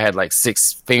this guy had like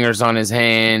 6 fingers on his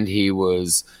hand. He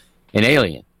was an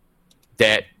alien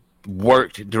that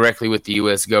worked directly with the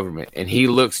U.S. government, and he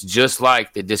looks just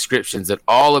like the descriptions that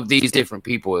all of these different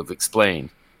people have explained.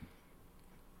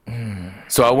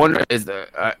 So I wonder, is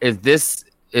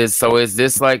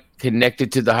this like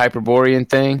connected to the Hyperborean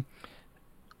thing?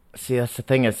 See, that's the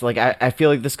thing. It's like I feel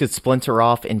like this could splinter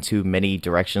off into many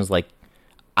directions. Like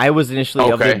I was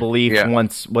initially of the belief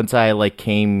once I like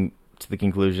came to the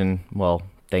conclusion, well,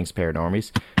 thanks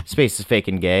paranormies, space is fake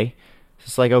and gay.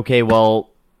 It's like, okay, well,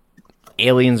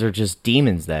 aliens are just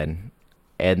demons then.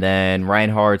 And then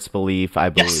Reinhardt's belief, I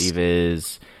believe,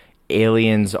 is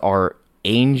aliens are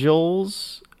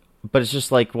angels. But it's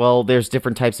just like, well, there's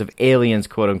different types of aliens,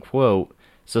 quote unquote.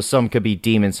 So some could be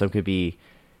demons, some could be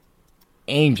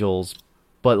angels.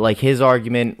 But like his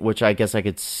argument, which I guess I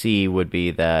could see, would be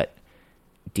that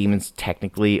demons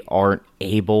technically aren't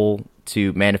able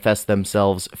to manifest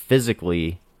themselves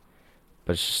physically.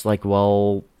 But it's just like,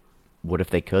 well, what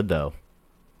if they could, though?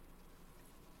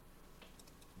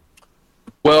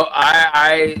 Well,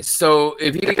 so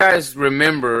if you guys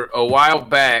remember, a while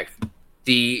back,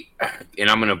 and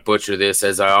I'm going to butcher this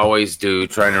as I always do,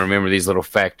 trying to remember these little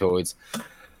factoids.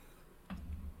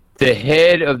 The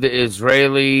head of the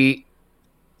Israeli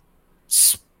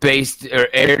space or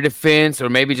air defense, or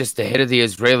maybe just the head of the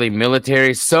Israeli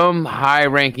military, some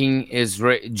high-ranking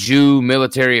Jew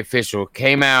military official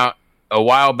came out a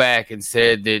while back and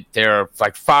said that there are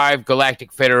like 5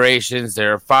 galactic federations,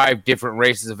 there are 5 different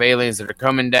races of aliens that are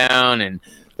coming down, and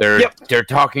they're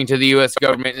talking to the U.S.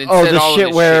 government. And the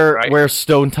shit where right? where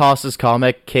Stone Toss's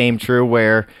comic came true,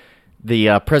 where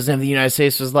the president of the United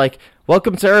States was like,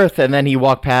 "Welcome to Earth," and then he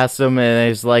walked past him and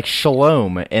he's like,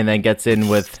 "Shalom," and then gets in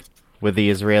with the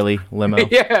Israeli limo.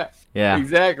 Yeah,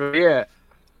 exactly. Yeah,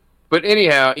 but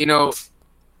anyhow,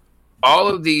 all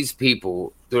of these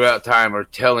people throughout time are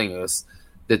telling us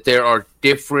that there are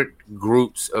different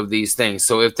groups of these things.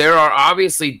 So if there are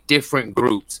obviously different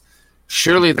groups,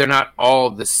 surely they're not all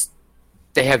this.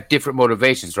 They have different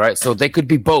motivations, right? So they could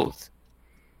be both.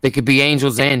 They could be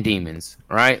angels and demons,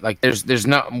 right? Like there's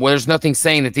nothing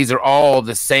saying that these are all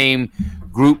the same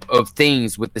group of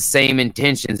things with the same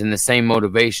intentions and the same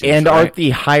motivations. And right? aren't the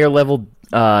higher level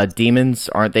demons,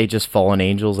 aren't they just fallen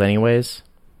angels anyways?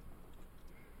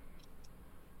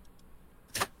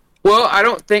 Well, I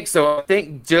don't think so. I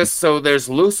think just so there's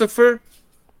Lucifer,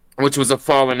 which was a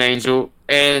fallen angel,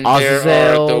 and Azazel,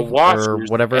 there are the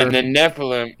Watchers whatever, and the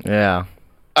Nephilim. Yeah.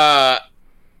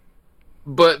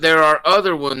 But there are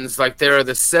other ones, like there are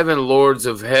the 7 lords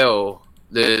of hell,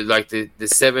 the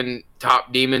 7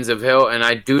 top demons of hell, and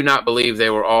I do not believe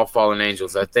they were all fallen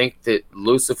angels. I think that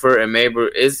Lucifer and maybe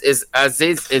is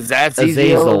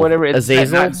Azazel or whatever.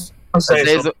 Azazel.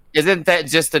 Isn't that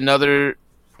just another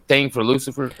thing for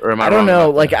Lucifer? Or am I don't wrong know.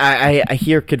 about Like that? I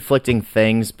hear conflicting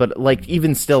things, but like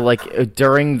even still, like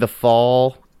during the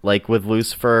fall, like with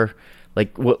Lucifer.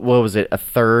 Like, what was it? A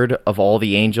third of all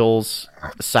the angels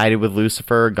sided with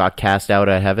Lucifer, got cast out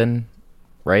of heaven,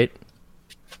 right?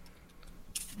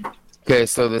 Okay,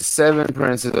 so the 7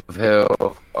 princes of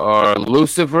hell are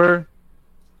Lucifer,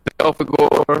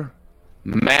 Belphegor,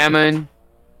 Mammon,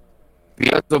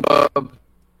 Beelzebub,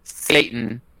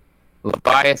 Satan,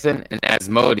 Leviathan, and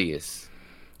Asmodeus.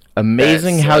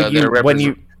 Amazing how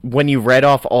when you read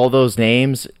off all those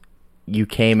names, you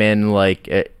came in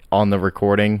like on the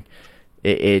recording.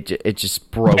 It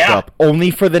just broke up. Only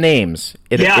for the names.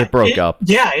 It broke up.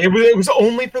 Yeah, it was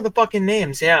only for the fucking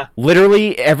names, yeah.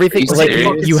 Literally everything. Like,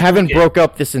 you haven't stupid. broke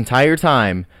up this entire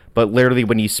time, but literally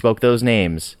when you spoke those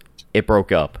names, it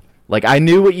broke up. Like, I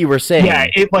knew what you were saying. Yeah,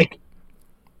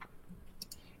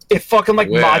 it fucking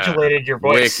modulated your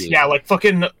voice. Wicked. Yeah, like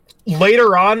fucking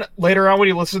later on when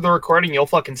you listen to the recording, you'll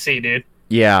fucking see, dude.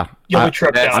 Yeah. You'll be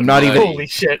tripped out. Holy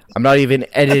shit. I'm not even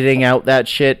editing out that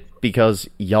shit. Because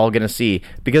y'all gonna see.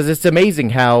 Because it's amazing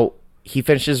how he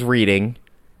finishes reading,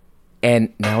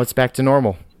 and now it's back to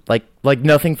normal. Like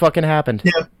nothing fucking happened.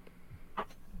 Yeah.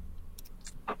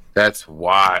 That's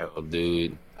wild,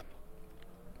 dude.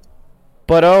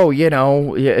 But all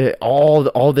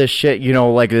this shit,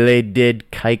 like they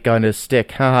did kike on a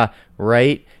stick, haha,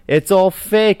 right? It's all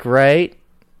fake, right?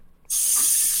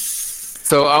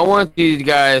 So I want you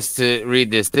guys to read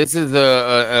this. This is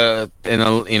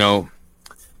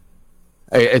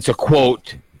it's a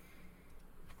quote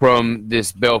from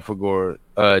this Belphegor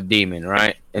demon,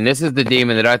 right? And this is the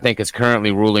demon that I think is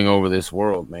currently ruling over this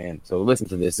world, man. So listen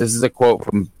to this. This is a quote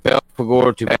from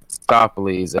Belphegor to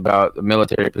Mephistopheles about the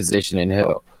military position in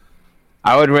hell.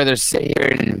 I would rather sit here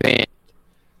and invent,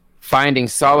 finding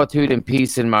solitude and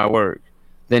peace in my work,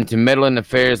 than to meddle in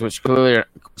affairs which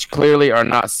clearly are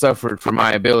not suffered for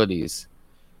my abilities.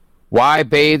 Why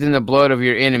bathe in the blood of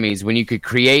your enemies when you could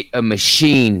create a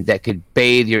machine that could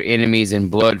bathe your enemies in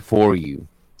blood for you?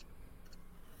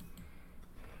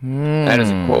 That is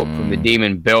a quote from the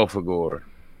demon Belphegor.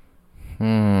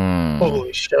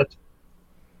 Holy shit.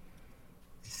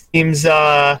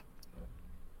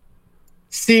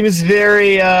 Seems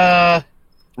very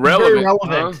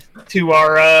relevant to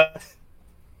our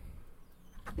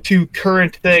to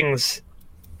current things,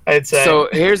 I'd say. So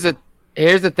here's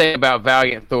the thing about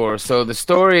Valiant Thor. So the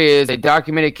story is a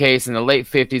documented case in the late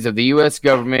 50s of the U.S.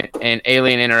 government and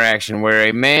alien interaction where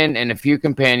a man and a few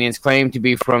companions claimed to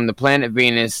be from the planet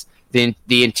Venus, the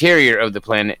interior of the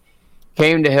planet,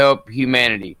 came to help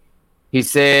humanity. He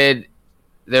said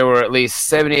there were at least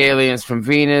 70 aliens from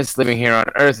Venus living here on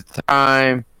Earth at the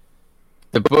time.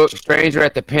 The book Stranger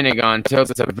at the Pentagon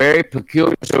tells us a very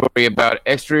peculiar story about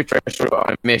extraterrestrial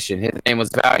on a mission. His name was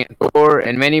Valiant Thor,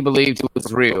 and many believed he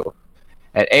was real.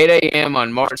 At 8 a.m.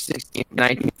 on March 16,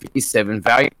 1957,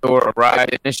 Valiant Thor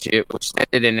arrived in a ship which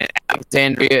landed in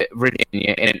Alexandria,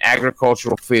 Virginia, in an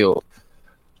agricultural field.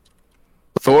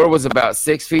 Thor was about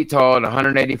 6 feet tall and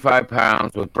 185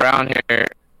 pounds, with brown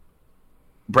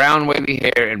wavy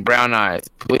hair, and brown eyes.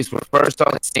 Police were first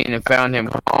on the scene and found him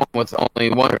home with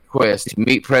only one request: to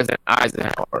meet President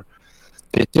Eisenhower.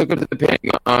 They took him to the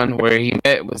Pentagon, where he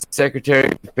met with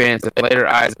Secretary of Defense and later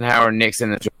Eisenhower,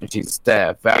 Nixon, and the Joint Chiefs of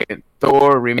Staff. Valiant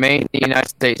Thor remained in the United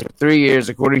States for 3 years.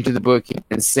 According to the book, he had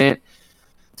been sent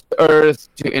to Earth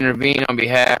to intervene on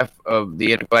behalf of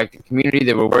the intergalactic community.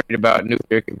 They were worried about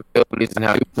nuclear capabilities and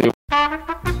how nuclear.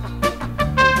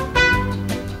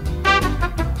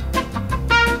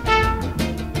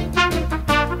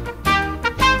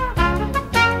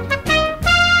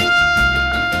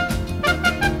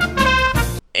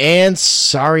 And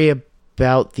sorry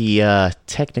about the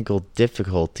technical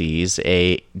difficulties.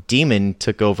 A demon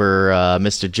took over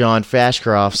Mr. John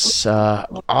Fashcroft's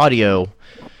audio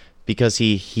because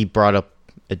he brought up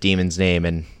a demon's name,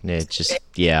 and it just,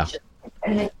 yeah.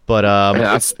 But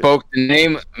I spoke the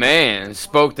name of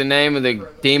the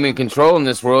demon controlling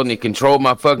this world, and he controlled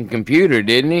my fucking computer,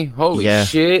 didn't he? Holy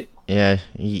shit! Yeah,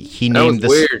 he named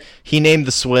weird. He named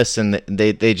the Swiss, and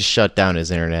they just shut down his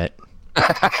internet.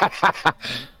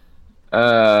 Shit.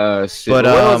 But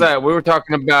what was that? We were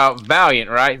talking about Valiant,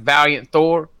 right? Valiant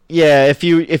Thor. Yeah, if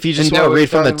you just want to read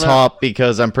from the top,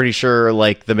 because I'm pretty sure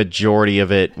like the majority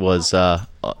of it was I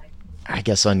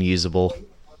guess unusable,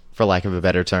 for lack of a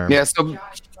better term. Yeah, so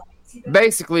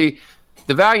basically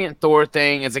the Valiant Thor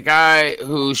thing is a guy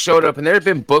who showed up, and there have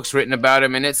been books written about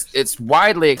him, and it's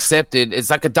widely accepted. It's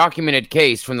like a documented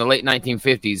case from the late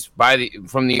 1950s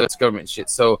from the US government shit.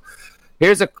 So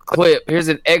here's a clip. Here's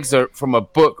an excerpt from a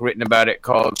book written about it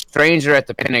called Stranger at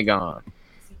the Pentagon.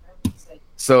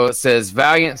 So it says,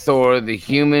 Valiant Thor, the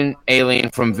human alien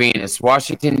from Venus,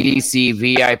 Washington, D.C.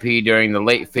 VIP during the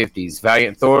late 50s.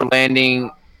 Valiant Thor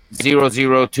landing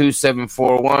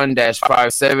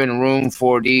 002741-57, room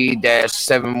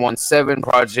 4D-717,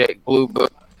 Project Blue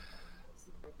Book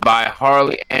by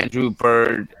Harley Andrew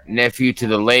Byrd, nephew to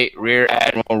the late Rear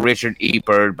Admiral Richard E.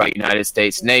 Byrd by United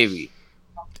States Navy.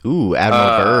 Ooh,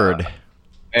 Admiral Byrd.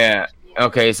 Yeah.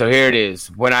 Okay, so here it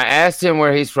is. When I asked him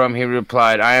where he's from, he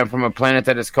replied, I am from a planet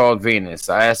that is called Venus.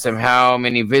 I asked him how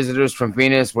many visitors from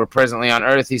Venus were presently on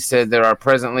Earth. He said, there are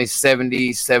presently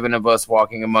 77 of us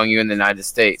walking among you in the United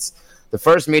States. The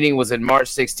first meeting was on March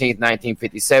 16th,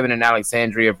 1957 in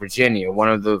Alexandria, Virginia. One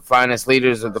of the finest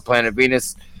leaders of the planet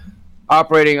Venus,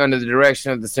 operating under the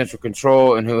direction of the Central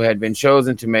Control, and who had been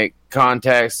chosen to make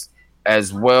contacts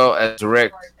as well as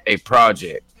direct a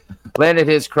project. Landed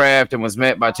his craft and was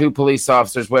met by two police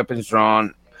officers, weapons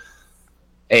drawn.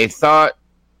 A thought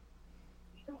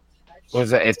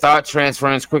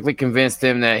transference quickly convinced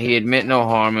him that he had meant no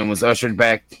harm and was ushered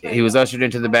back. He was ushered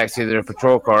into the backseat of their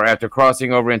patrol car. After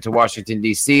crossing over into Washington,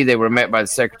 D.C., they were met by the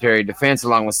Secretary of Defense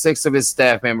along with 6 of his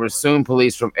staff members. Soon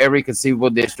police from every conceivable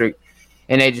district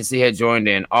and agency had joined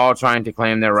in, all trying to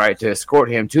claim their right to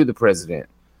escort him to the president.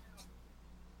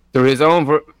 Through his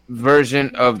own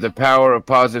version of the power of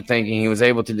positive thinking, he was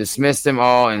able to dismiss them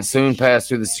all and soon passed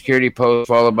through the security post,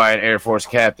 followed by an Air Force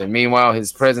captain. Meanwhile,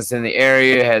 his presence in the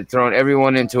area had thrown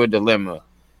everyone into a dilemma.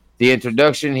 The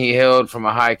introduction he held from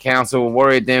a high council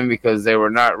worried them because they were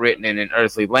not written in an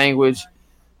earthly language.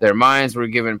 Their minds were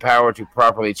given power to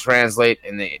properly translate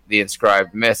in the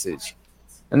inscribed message.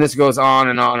 And this goes on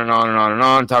and on and on and on and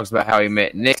on. Talks about how he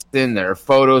met Nixon. There are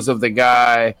photos of the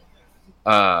guy.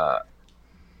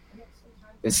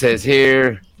 It says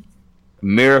here,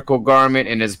 miracle garment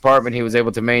in his apartment. He was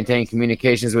able to maintain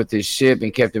communications with his ship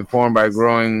and kept informed of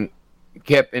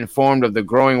the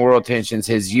growing world tensions.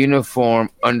 His uniform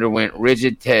underwent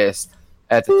rigid tests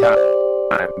at the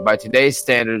time. By today's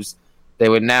standards, they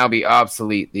would now be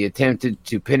obsolete. They attempted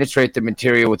to penetrate the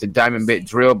material with a diamond bit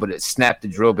drill, but it snapped the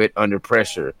drill bit under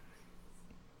pressure.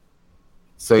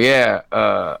 So yeah,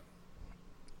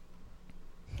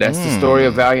 that's the story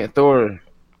of Valiant Thor.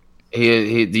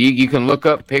 You can look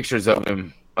up pictures of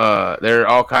him. There are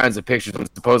all kinds of pictures.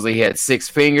 Supposedly he had 6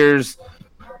 fingers,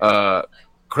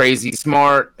 crazy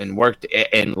smart, and worked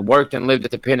and lived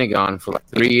at the Pentagon for like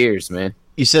 3 years, man.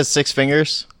 You said 6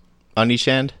 fingers on each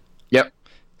hand? Yep.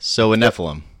 So a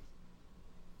Nephilim.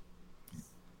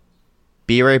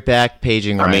 Be right back,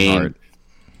 paging Reinhardt.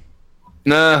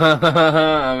 No,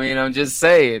 I mean, I'm just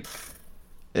saying.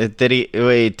 Did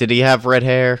he have red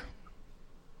hair?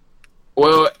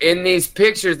 Well, in these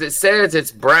pictures, it says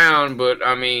it's brown, but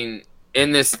I mean,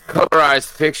 in this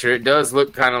colorized picture, it does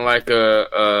look kind of like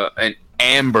an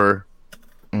amber,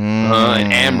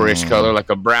 an amberish color, like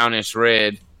a brownish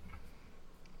red.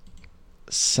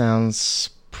 Sounds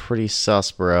pretty sus,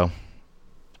 bro.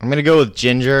 I'm gonna go with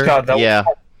ginger. God, that was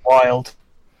wild.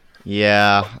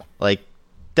 Yeah, like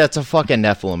that's a fucking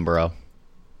Nephilim, bro.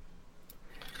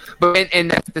 But and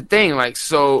that's the thing, like,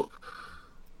 so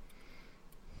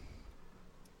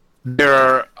there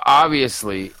are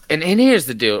obviously, and here's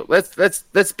the deal.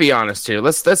 Let's be honest here.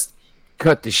 Let's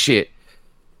cut the shit.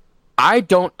 I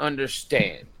don't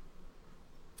understand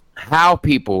how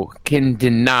people can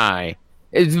deny.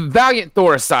 Valiant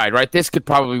Thor aside, right? This could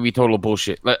probably be total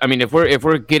bullshit. I mean, if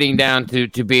we're getting down to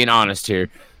being honest here,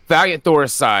 Valiant Thor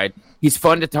aside, he's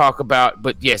fun to talk about,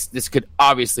 but yes, this could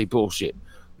obviously bullshit.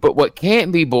 But what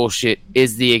can't be bullshit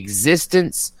is the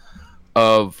existence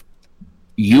of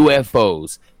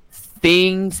UFOs,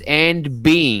 things and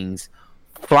beings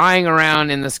flying around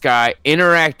in the sky,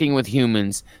 interacting with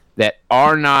humans that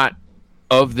are not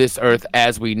of this earth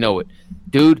as we know it.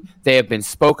 Dude, they have been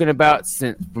spoken about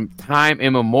since from time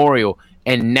immemorial,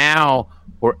 and now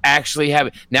we're actually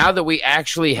having, now that we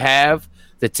actually have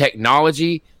the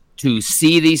technology to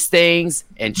see these things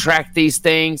and track these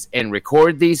things and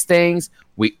record these things,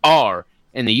 we are.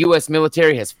 And the U.S.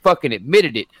 military has fucking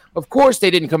admitted it. Of course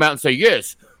they didn't come out and say,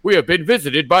 yes, we have been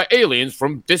visited by aliens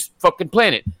from this fucking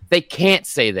planet. They can't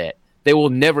say that. They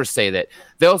will never say that.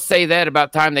 They'll say that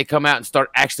about time they come out and start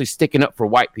actually sticking up for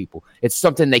white people. It's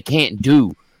something they can't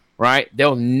do, right?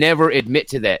 They'll never admit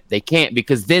to that. They can't,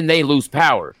 because then they lose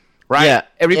power, right? Yeah,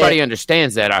 everybody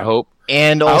understands that, I hope.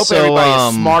 And also, I hope everybody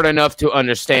is smart enough to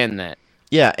understand that.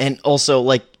 Yeah, and also,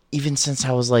 like, even since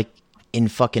I was, like, in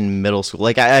fucking middle school,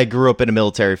 like, I grew up in a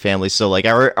military family, so, like,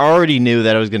 I already knew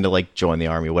that I was going to, like, join the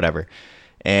Army, whatever.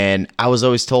 And I was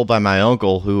always told by my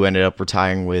uncle, who ended up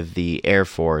retiring with the Air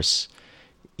Force,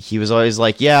 he was always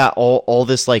like, yeah, all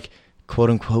this, like,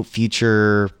 quote-unquote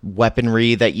future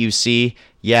weaponry that you see,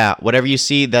 yeah, whatever you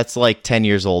see, that's, like, 10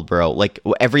 years old, bro. Like,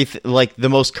 like, the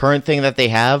most current thing that they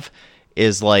have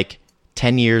is, like,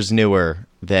 10 years newer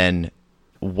than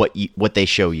what they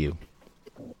show you.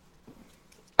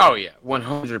 Oh, yeah,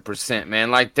 100%, man.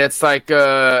 Like, that's like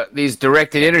these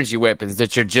directed energy weapons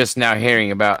that you're just now hearing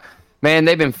about. Man,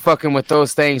 they've been fucking with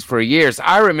those things for years.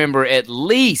 I remember at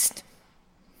least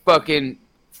fucking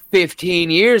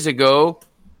 15 years ago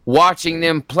watching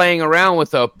them playing around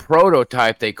with a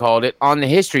prototype, they called it, on the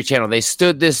History Channel. They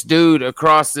stood this dude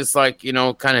across this, like, you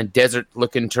know, kind of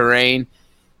desert-looking terrain,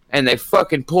 and they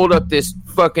fucking pulled up this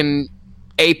fucking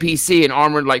APC, an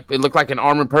armored, like, it looked like an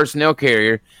armored personnel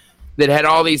carrier that had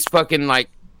all these fucking, like,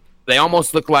 they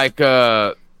almost look like,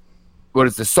 what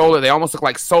is the solar? They almost look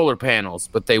like solar panels,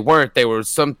 but they weren't. They were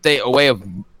a way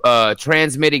of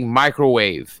transmitting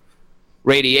microwave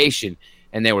radiation,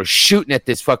 and they were shooting at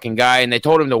this fucking guy, and they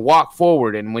told him to walk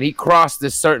forward, and when he crossed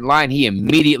this certain line, he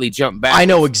immediately jumped back. I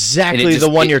know exactly the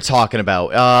one you're talking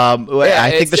about. Yeah,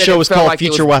 I think the show was called like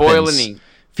Future Weapons.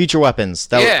 Future Weapons.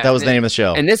 That was the name of the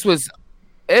show. And this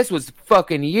was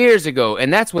fucking years ago,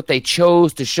 and that's what they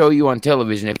chose to show you on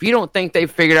television. If you don't think they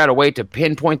figured out a way to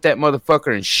pinpoint that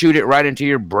motherfucker and shoot it right into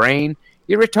your brain,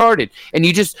 you're retarded. And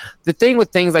the thing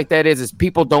with things like that is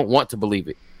people don't want to believe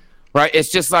it, right?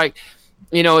 It's just like,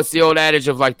 you know, it's the old adage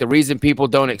of, like, the reason people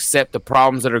don't accept the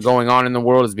problems that are going on in the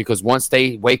world is because once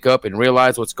they wake up and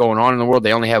realize what's going on in the world,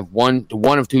 they only have one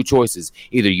of two choices.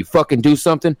 Either you fucking do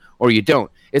something or you don't.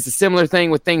 It's a similar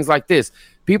thing with things like this.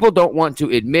 People don't want to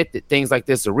admit that things like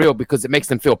this are real because it makes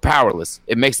them feel powerless.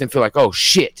 It makes them feel like, oh,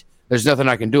 shit, there's nothing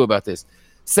I can do about this.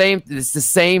 It's the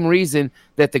same reason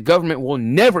that the government will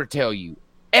never tell you,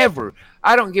 ever.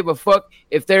 I don't give a fuck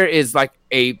if there is, like,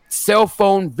 a cell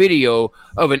phone video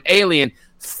of an alien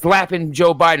slapping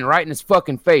Joe Biden right in his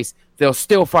fucking face. They'll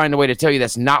still find a way to tell you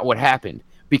that's not what happened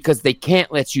because they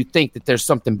can't let you think that there's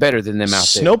something better than them out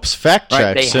there. Snopes fact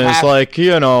checks, and it's like,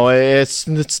 you know,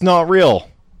 it's not real.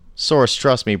 Source,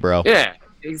 trust me, bro. Yeah,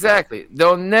 exactly.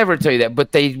 They'll never tell you that.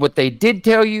 But what they did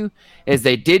tell you is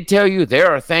they did tell you there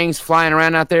are things flying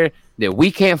around out there that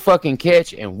we can't fucking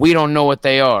catch, and we don't know what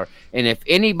they are. And if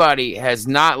anybody has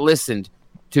not listened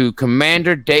to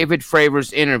Commander David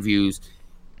Fravor's interviews,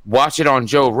 watch it on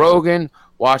Joe Rogan,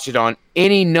 watch it on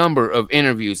any number of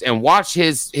interviews, and watch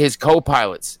his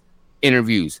co-pilots'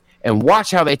 interviews, and watch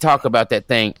how they talk about that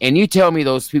thing. And you tell me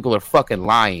those people are fucking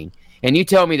lying. And you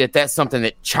tell me that that's something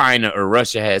that China or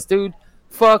Russia has. Dude,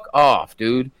 fuck off,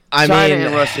 dude. China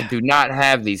and Russia do not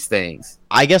have these things.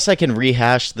 I guess I can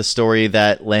rehash the story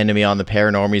that landed me on the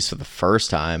Paranormies for the first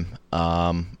time,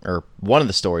 or one of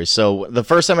the stories. So the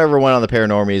first time I ever went on the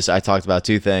Paranormies, I talked about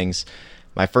two things.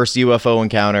 My first UFO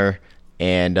encounter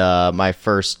and my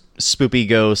first spoopy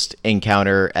ghost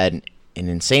encounter at an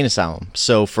insane asylum.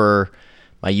 So for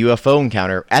my UFO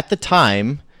encounter, at the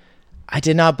time, I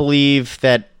did not believe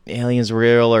that aliens were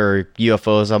real or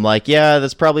UFOs. I'm like, yeah,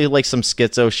 that's probably like some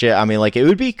schizo shit. I mean, like, it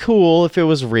would be cool if it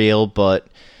was real, but,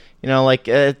 You know, like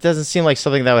it doesn't seem like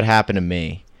something that would happen to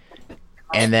me.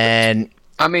 And then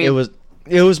I mean,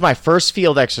 it was my first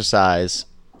field exercise,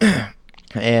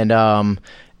 and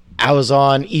I was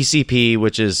on ECP,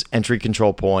 which is entry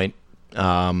control point.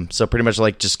 So pretty much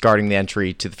like just guarding the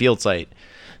entry to the field site.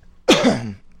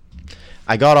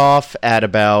 I got off at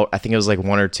about, I think it was like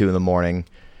 1 or 2 in the morning,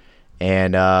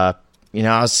 and you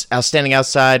know, I was standing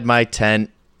outside my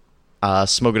tent,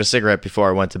 smoking a cigarette before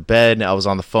I went to bed. I was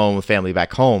on the phone with family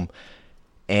back home,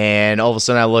 and all of a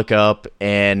sudden I look up,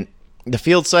 and the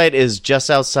field site is just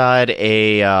outside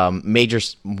a one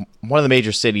of the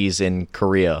major cities in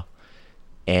Korea,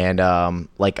 and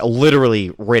like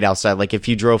literally right outside. Like if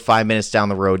you drove 5 minutes down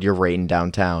the road, you're right in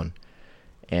downtown.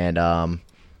 And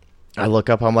I look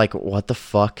up, I'm like, what the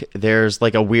fuck? There's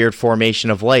like a weird formation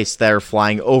of lights that are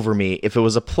flying over me. If it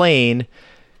was a plane,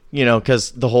 you know,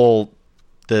 because the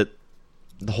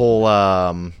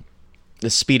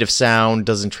speed of sound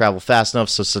doesn't travel fast enough,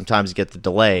 so sometimes you get the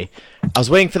delay. I was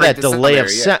waiting for that delay of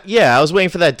sound. Yeah, I was waiting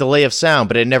for that delay of sound,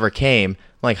 but it never came. I'm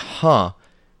like, huh?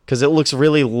 Because it looks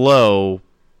really low,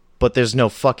 but there's no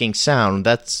fucking sound.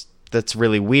 That's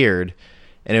really weird.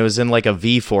 And it was in like a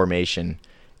V formation.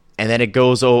 And then it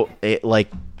goes, it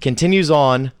like continues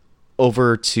on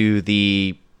over to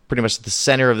the pretty much the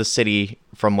center of the city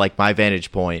from like my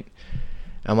vantage point.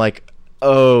 I'm like,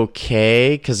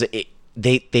 okay, because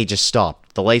they just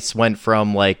stopped. The lights went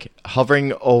from like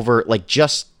hovering over like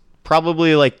just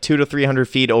probably like 200 to 300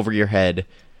 feet over your head,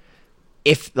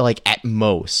 if like at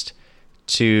most,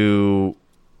 to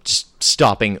just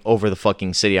stopping over the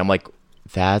fucking city. I'm like,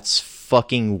 that's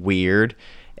fucking weird.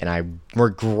 And I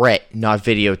regret not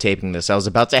videotaping this. I was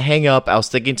about to hang up. I was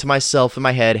thinking to myself in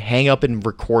my head, hang up and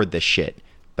record this shit.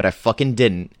 But I fucking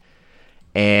didn't.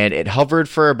 And it hovered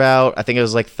for about, I think it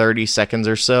was like 30 seconds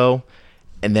or so.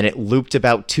 And then it looped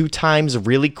about 2 times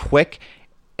really quick.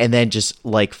 And then just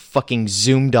like fucking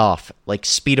zoomed off. Like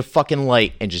speed of fucking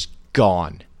light and just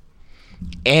gone.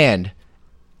 And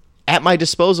at my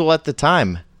disposal at the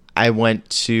time, I went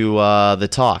to the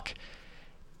talk.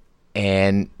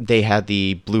 And they had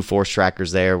the Blue Force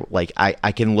trackers there. Like,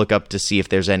 I can look up to see if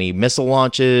there's any missile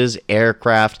launches,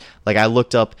 aircraft. Like, I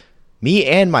looked up, me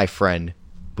and my friend,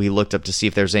 we looked up to see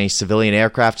if there's any civilian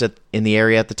aircraft in the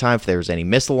area at the time, if there was any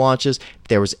missile launches, if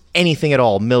there was anything at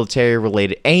all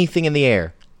military-related, anything in the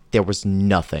air. There was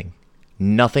nothing.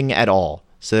 Nothing at all.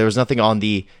 So there was nothing on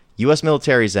the U.S.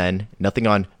 military's end, nothing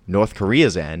on North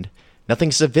Korea's end,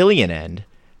 nothing civilian end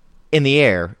in the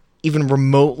air, even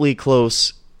remotely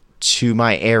close to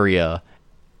my area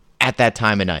at that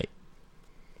time of night.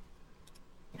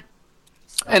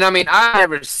 And I mean, I've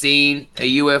never seen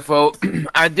a UFO.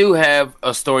 I do have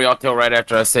a story I'll tell right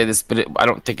after I say this, but I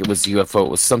don't think it was a UFO. It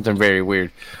was something very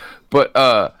weird. But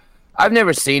I've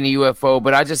never seen a UFO,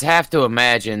 but I just have to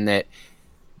imagine that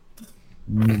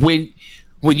when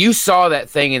you saw that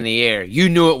thing in the air, you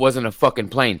knew it wasn't a fucking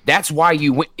plane. That's why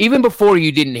you went, even before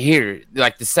you didn't hear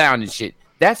like the sound and shit.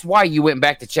 That's why you went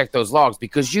back to check those logs,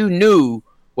 because you knew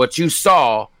what you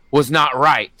saw was not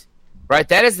right. Right?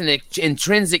 That is an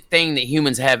intrinsic thing that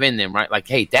humans have in them, right? Like,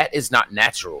 hey, that is not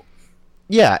natural.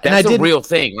 Yeah, that's a real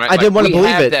thing, right? I didn't want to believe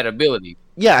it. We have that ability.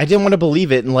 Yeah, I didn't want to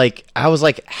believe it, and like I was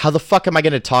like, how the fuck am I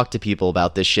going to talk to people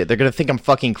about this shit? They're going to think I'm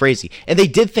fucking crazy. And they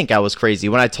did think I was crazy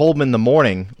when I told them in the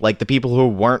morning, like the people who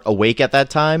weren't awake at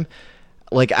that time.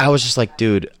 Like, I was just like,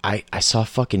 dude, I saw a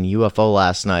fucking UFO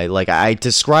last night. Like, I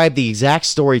described the exact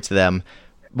story to them,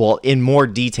 well, in more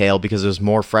detail because it was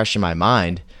more fresh in my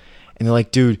mind. And they're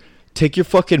like, dude, take your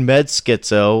fucking meds,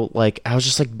 schizo. Like, I was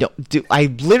just like, no, dude, I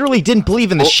literally didn't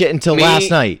believe in this shit until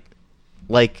last night.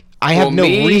 Like, I have no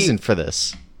reason for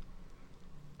this.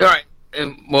 All right.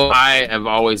 Well, I have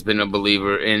always been a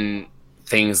believer in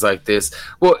things like this.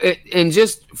 Well, and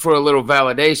just for a little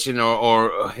validation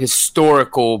or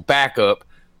historical backup,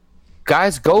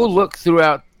 guys, go look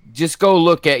throughout. Just go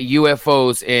look at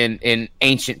UFOs in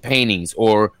ancient paintings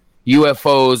or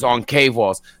UFOs on cave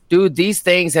walls. Dude, these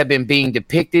things have been being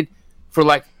depicted for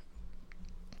like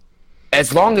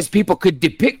as long as people could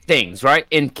depict things, right?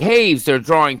 In caves, they're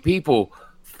drawing people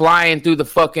flying through the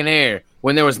fucking air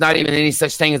when there was not even any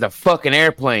such thing as a fucking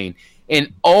airplane.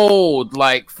 In old,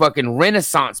 like, fucking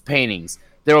Renaissance paintings,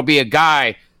 there will be a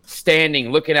guy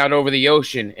standing looking out over the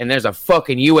ocean, and there's a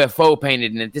fucking UFO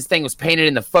painted in it. This thing was painted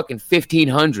in the fucking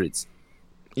 1500s.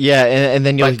 Yeah, and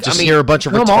then you'll hear a bunch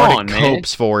of retarded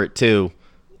copes for it, too.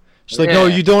 She's like, no,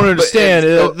 you don't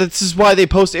understand. This is why they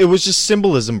post it. It was just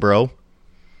symbolism, bro.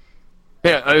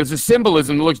 Yeah, it was a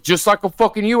symbolism that looks just like a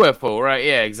fucking UFO, right?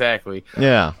 Yeah, exactly.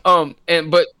 Yeah.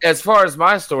 But as far as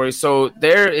my story, so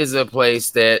there is a place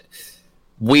that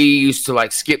we used to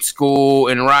like skip school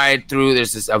and ride through.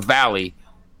 There's a valley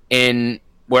in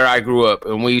where I grew up,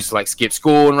 and we used to like skip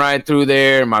school and ride through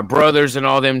there. My brothers and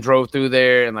all them drove through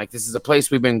there, and like this is a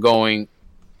place we've been going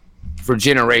for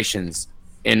generations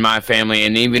in my family,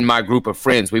 and even my group of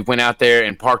friends. We went out there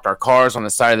and parked our cars on the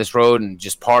side of this road and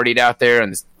just partied out there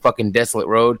on this fucking desolate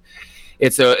road.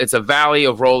 It's a valley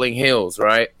of rolling hills,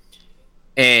 right?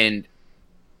 And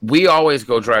we always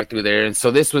go drive through there. And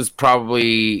so this was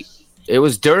probably, it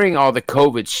was during all the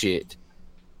COVID shit.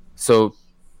 So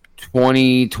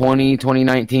 2020,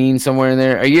 2019, somewhere in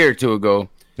there, a year or two ago.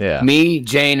 Yeah. Me,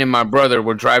 Jane, and my brother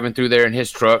were driving through there in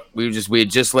his truck. We had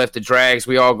just left the drags.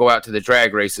 We all go out to the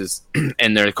drag races,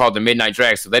 and they're called the midnight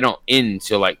drags. So they don't end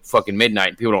till like fucking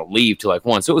midnight. People don't leave till like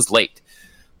 1. So it was late.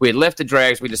 We had left the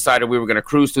drags. We decided we were going to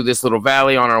cruise through this little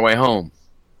valley on our way home.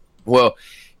 Well,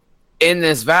 in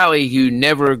this valley, you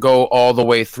never go all the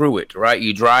way through it, right?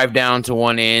 You drive down to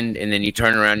one end, and then you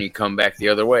turn around and you come back the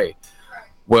other way.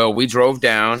 Well, we drove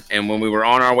down, and when we were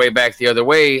on our way back the other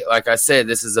way, like I said,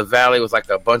 this is a valley with like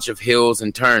a bunch of hills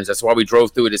and turns. That's why we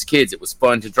drove through it as kids. It was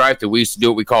fun to drive through. We used to do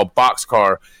what we call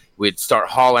boxcar. We'd start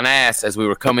hauling ass as we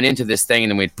were coming into this thing,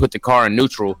 and then we'd put the car in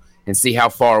neutral and see how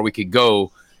far we could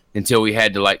go until we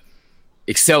had to like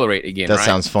accelerate again. That right?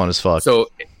 sounds fun as fuck.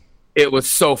 So it was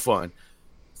so fun.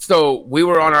 So we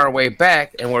were on our way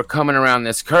back, and we're coming around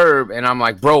this curb, and I'm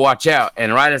like, bro, watch out.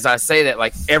 And right as I say that,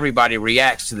 like, everybody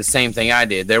reacts to the same thing I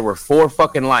did. There were 4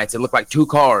 fucking lights. It looked like 2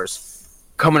 cars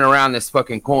coming around this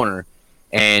fucking corner,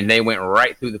 and they went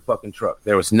right through the fucking truck.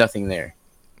 There was nothing there.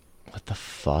 What the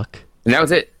fuck? And that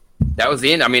was it. That was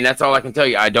the end. I mean, that's all I can tell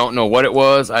you. I don't know what it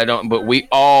was. But we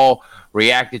all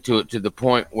reacted to it to the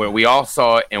point where we all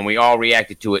saw it, and we all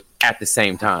reacted to it at the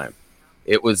same time.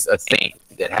 It was a thing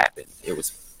that happened. It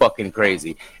was fucking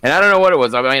crazy. And I don't know what it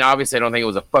was. I mean, obviously I don't think it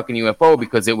was a fucking UFO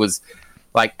because it was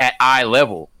like at eye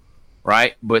level,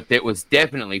 right? But it was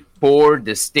definitely 4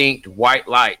 distinct white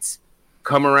lights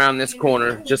come around this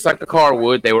corner just like the car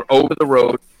would. They were over the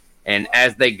road, and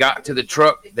as they got to the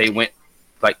truck, they went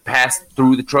like passed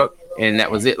through the truck, and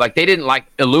that was it. Like they didn't like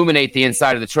illuminate the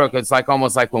inside of the truck. It's like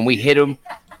almost like when we hit them,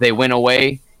 they went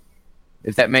away.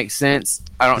 If that makes sense.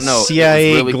 I don't know.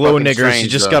 CIA really glow niggers, strange, you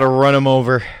just though. gotta run them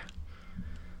over.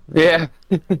 Yeah.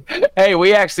 Hey,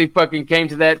 we actually fucking came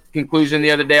to that conclusion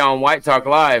the other day on White Talk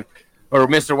Live, or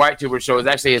Mr. Whitetuber show. It was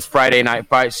actually his Friday night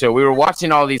fight show. We were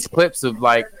watching all these clips of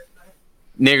like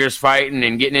niggers fighting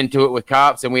and getting into it with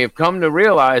cops, and we have come to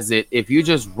realize that if you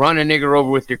just run a nigger over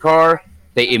with your car,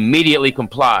 they immediately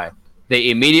comply. They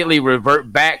immediately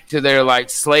revert back to their like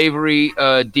slavery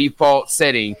default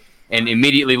setting and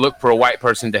immediately look for a white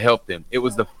person to help them. It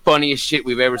was the funniest shit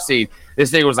we've ever seen.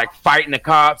 This nigga was like fighting the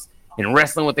cops and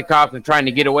wrestling with the cops and trying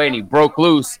to get away, and he broke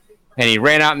loose, and he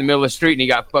ran out in the middle of the street, and he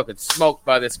got fucking smoked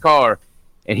by this car,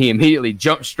 and he immediately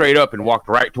jumped straight up and walked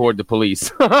right toward the police.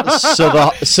 So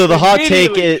the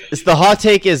hot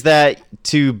take is that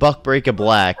to buck break a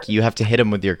black, you have to hit him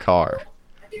with your car.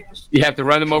 You have to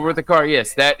run them over with the car.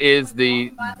 Yes, that is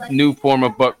the new form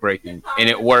of buck breaking, and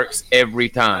it works every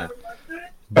time.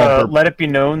 Let it be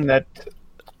known that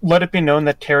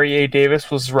Terry A. Davis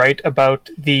was right about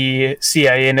the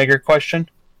CIA nigger question.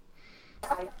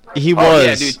 He was. Oh,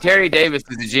 yeah, dude. Terry Davis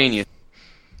is a genius.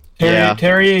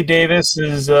 Terry A. Davis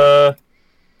is. I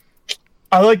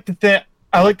like to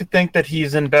think that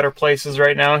he's in better places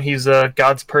right now. He's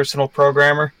God's personal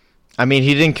programmer. I mean,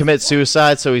 he didn't commit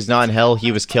suicide, so he's not in hell.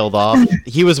 He was killed off.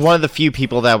 He was one of the few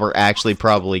people that were actually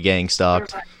probably gang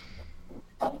stalked.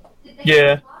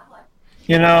 Yeah.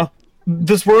 You know,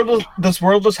 this world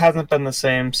just hasn't been the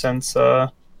same since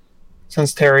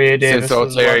Terry A. Davis. Since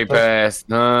old Terry passed.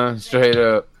 Straight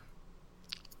up.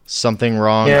 Something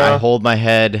wrong. Yeah. I hold my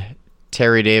head.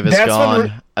 Terry Davis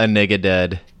gone. A nigga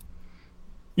dead.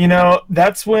 You know,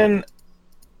 that's when...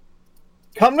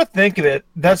 Come to think of it,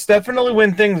 that's definitely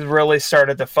when things really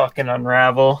started to fucking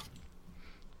unravel.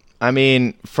 I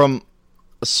mean, from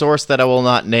a source that I will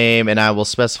not name, and I will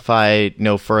specify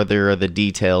no further the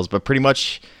details, but pretty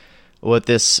much what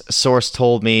this source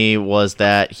told me was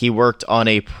that he worked on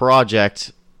a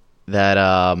project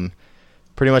that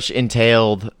pretty much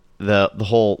entailed the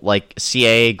whole like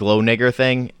CIA glow nigger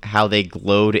thing, how they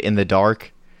glowed in the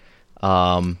dark.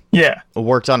 Yeah.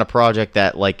 Worked on a project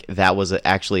that like that was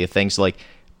actually a thing. So like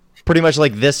pretty much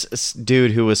like this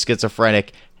dude who was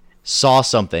schizophrenic saw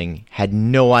something, had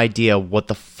no idea what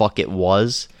the fuck it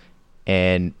was,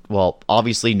 and well,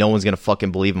 obviously no one's gonna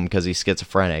fucking believe him because he's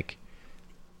schizophrenic.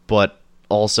 But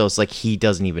also it's like he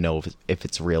doesn't even know if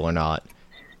it's real or not.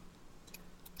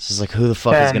 So it's like, who the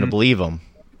fuck is gonna believe him?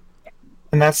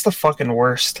 And that's the fucking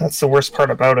worst. That's the worst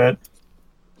part about it.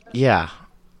 Yeah.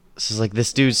 So it's like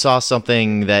this dude saw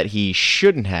something that he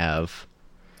shouldn't have.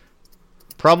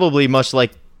 Probably much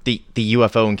like the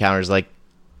UFO encounters, like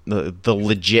the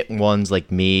legit ones,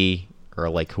 like me or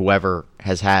like whoever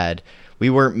has had. We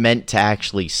weren't meant to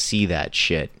actually see that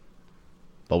shit,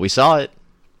 but we saw it.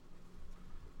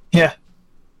 Yeah.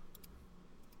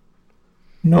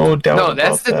 No doubt. No, about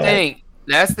that's the that. thing.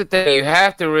 That's the thing. You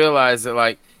have to realize that,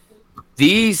 like,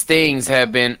 these things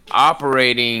have been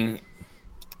operating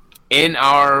in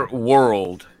our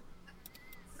world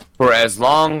for as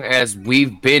long as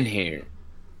we've been here.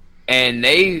 And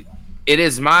it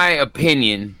is my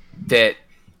opinion that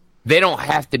they don't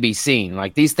have to be seen.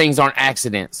 Like, these things aren't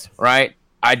accidents, right?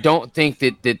 I don't think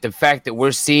that the fact that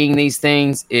we're seeing these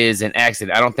things is an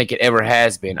accident. I don't think it ever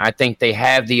has been. I think they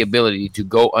have the ability to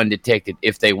go undetected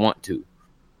if they want to.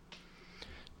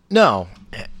 No.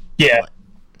 Yeah.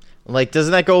 Like,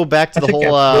 doesn't that go back to the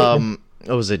whole,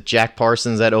 what was it, Jack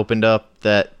Parsons that opened up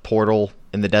that portal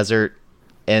in the desert?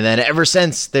 And then ever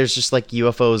since, there's just, like,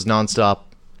 UFOs nonstop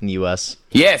in the U.S.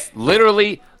 Yes,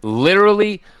 literally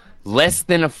less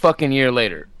than a fucking year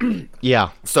later. Yeah.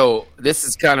 So this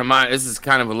is kind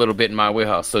of a little bit in my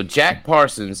wheelhouse. So Jack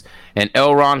Parsons and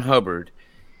L. Ron Hubbard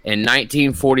in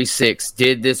 1946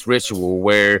 did this ritual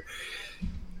where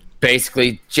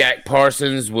basically Jack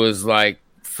Parsons was like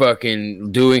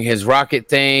fucking doing his rocket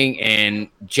thing and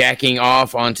jacking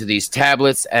off onto these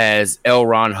tablets as L.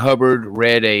 Ron Hubbard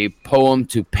read a poem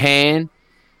to Pan,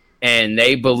 and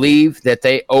they believe that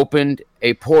they opened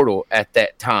a portal at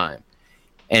that time.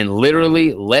 And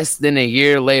literally less than a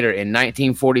year later, in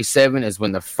 1947, is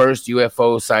when the first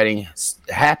UFO sighting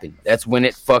happened. That's when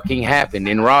it fucking happened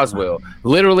in Roswell.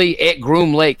 Literally at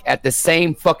Groom Lake, at the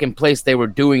same fucking place they were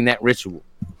doing that ritual.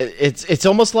 It's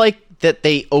almost like that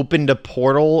they opened a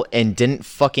portal and didn't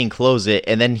fucking close it,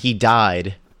 and then he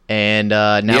died. And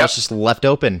now it's just left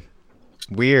open.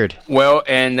 Weird. Well,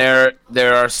 and there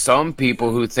are some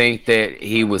people who think that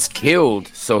he was killed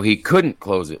so he couldn't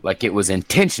close it, like it was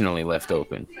intentionally left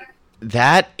open.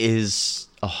 That is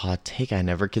a hot take I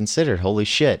never considered. Holy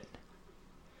shit.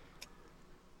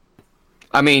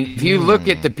 I mean, if you look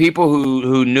at the people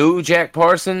who knew Jack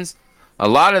Parsons, a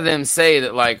lot of them say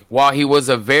that, like, while he was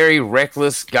a very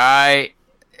reckless guy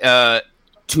to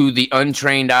the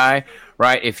untrained eye,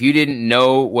 right? If you didn't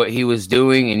know what he was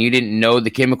doing and you didn't know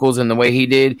the chemicals in the way he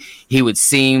did, he would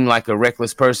seem like a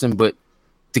reckless person. But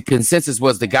the consensus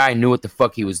was the guy knew what the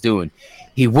fuck he was doing.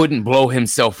 He wouldn't blow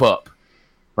himself up,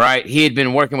 right? He had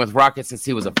been working with rockets since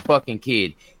he was a fucking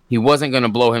kid. He wasn't going to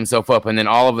blow himself up. And then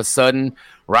all of a sudden,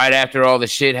 right after all the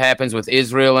shit happens with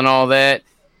Israel and all that,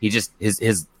 he just,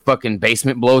 his fucking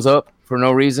basement blows up for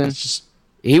no reason.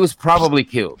 He was probably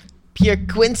killed. Pure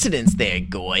coincidence there,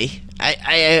 Goy.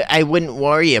 I wouldn't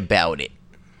worry about it.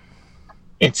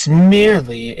 It's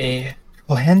merely a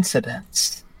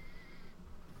coincidence.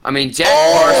 I mean, Jack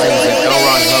Parsons and L.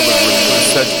 Ron Hubbard were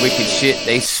doing such wicked shit,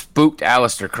 they spooked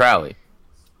Aleister Crowley.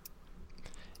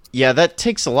 Yeah, that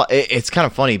takes a lot. It's kind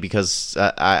of funny because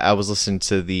I was listening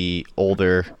to the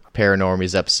older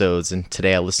Paranormies episodes, and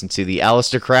today I listened to the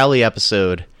Aleister Crowley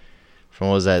episode from,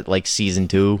 what was that, like season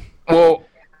 2? Well,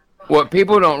 what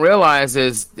people don't realize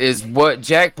is what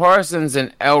Jack Parsons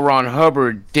and L. Ron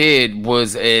Hubbard did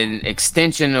was an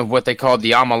extension of what they called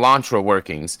the Amalantra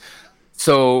workings.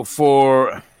 So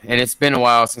and it's been a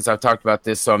while since I've talked about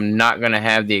this, so I'm not going to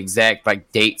have the exact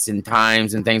like dates and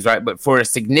times and things, right? But for a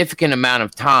significant amount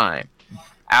of time,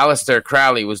 Aleister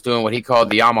Crowley was doing what he called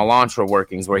the Amalantra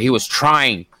workings, where he was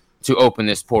trying to open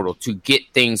this portal to get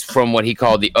things from what he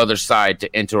called the other side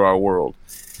to enter our world.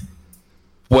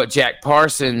 What Jack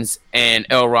Parsons and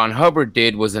L. Ron Hubbard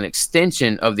did was an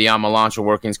extension of the Amalantra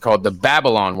workings called the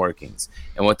Babylon workings.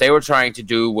 And what they were trying to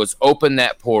do was open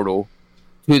that portal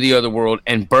to the other world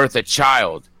and birth a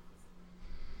child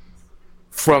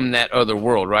from that other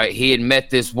world, right? He had met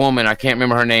this woman, I can't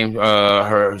remember her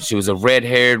name, she was a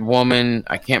red-haired woman.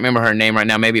 I can't remember her name right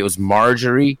now. Maybe it was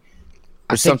Marjorie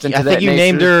or something to that nature. I think you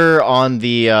named her on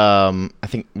the, I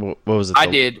think, what was it? I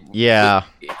did. Yeah.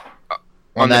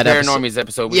 On that Paranormies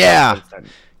episode. Yeah.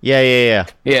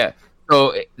 Yeah.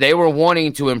 So they were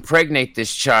wanting to impregnate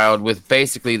this child with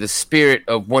basically the spirit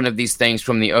of one of these things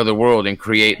from the other world and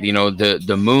create,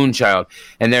 the moon child.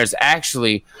 And there's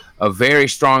actually a very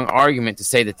strong argument to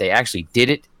say that they actually did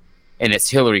it, and it's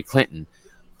Hillary Clinton.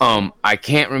 I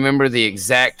can't remember the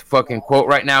exact fucking quote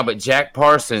right now, but Jack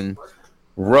Parsons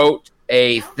wrote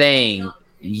a thing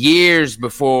years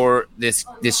before this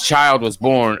child was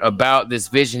born about this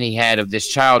vision he had of this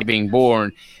child being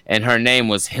born, and her name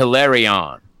was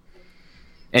Hilarion.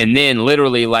 And then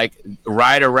literally like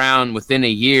right around within a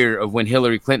year of when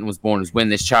Hillary Clinton was born is when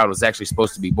this child was actually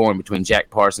supposed to be born between Jack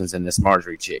Parsons and this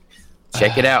Marjorie chick.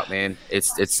 Check it out, man.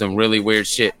 It's some really weird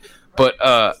shit. But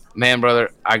man,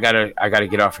 brother, I gotta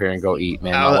get off here and go eat,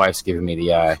 man. My wife's giving me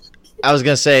the eye. I was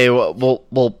gonna say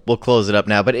we'll close it up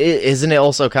now, but isn't it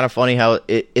also kind of funny how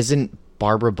isn't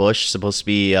Barbara Bush supposed to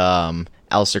be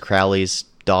Aleister Crowley's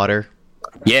daughter?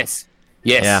 Yes.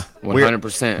 Yeah.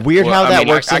 100%. Weird how that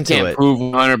works into it. I can't prove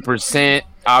 100%.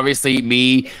 Obviously,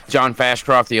 me, John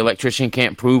Fashcroft, the electrician,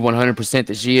 can't prove 100%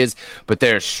 that she is, but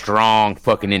there are strong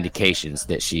fucking indications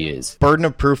that she is. Burden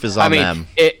of proof is on them.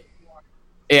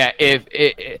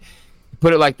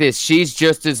 Put it like this: she's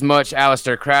just as much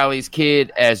Aleister Crowley's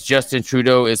kid as Justin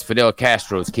Trudeau is Fidel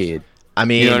Castro's kid. I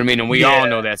mean, you know what I mean, and we all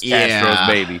know that's Castro's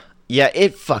baby. Yeah,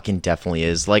 it fucking definitely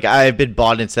is. Like, I've been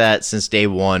bought into that since day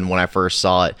one when I first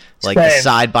saw it. Like, the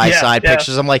side-by-side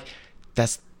pictures, I'm like,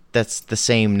 that's the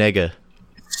same nigga.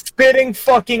 Spitting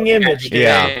fucking image, dude.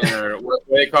 Yeah. Or what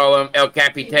do they call him? El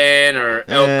Capitan or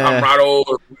El Camarado?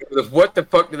 Or what the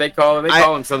fuck do they call him? They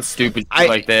call him some stupid shit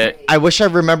like that. I wish I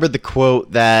remembered the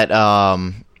quote that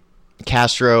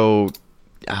Castro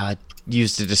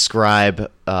used to describe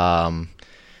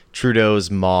Trudeau's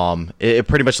mom. It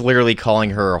pretty much literally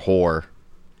calling her a whore.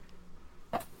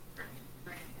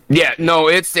 Yeah, no,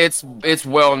 it's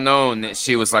well known that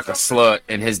she was like a slut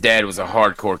and his dad was a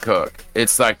hardcore cook.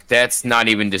 It's like that's not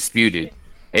even disputed.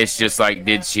 It's just like,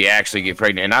 did she actually get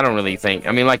pregnant? And I don't really think.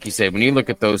 I mean, like you said, when you look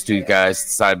at those two guys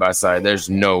side by side, there's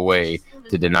no way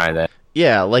to deny that.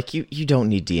 Yeah, like you don't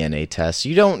need DNA tests.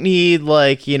 You don't need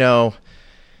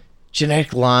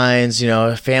genetic lines,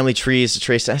 family trees to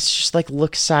trace. That's just like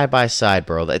look side by side,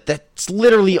 bro. That's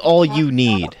literally all you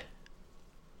need.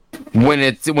 When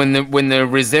the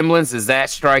resemblance is that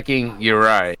striking, you're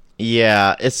right.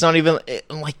 Yeah, it's not even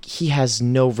like he has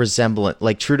no resemblance.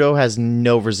 Like Trudeau has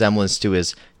no resemblance to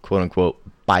his quote unquote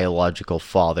biological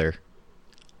father,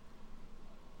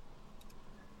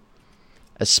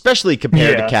 especially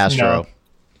compared to Castro. No.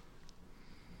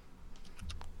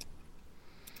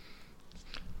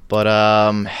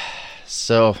 But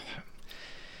so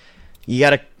you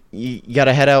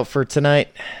gotta head out for tonight.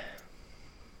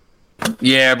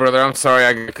 Yeah, brother. I'm sorry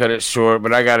I gotta cut it short,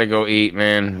 but I gotta go eat,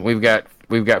 man. We've got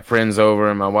friends over,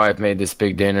 and my wife made this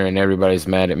big dinner, and everybody's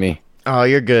mad at me. Oh,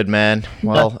 you're good, man.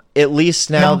 Well, at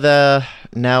least now the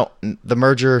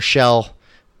merger shall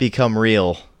become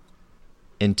real,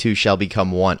 and two shall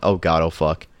become one. Oh God, oh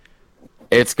fuck.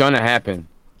 It's gonna happen.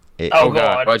 Oh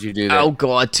God, why'd you do that? Oh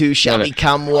God, two shall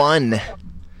become one.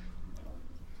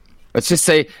 Let's just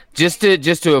say, just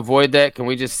to avoid that, can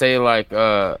we just say like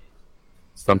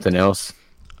something else?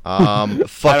 Fuck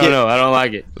I don't know. I don't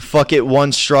like it. Fuck it.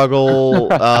 One struggle.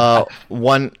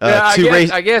 One. Two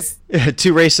I guess.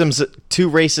 Two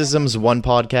racisms. One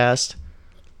podcast.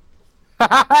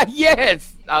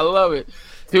 Yes, I love it.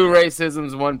 Two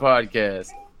racisms. One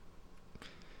podcast.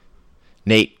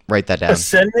 Nate, write that down.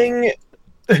 Ascending.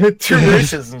 Two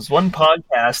racisms. One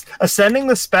podcast. Ascending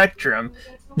the spectrum.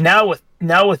 Now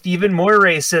with even more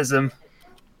racism.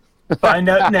 Find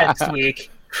out next week.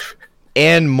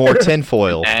 And more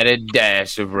tinfoil. Add a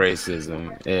dash of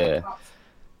racism.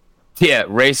 Yeah,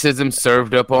 racism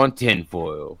served up on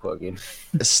tinfoil. Fucking.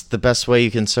 It's the best way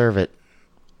you can serve it.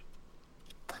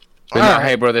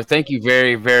 Hey, brother, thank you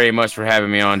very, very much for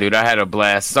having me on, dude. I had a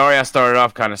blast. Sorry I started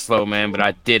off kind of slow, man, but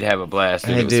I did have a blast,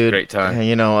 dude. It was a great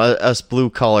time. Us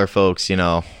blue-collar folks,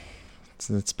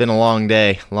 it's been a long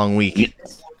day, long week.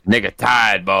 Nigga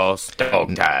tired, boss.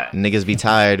 Dog tired. Niggas be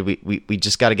tired. We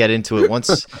just got to get into it.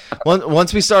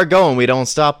 Once we start going, we don't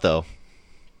stop, though.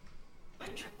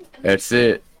 That's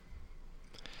it.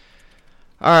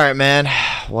 All right, man.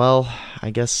 Well, I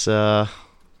guess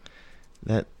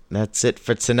that's it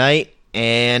for tonight,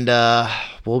 and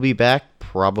we'll be back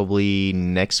probably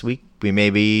next week. We may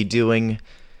be doing.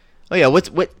 Oh yeah, what?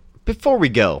 Before we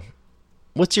go,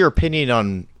 what's your opinion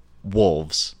on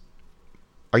wolves?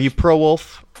 Are you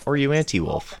pro-wolf or are you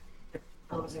anti-wolf?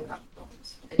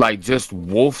 Like just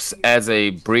wolves as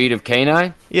a breed of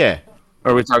canine? Yeah.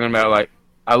 Or are we talking about like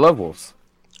I love wolves?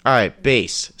 All right,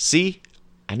 base. See,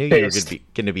 I knew you were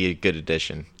going to be a good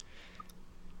addition.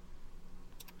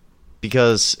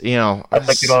 Because I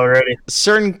like it already.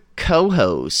 Certain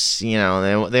co-hosts,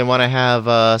 they want to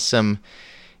have some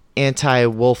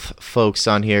anti-wolf folks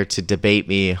on here to debate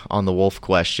me on the wolf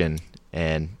question.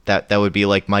 And that would be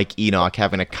like Mike Enoch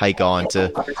having a kike on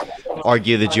to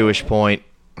argue the Jewish point.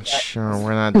 Sure,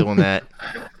 we're not doing that.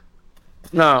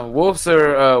 No, wolves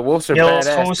are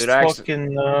badass,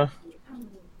 dude.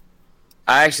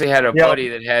 I actually had a buddy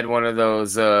that had one of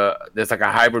those. That's like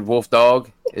a hybrid wolf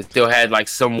dog. It still had like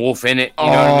some wolf in it. You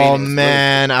know what I mean?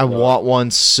 Man, I want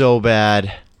one so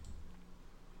bad.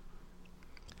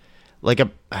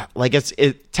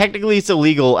 Technically it's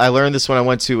illegal. I learned this when I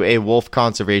went to a wolf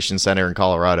conservation center in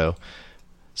Colorado.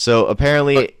 So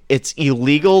apparently it's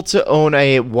illegal to own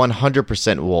a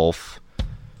 100% wolf,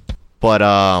 but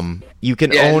you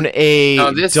can own a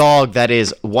dog that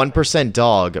is 1%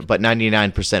 dog but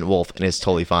 99% wolf, and it's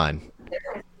totally fine.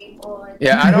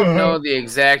 Yeah, I don't know the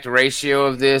exact ratio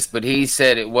of this, but he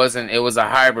said it was a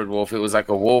hybrid wolf. It was like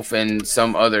a wolf and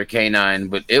some other canine,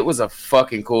 but it was a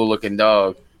fucking cool looking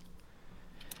dog.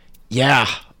 Yeah,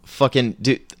 fucking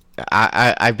dude.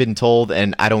 I've been told,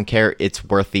 and I don't care. It's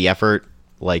worth the effort.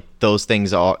 Like, those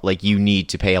things are like, you need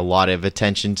to pay a lot of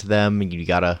attention to them. You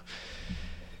gotta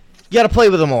play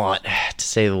with them a lot, to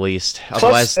say the least.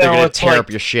 Otherwise, they're gonna tear up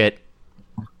your shit.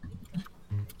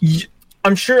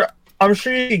 I'm sure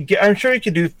you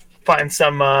could find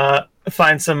some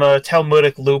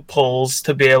Talmudic loopholes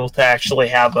to be able to actually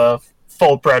have a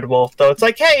full-bred wolf. Though it's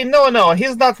like, hey, no,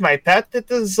 he's not my pet.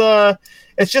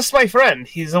 It's just my friend.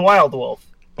 He's a wild wolf.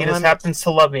 He just happens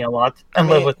to love me a lot and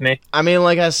live with me. I mean,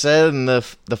 like I said in the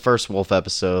first wolf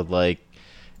episode, like,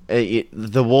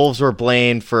 the wolves were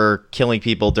blamed for killing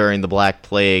people during the Black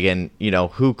Plague, and, you know,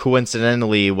 who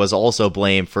coincidentally was also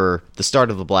blamed for the start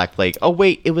of the Black Plague? Oh,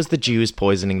 wait, it was the Jews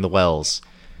poisoning the wells.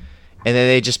 And then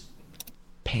they just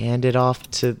panned it off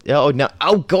to... Oh, no.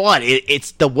 Oh, God,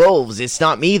 it's the wolves. It's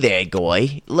not me there,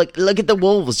 Goy. Look at the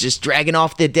wolves just dragging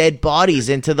off their dead bodies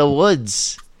into the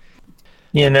woods.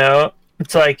 You know...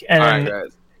 It's like, and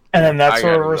then that's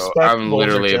where respectable. I'm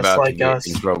literally about like to get us.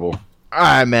 in trouble. All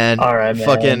right, man.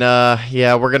 Fucking,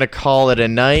 yeah, we're gonna call it a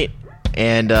night,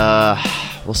 and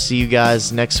we'll see you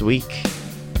guys next week.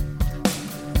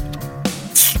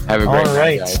 Have a great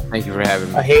night, guys. Thank you for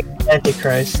having me. I hate the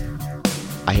Antichrist.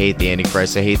 I hate the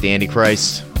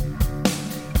Antichrist.